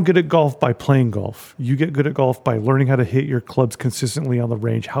 or you don't get at golf by playing golf. You get good at golf by learning how to hit your clubs consistently on the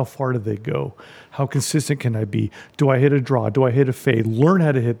range. How far do they go? How consistent can I be? Do I hit a draw? Do I hit a fade? Learn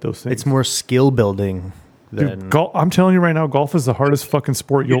how to hit those things. It's more skill building than... Dude, I'm telling you right now, golf is the hardest fucking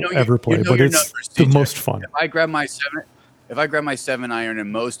sport you'll ever play, but it's the most fun. If I grab my 7-iron, and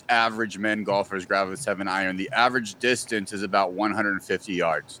most average men golfers grab a 7-iron, the average distance is about 150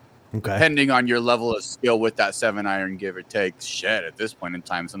 yards. Okay. Depending on your level of skill with that 7-iron, give or take. Shit, at this point in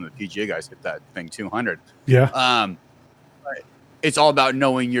time, some of the PGA guys hit that thing 200. Yeah. It's all about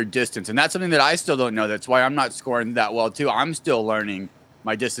knowing your distance, and that's something that I still don't know. That's why I'm not scoring that well too. I'm still learning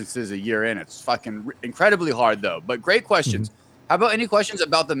my distances a year in. It's fucking incredibly hard though. But great questions. Mm-hmm. How about any questions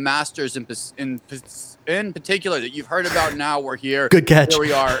about the Masters in particular that you've heard about? Now we're here. Good catch. Here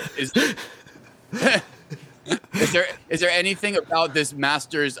we are. Is there anything about this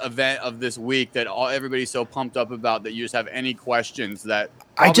Masters event of this week that everybody's so pumped up about that you just have any questions that?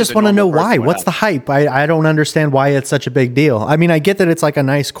 I just want to know why. What's the hype? I don't understand why it's such a big deal. I mean, I get that it's like a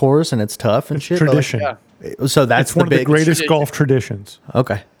nice course and it's tough and shit. Tradition. So that's one of the greatest golf traditions.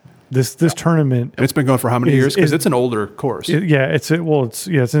 Okay. This tournament. And it's been going for how many years? Because it's an older course. It's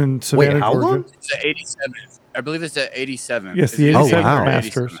in Savannah, Wait, how Georgia. long? It's at 87. I believe it's at 87. Yes, the 87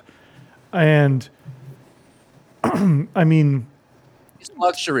 Masters. 87. And I mean, it's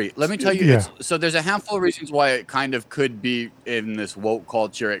luxury. Let me tell you. Yeah. So there's a handful of reasons why it kind of could be in this woke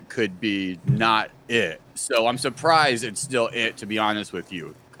culture. It could be not it. So I'm surprised it's still it, to be honest with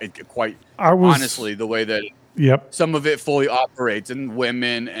you. Honestly, the way that some of it fully operates, and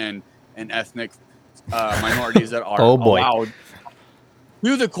women and ethnic minorities that are allowed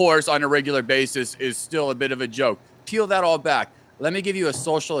through the course on a regular basis is still a bit of a joke. Peel that all back. Let me give you a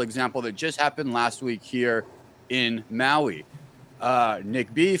social example that just happened last week here in Maui.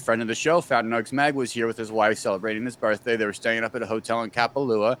 Nick B, friend of the show, Fountain Oaks Mag, was here with his wife celebrating his birthday. They were staying up at a hotel in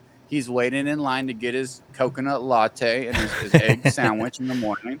Kapalua. He's waiting in line to get his coconut latte and his egg sandwich in the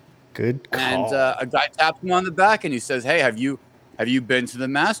morning. Good call. And a guy tapped him on the back and he says, "Hey, have you been to the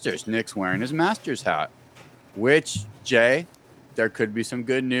Masters?" Nick's wearing his Masters hat. Which, Jay, there could be some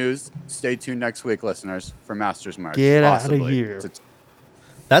good news. Stay tuned next week, listeners, for Masters merch. Get out of here.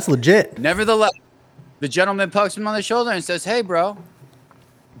 That's legit. Nevertheless, the gentleman pokes him on the shoulder and says, "Hey, bro,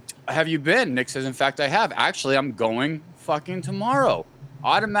 have you been?" Nick says, "In fact, I have. Actually, I'm going fucking tomorrow."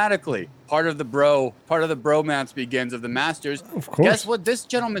 Automatically, part of the bromance begins of the Masters. Of course. Guess what this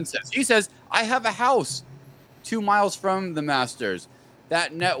gentleman says? He says, "I have a house 2 miles from the Masters."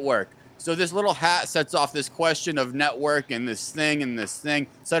 That network. So this little hat sets off this question of network and this thing and this thing.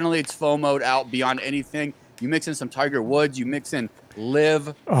 Suddenly it's FOMO'd out beyond anything. You mix in some Tiger Woods. You mix in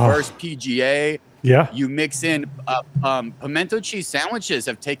Live versus PGA. Yeah. You mix in pimento cheese sandwiches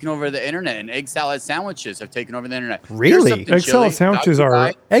have taken over the internet, and egg salad sandwiches have taken over the internet. Really? Egg salad sandwiches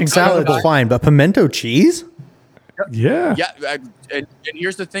are egg salad's fine, but pimento cheese? Yeah. Yeah. And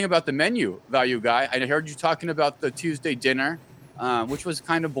here's the thing about the menu, value guy. I heard you talking about the Tuesday dinner, which was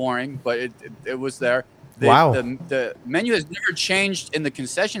kind of boring, but it was there. The menu has never changed in the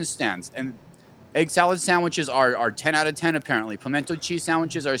concession stands, and egg salad sandwiches are 10 out of 10 apparently. Pimento cheese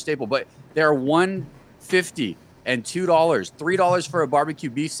sandwiches are a staple, but they're $1.50 and $2. $3 for a barbecue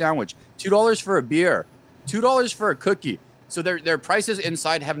beef sandwich, $2 for a beer, $2 for a cookie. So their prices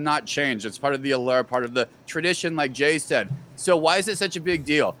inside have not changed. It's part of the allure, part of the tradition, like Jay said. So why is it such a big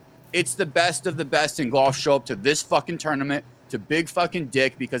deal? It's the best of the best in golf show up to this fucking tournament, to Big fucking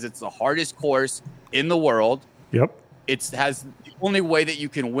Dick, because it's the hardest course in the world. Yep. The only way that you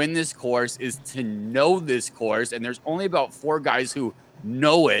can win this course is to know this course, and there's only about 4 guys who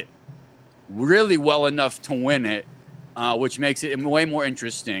know it really well enough to win it, which makes it way more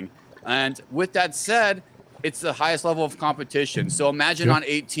interesting. And with that said, it's the highest level of competition. So imagine on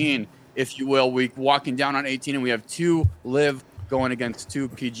 18, if you will, we walking down on 18 and we have 2 Live going against 2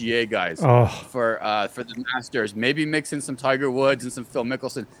 PGA guys for the Masters. Maybe mix in some Tiger Woods and some Phil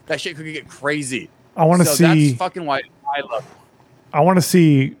Mickelson. That shit could get crazy. I want to see. That's fucking why I love it. I want to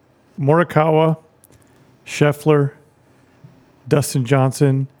see Morikawa, Scheffler, Dustin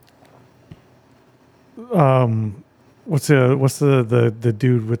Johnson. What's the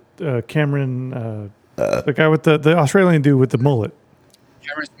dude with Cameron? The guy with the Australian dude with the mullet.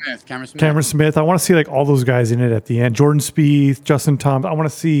 Cameron Smith. I want to see like all those guys in it at the end. Jordan Spieth, Justin Thomas. I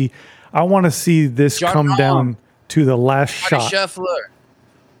want to see this come down to the last shot. Scheffler.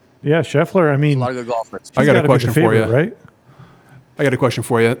 Yeah, Scheffler. I mean, a lot of good golfers. I got a question for you. Right? I got a question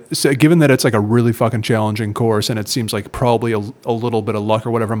for you. So, given that it's like a really fucking challenging course, and it seems like probably a little bit of luck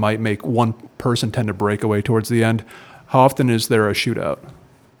or whatever might make one person tend to break away towards the end, how often is there a shootout?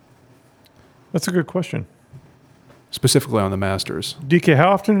 That's a good question. Specifically on the Masters. DK,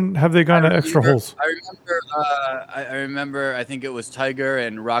 how often have they gone to extra holes? I remember. I think it was Tiger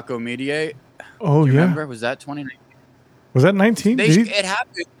and Rocco Mediate. Oh, Do you yeah. remember? Was that 2019? Was that 19? It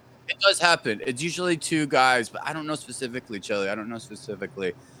happened. It does happen. It's usually two guys, but I don't know specifically, Chili. I don't know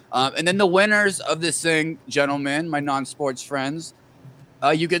specifically. And then the winners of this thing, gentlemen, my non-sports friends,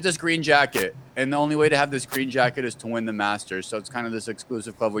 you get this green jacket. And the only way to have this green jacket is to win the Masters. So it's kind of this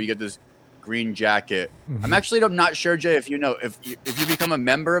exclusive club where you get this green jacket. Mm-hmm. I'm not sure, Jay, if you know, if you become a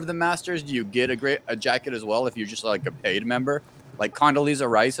member of the Masters, do you get a jacket as well if you're just like a paid member? Like Condoleezza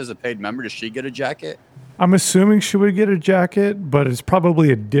Rice as a paid member, does she get a jacket? I'm assuming she would get a jacket, but it's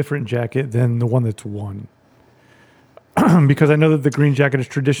probably a different jacket than the one that's won. Because I know that the green jacket is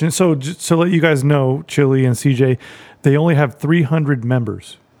tradition. So let you guys know, Chili and CJ, they only have 300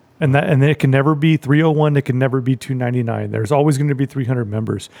 members. And it can never be 301, it can never be 299. There's always going to be 300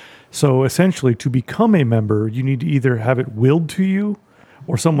 members. So essentially, to become a member, you need to either have it willed to you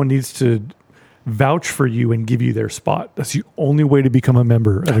or someone needs to vouch for you and give you their spot. That's the only way to become a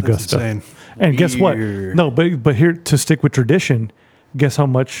member at Augusta. That's insane. And guess what? No, but here, to stick with tradition, guess how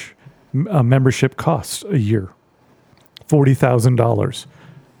much a membership costs a year? $40,000.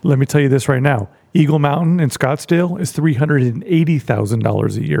 Let me tell you this right now. Eagle Mountain in Scottsdale is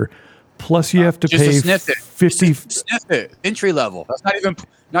 $380,000 a year. Plus, you have to pay sniff it. 50. Sniff it. Entry level. That's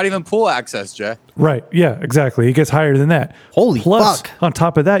not even pool access, Jay. Right. Yeah. Exactly. It gets higher than that. Holy Plus, fuck! on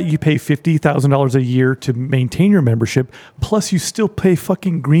top of that, you pay $50,000 a year to maintain your membership. Plus, you still pay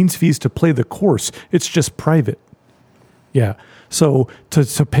fucking greens fees to play the course. It's just private. Yeah. So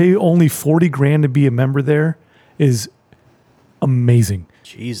to pay only $40,000 to be a member there is amazing.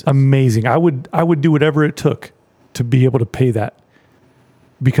 Jesus. Amazing. I would do whatever it took to be able to pay that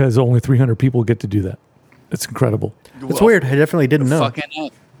because only 300 people get to do that. It's incredible. It's weird. I definitely didn't know.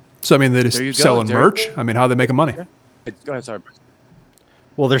 So, I mean, they're just selling merch? I mean, how are they making money? Go ahead, sorry.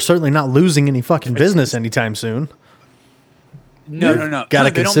 Well, they're certainly not losing any fucking business anytime soon. No. Got a They don't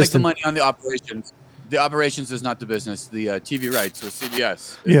make the consistent money on the operations. The operations is not the business. The TV rights with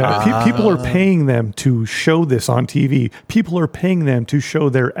CBS. Yeah, people are paying them to show this on TV. People are paying them to show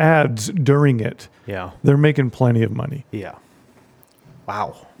their ads during it. Yeah. They're making plenty of money. Yeah.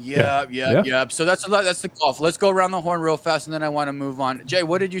 Wow. Yeah. So that's the golf. Let's go around the horn real fast, and then I want to move on. Jay,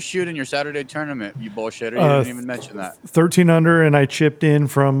 what did you shoot in your Saturday tournament? You bullshitter. You didn't even mention that. 13 under, and I chipped in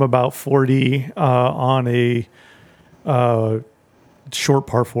from about 40 on a short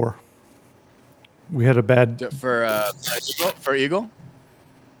par 4. We had a bad for Eagle.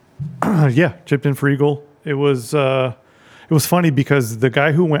 Yeah, chipped in for Eagle. It was funny because the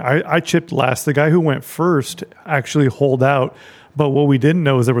guy who went, I chipped last. The guy who went first actually holed out. But what we didn't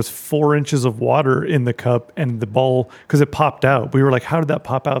know is there was 4 inches of water in the cup and the ball, because it popped out. We were like, how did that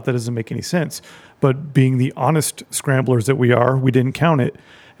pop out? That doesn't make any sense. But being the honest scramblers that we are, we didn't count it.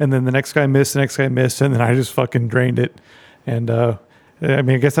 And then the next guy missed, and then I just fucking drained it. And I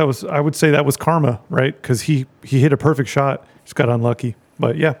mean, I guess I would say that was karma, right? Because he hit a perfect shot, just got unlucky.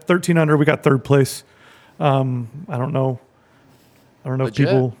 But yeah, 13 under, we got 3rd place. I don't know if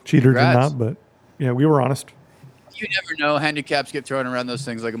people cheated or not, but yeah, we were honest. You never know. Handicaps get thrown around those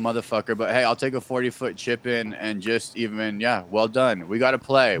things like a motherfucker. But hey, I'll take a 40-foot chip in and just well done. We got to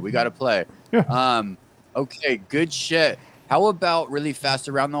play. Yeah. Okay, good shit. How about really fast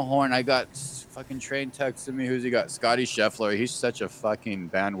around the horn? I got fucking Train texting me. Who's he got? Scotty Scheffler. He's such a fucking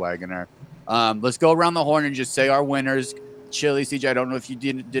bandwagoner. Let's go around the horn and just say our winners. Chili, CJ, I don't know if you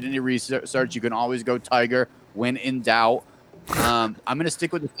did any research. You can always go Tiger. When in doubt. I'm going to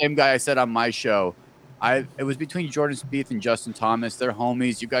stick with the same guy I said on my show. It was between Jordan Spieth and Justin Thomas. They're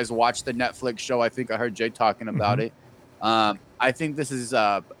homies. You guys watched the Netflix show. I think I heard Jay talking about it. I think this is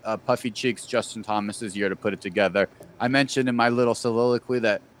Puffy Cheeks Justin Thomas's year to put it together. I mentioned in my little soliloquy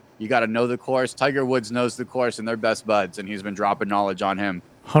that you got to know the course. Tiger Woods knows the course, and they're best buds, and he's been dropping knowledge on him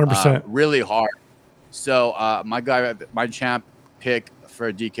 100%. Really hard. So my champ pick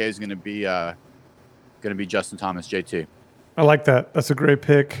for DK is going to be Justin Thomas, JT. I like that. That's a great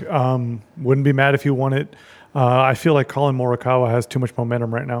pick. Wouldn't be mad if you won it. I feel like Colin Morikawa has too much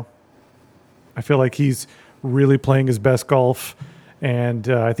momentum right now. I feel like he's really playing his best golf, and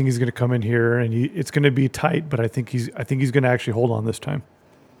I think he's going to come in here, and it's going to be tight. But I think he's going to actually hold on this time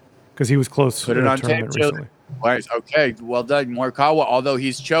because he was close. Put it on tape recently. Okay, well done, Morikawa. Although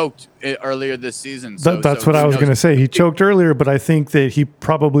he's choked earlier this season, that's what I was going to say. He choked earlier, but I think that he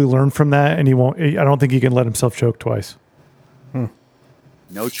probably learned from that, and he won't. I don't think he can let himself choke twice.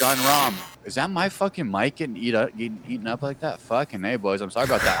 No John Rahm. Is that my fucking mic getting eaten up like that? Fucking hey, boys. I'm sorry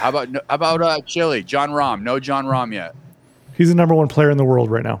about that. How about Chili? John Rahm. No John Rahm yet. He's the number one player in the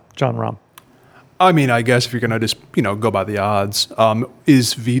world right now, John Rahm. I mean, I guess if you're going to just, go by the odds,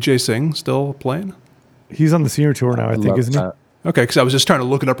 is Vijay Singh still playing? He's on the senior tour now, I think, isn't he? Okay, because I was just trying to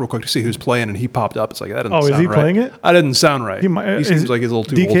look it up real quick to see who's playing, and he popped up. It's like, that doesn't sound right. Oh, is he playing it? I didn't sound right. He seems like he's a little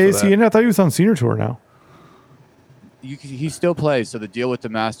too old for that. I thought he was on senior tour now. He still plays. So the deal with the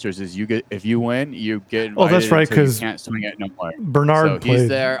Masters is if you win, you get invited. Oh, that's right, because you can't swing it no more. Bernard played. He's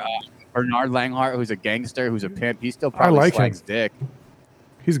there. Bernard Langhart, who's a gangster, who's a pimp. He still probably slags dick.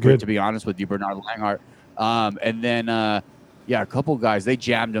 He's good. To be honest with you, Bernard Langhart. And then, a couple guys. They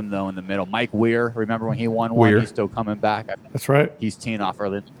jammed him, though, in the middle. Mike Weir, remember when he won one? He's still coming back. That's right. He's teeing off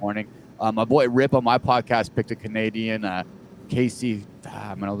early in the morning. My boy Rip on my podcast picked a Canadian, Casey,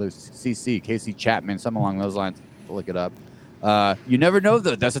 I'm going to lose, Casey Chapman, something along those lines. Look it up. You never know,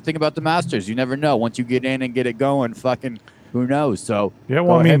 though. That's the thing about the Masters. You never know. Once you get in and get it going, fucking who knows? So,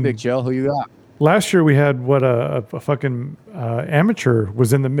 go ahead, Big Chill. Who you got? Last year we had a fucking amateur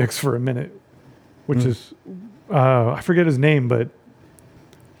was in the mix for a minute, which is I forget his name, but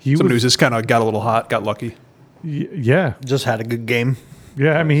somebody who's just kind of got a little hot, got lucky. Yeah, just had a good game.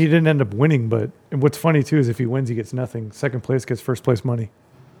 Yeah, I mean he didn't end up winning, but what's funny too is if he wins, he gets nothing. Second place gets first place money.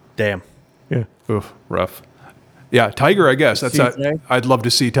 Damn. Yeah. Oof, rough. Yeah, Tiger. I guess I'd love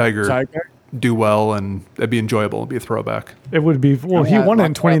to see Tiger do well, and it'd be enjoyable. It'd be a throwback. It would be. Well, he won it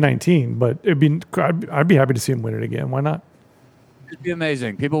in 2019, but I'd be happy to see him win it again. Why not? It'd be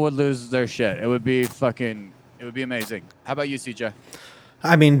amazing. People would lose their shit. It would be amazing. How about you, CJ?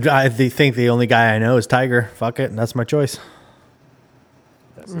 I mean, I think the only guy I know is Tiger. Fuck it, and that's my choice.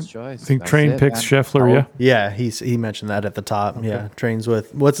 That's his choice. I think Train picks Scheffler. Oh, yeah. He mentioned that at the top. Okay. Yeah, Trains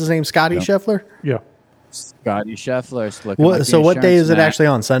with what's his name? Scotty Scheffler. Yeah. Scotty Scheffler. So what day is it actually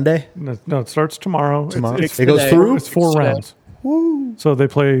on? Sunday? No, it starts tomorrow. It goes through? It's 4 rounds. Woo. So they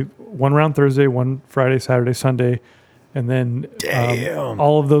play 1 round Thursday, 1 Friday, Saturday, Sunday, and then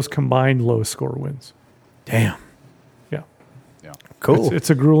all of those combined lowest score wins. Damn. Yeah. Cool. It's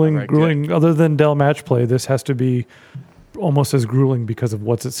a grueling. Other than Dell match play, this has to be almost as grueling because of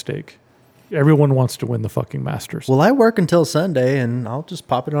what's at stake. Everyone wants to win the fucking Masters. Well, I work until Sunday, and I'll just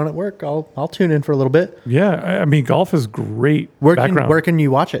pop it on at work. I'll tune in for a little bit. Yeah, I mean, golf is great. Where can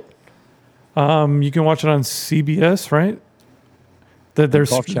you watch it? You can watch it on CBS, right? There's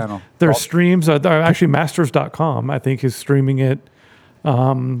Golf Channel. There's streams. Actually, Masters.com, I think, is streaming it.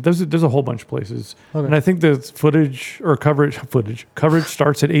 There's a whole bunch of places, and I think the coverage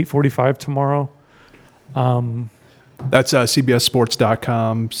starts at 8:45 tomorrow. That's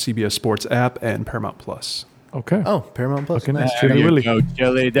CBSSports.com, CBS Sports app, and Paramount Plus. Okay. Oh, Paramount Plus. Okay, nice. There you go,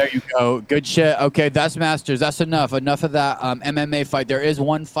 Chili. There you go. Good shit. Okay, that's Masters. That's enough. Enough of that MMA fight. There is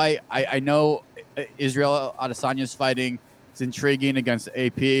one fight. I know Israel Adesanya's fighting. It's intriguing against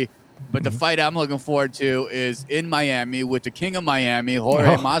AP. But the fight I'm looking forward to is in Miami with the king of Miami.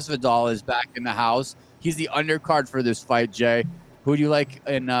 Jorge Masvidal is back in the house. He's the undercard for this fight, Jay. Who do you like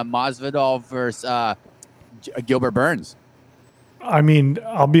in Masvidal versus Gilbert Burns? I mean,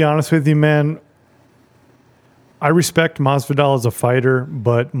 I'll be honest with you, man. I respect Masvidal as a fighter,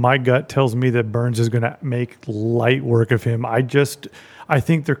 but my gut tells me that Burns is going to make light work of him. I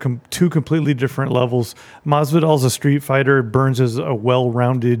think they're two completely different levels. Masvidal's a street fighter. Burns is a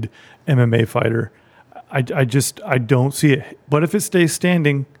well-rounded MMA fighter. I don't see it. But if it stays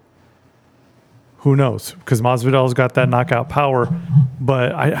standing, who knows? Because Masvidal's got that knockout power.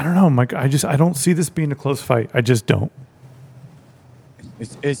 But I don't know, Mike. I don't see this being a close fight. I just don't.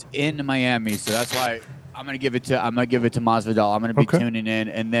 It's in Miami, so that's why I'm gonna give it to Masvidal. I'm gonna be tuning in,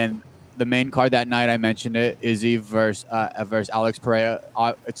 and then the main card that night I mentioned it, Izzy versus Alex Pereira.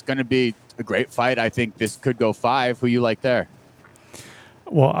 It's gonna be a great fight. I think this could go 5. Who you like there?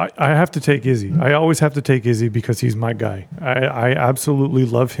 Well, I have to take Izzy. I always have to take Izzy because he's my guy. I absolutely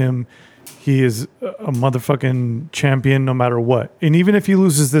love him. He is a motherfucking champion no matter what. And even if he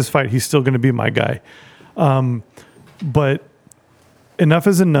loses this fight, he's still going to be my guy. But enough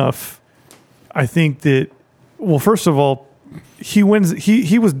is enough. I think that, well, first of all, he wins.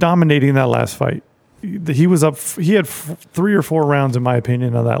 He was dominating that last fight he was up. He had 3 or 4 rounds, in my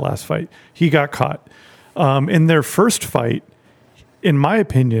opinion, of that last fight. He got caught in their first fight. In my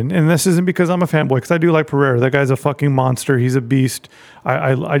opinion, and this isn't because I'm a fanboy, because I do like Pereira. That guy's a fucking monster. He's a beast.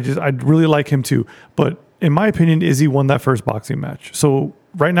 I really like him too. But in my opinion, Izzy won that first boxing match. So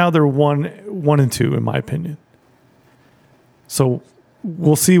right now they're 1-2 in my opinion. So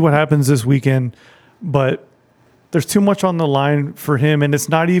we'll see what happens this weekend. But there's too much on the line for him, and it's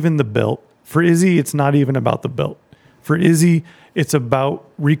not even the belt. For Izzy, it's not even about the belt. For Izzy, it's about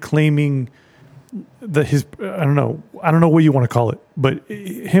reclaiming I don't know what you want to call it, but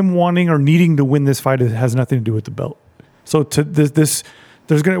him wanting or needing to win this fight has nothing to do with the belt. So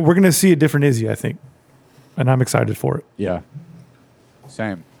we're gonna see a different Izzy, I think, and I'm excited for it. Yeah,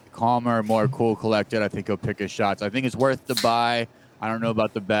 same. Calmer, more cool, collected. I think he'll pick his shots. I think it's worth the buy. I don't know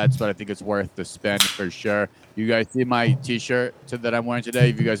about the bets, but I think it's worth the spend for sure. You guys see my T-shirt that I'm wearing today?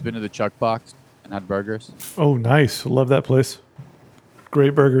 Have you guys been to the Chuck Box and had burgers? Oh, nice! Love that place.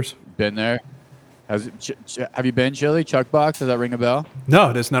 Great burgers. Been there. Have you been, Chili? Chuck Box? Does that ring a bell? No,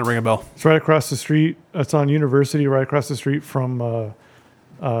 it does not ring a bell. It's right across the street. It's on University, right across the street from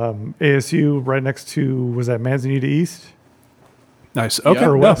ASU, right next to, was that Manzanita East? Nice. Okay.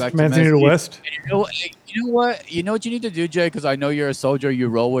 Or West. Manzanita West. You know what? You know what you need to do, Jay? Because I know you're a soldier. You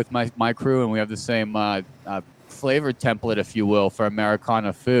roll with my crew, and we have the same flavor template, if you will, for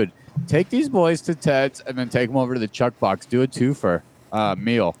Americana food. Take these boys to Ted's, and then take them over to the Chuck Box. Do a twofer.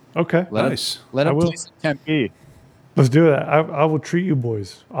 Meal. Okay. Nice. Let them taste Tempe. Let's do that. I will treat you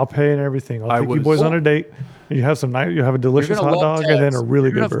boys. I'll pay and everything. I'll take you boys on a date. You have you have a delicious hot dog and then a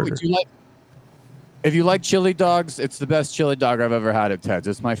really good burger. If you like chili dogs, it's the best chili dog I've ever had at Ted's.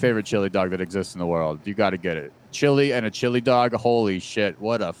 It's my favorite chili dog that exists in the world. You got to get it. Chili and a chili dog. Holy shit!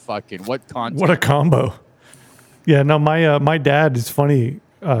 What a combo. Yeah. No, my dad is funny.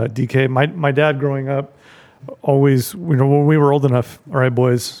 DK. My dad growing up. Always, when we were old enough, all right,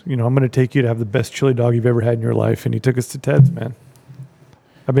 boys, I'm going to take you to have the best chili dog you've ever had in your life. And he took us to Ted's, man.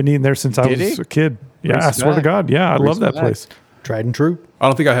 I've been eating there since I was a kid. Yeah, I swear to God. Yeah, I love that place. Tried and true. I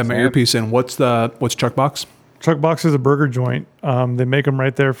don't think I have my earpiece in. What's Chuck Box? Chuck Box is a burger joint. They make them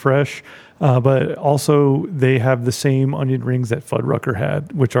right there fresh. But also they have the same onion rings that Fuddrucker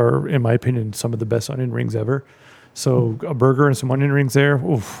had, which are, in my opinion, some of the best onion rings ever. So a burger and some onion rings there,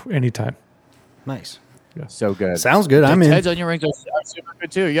 anytime. Nice. Yeah. So good. Sounds good. I'm in. Ted's onion rings are super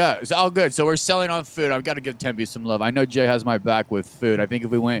good too. Yeah, it's all good. So we're selling on food. I've got to give Tempe some love. I know Jay has my back with food. I think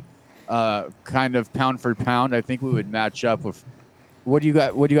if we went kind of pound for pound, I think we would match up with. What do you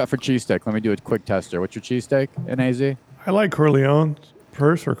got? What do you got for cheesesteak? Let me do a quick tester. What's your cheesesteak in AZ? I like Corleone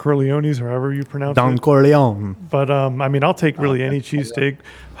purse or Corleones, however you pronounce Don it. Corleone. But I'll take really any cheesesteak.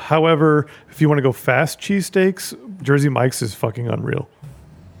 However, if you want to go fast cheesesteaks, Jersey Mike's is fucking unreal.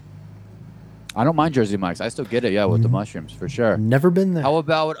 I don't mind Jersey Mike's. I still get it, with the mushrooms, for sure. Never been there. How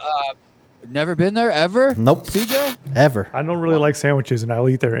about, never been there, ever? Nope. CJ? Ever. I don't really like sandwiches, and I'll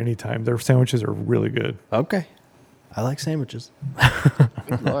eat there anytime. Their sandwiches are really good. Okay. I like sandwiches.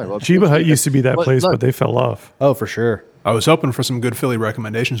 Chiba Hut used to be that place, but they fell off. Oh, for sure. I was hoping for some good Philly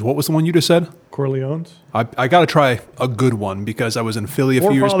recommendations. What was the one you just said? Corleone's. I got to try a good one because I was in Philly a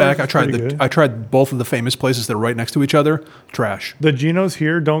few years back. I tried both of the famous places that are right next to each other. Trash. The Geno's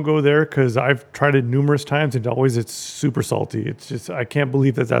here, don't go there because I've tried it numerous times and always it's super salty. It's just I can't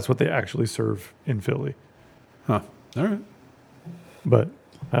believe that's what they actually serve in Philly. Huh. All right. But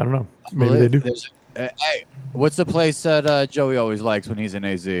I don't know. Maybe they do. Hey, what's the place that Joey always likes when he's in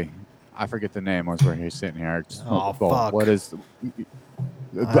AZ? I forget the name. Where he's sitting here. Fuck. What is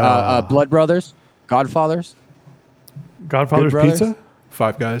Blood Brothers? Godfathers? Godfather's Pizza?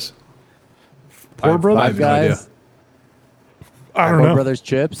 Five Guys. Poor Brothers? Five Guys. I don't know. Poor Brothers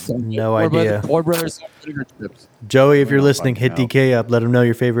Chips? No idea. Poor Brothers Chips. Joey, if you're listening, hit DK up. Let him know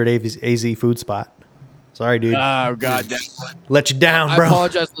your favorite AZ food spot. Sorry, dude. Oh, God. Let you down, bro. I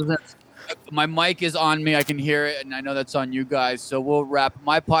apologize. My mic is on me. I can hear it, and I know that's on you guys. So we'll wrap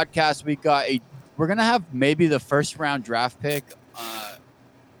my podcast. We're gonna have maybe the first round draft pick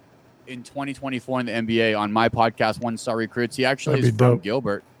in 2024 in the NBA on my podcast, One Star Recruits. He actually is from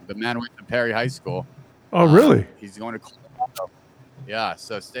Gilbert. The man went to Perry High School. Oh, really? He's going to Colorado. Yeah.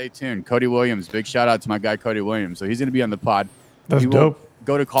 So stay tuned. Cody Williams. Big shout out to my guy Cody Williams. So he's gonna be on the pod. That's dope.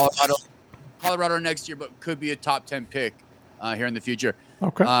 Go to Colorado next year, but could be a top 10 pick here in the future.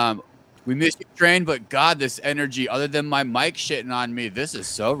 Okay. We missed you, Train, but God, this energy, other than my mic shitting on me, this is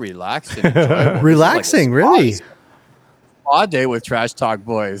so relaxing. Relaxing, really? Spa day with Trash Talk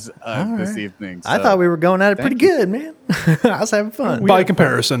Boys this evening. So. I thought we were going at it pretty good, man. I was having fun. By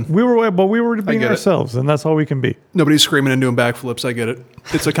comparison. We were being ourselves, and that's all we can be. Nobody's screaming and doing backflips. I get it.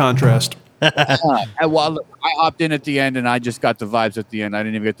 It's a contrast. Well, I hopped in at the end, and I just got the vibes at the end. I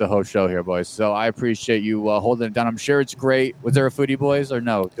didn't even get the whole show here, boys. So I appreciate you holding it down. I'm sure it's great. Was there a Foodie Boys or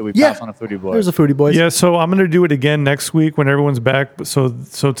no? Did we pass on a Foodie Boy? There's a Foodie Boys. Yeah, so I'm going to do it again next week when everyone's back. So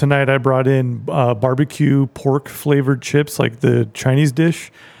tonight I brought in barbecue pork flavored chips, like the Chinese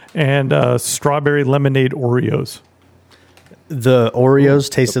dish, and strawberry lemonade Oreos. The Oreos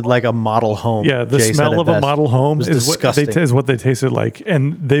tasted like a model home. Yeah, the Jay smell of a model home is what they tasted like,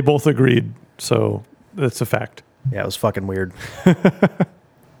 and they both agreed. So that's a fact. Yeah, it was fucking weird.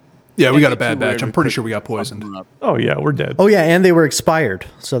 Yeah, we got a bad batch. I'm pretty sure we got poisoned. Oh yeah, we're dead. Oh yeah, and they were expired.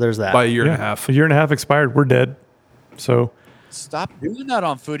 So there's that. By a year and a half. A year and a half expired. We're dead. So stop doing that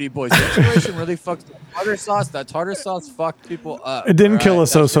on Foodie Boys. The expiration really fucks the tartar sauce. That tartar sauce fucked people up. It didn't kill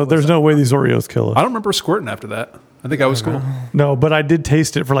us, so there's no way these Oreos kill us. I don't remember squirting after that. I think I was cool. No, but I did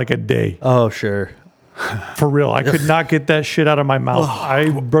taste it for like a day. Oh, sure. For real. I could not get that shit out of my mouth. I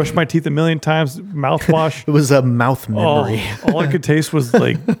brushed my teeth a million times, mouthwash. It was a mouth memory. All I could taste was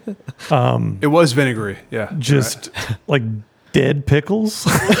like... it was vinegary, yeah. Just like dead pickles.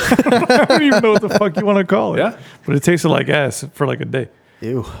 I don't even know what the fuck you want to call it. Yeah. But it tasted like ass for like a day.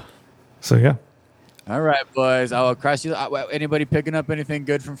 Ew. So, yeah. All right, boys. I will crash you. Anybody picking up anything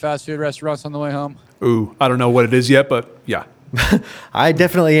good from fast food restaurants on the way home? Ooh, I don't know what it is yet, but yeah. I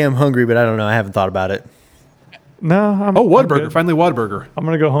definitely am hungry, but I don't know. I haven't thought about it. No. Whataburger. Finally, Whataburger. I'm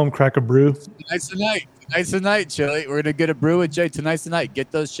going to go home, crack a brew. Tonight's the night. Tonight's the night, Chili. We're going to get a brew with Jay. Tonight's the night.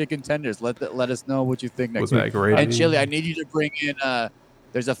 Get those chicken tenders. Let us know what you think next week. Was that great? And Chili, I need you to bring in...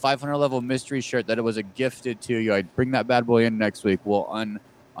 there's a 500 level mystery shirt that it was gifted to you. I'd bring that bad boy in next week. We'll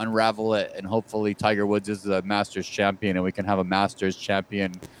unravel it, and hopefully Tiger Woods is the Masters champion, and we can have a Masters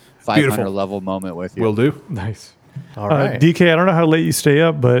champion 500 level moment with you. Will do. Nice. All right. DK, I don't know how late you stay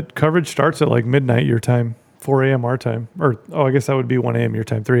up, but coverage starts at like midnight your time, 4 a.m. our time. Or, I guess that would be 1 a.m. your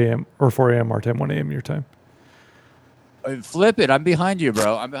time, 3 a.m. or 4 a.m. our time, 1 a.m. your time. Flip it. I'm behind you,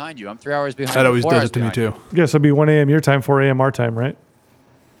 bro. I'm behind you. I'm 3 hours behind you. That always does it to me, too. Yes, it'll be 1 a.m. your time, 4 a.m. our time, right?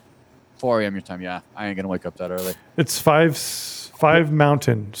 4 a.m. your time, yeah. I ain't going to wake up that early. It's 5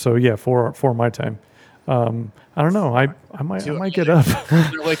 mountain, so yeah, 4 my time. I don't know. I might get up.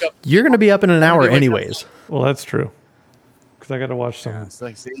 You're going to be up in an hour anyways. Well, that's true. Because I got to watch some. Yeah, it's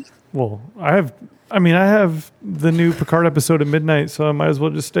like, see? Well, I have the new Picard episode at midnight, so I might as well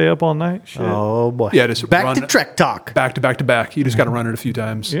just stay up all night. Shit. Oh boy. Yeah, just back to Trek Talk. Back to back to back. You just got to run it a few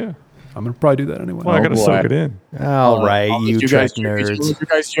times. Yeah. I'm going to probably do that anyway. Well, I got to soak it in. All right, you Trek nerds. You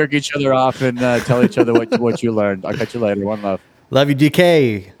guys jerk each other off and tell each other what you learned. I'll catch you later. One love. Love you,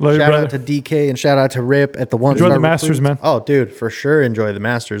 DK. Love shout you, out to DK and shout out to Rip at the One Enjoy Star the Masters, Recruits. man. Oh, dude, for sure enjoy the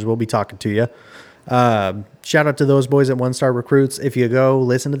Masters. We'll be talking to you. Shout out to those boys at One Star Recruits. If you go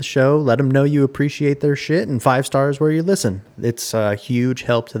listen to the show, let them know you appreciate their shit, and 5 stars where you listen. It's a huge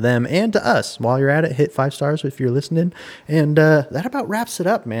help to them and to us. While you're at it, hit 5 stars if you're listening. And that about wraps it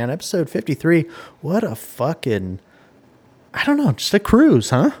up, man. Episode 53. What a fucking, I don't know, just a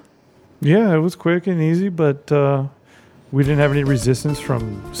cruise, huh? Yeah, it was quick and easy, but we didn't have any resistance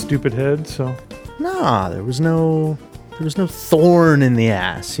from stupid heads, so. Nah, there was no thorn in the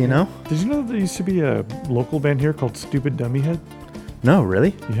ass, you know? Did you know there used to be a local band here called Stupid Dummy Head? No,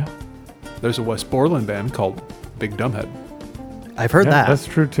 really? Yeah. There's a West Portland band called Big Dumbhead. I've heard that. That's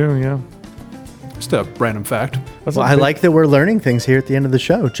true too, yeah. Just a random fact. Well, I like that we're learning things here at the end of the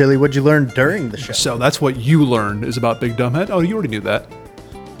show. Chili, what'd you learn during the show? So that's what you learned is about Big Dumbhead? Oh, you already knew that.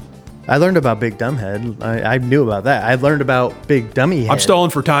 I learned about Big Dumbhead. I knew about that. I learned about Big Dummy Head. I'm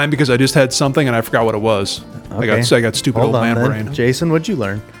stalling for time because I just had something and I forgot what it was. Okay. I got stupid Hold old on, man then. brain. Jason, what'd you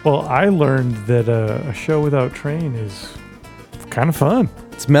learn? Well, I learned that a show without Train is kind of fun.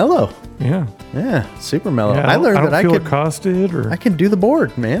 It's mellow. Yeah. Yeah, super mellow. Yeah, I learned I don't that I feel could accosted or I can do the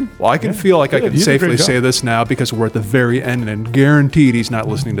board, man. Well, I can feel like I Good. can You did a safely great job. say this now because we're at the very end and guaranteed he's not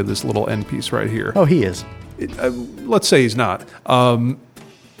listening to this little end piece right here. Oh, he is. Let's say he's not.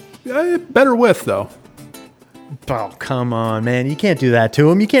 Better with, though. Oh, come on, man. You can't do that to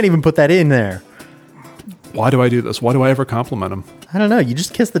him. You can't even put that in there. Why do I do this? Why do I ever compliment him? I don't know. You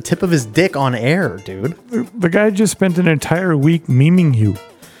just kissed the tip of his dick on air, dude. The guy just spent an entire week memeing you.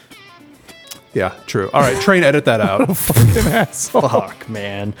 Yeah, true. All right, Train, edit that out. Fucking asshole. Fuck,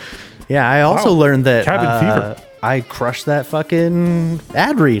 man. Yeah, I also learned that Cabin fever. I crushed that fucking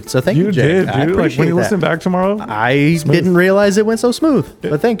ad read. So thank you, You Jay. did, I dude. Like appreciate when you that. listen back tomorrow. I didn't realize it went so smooth,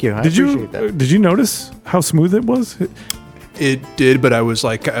 but thank you. I appreciate that. Did you notice how smooth it was? It did, but I was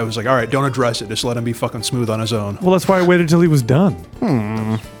like, all right, don't address it. Just let him be fucking smooth on his own. Well, that's why I waited till he was done.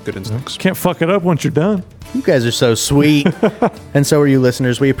 Good instincts. Can't fuck it up once you're done. You guys are so sweet. And so are you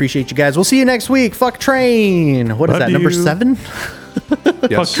listeners. We appreciate you guys. We'll see you next week. Fuck Train. What is Love that, number you. 7?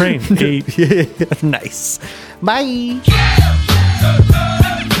 Fuck train. 8. Nice. Bye.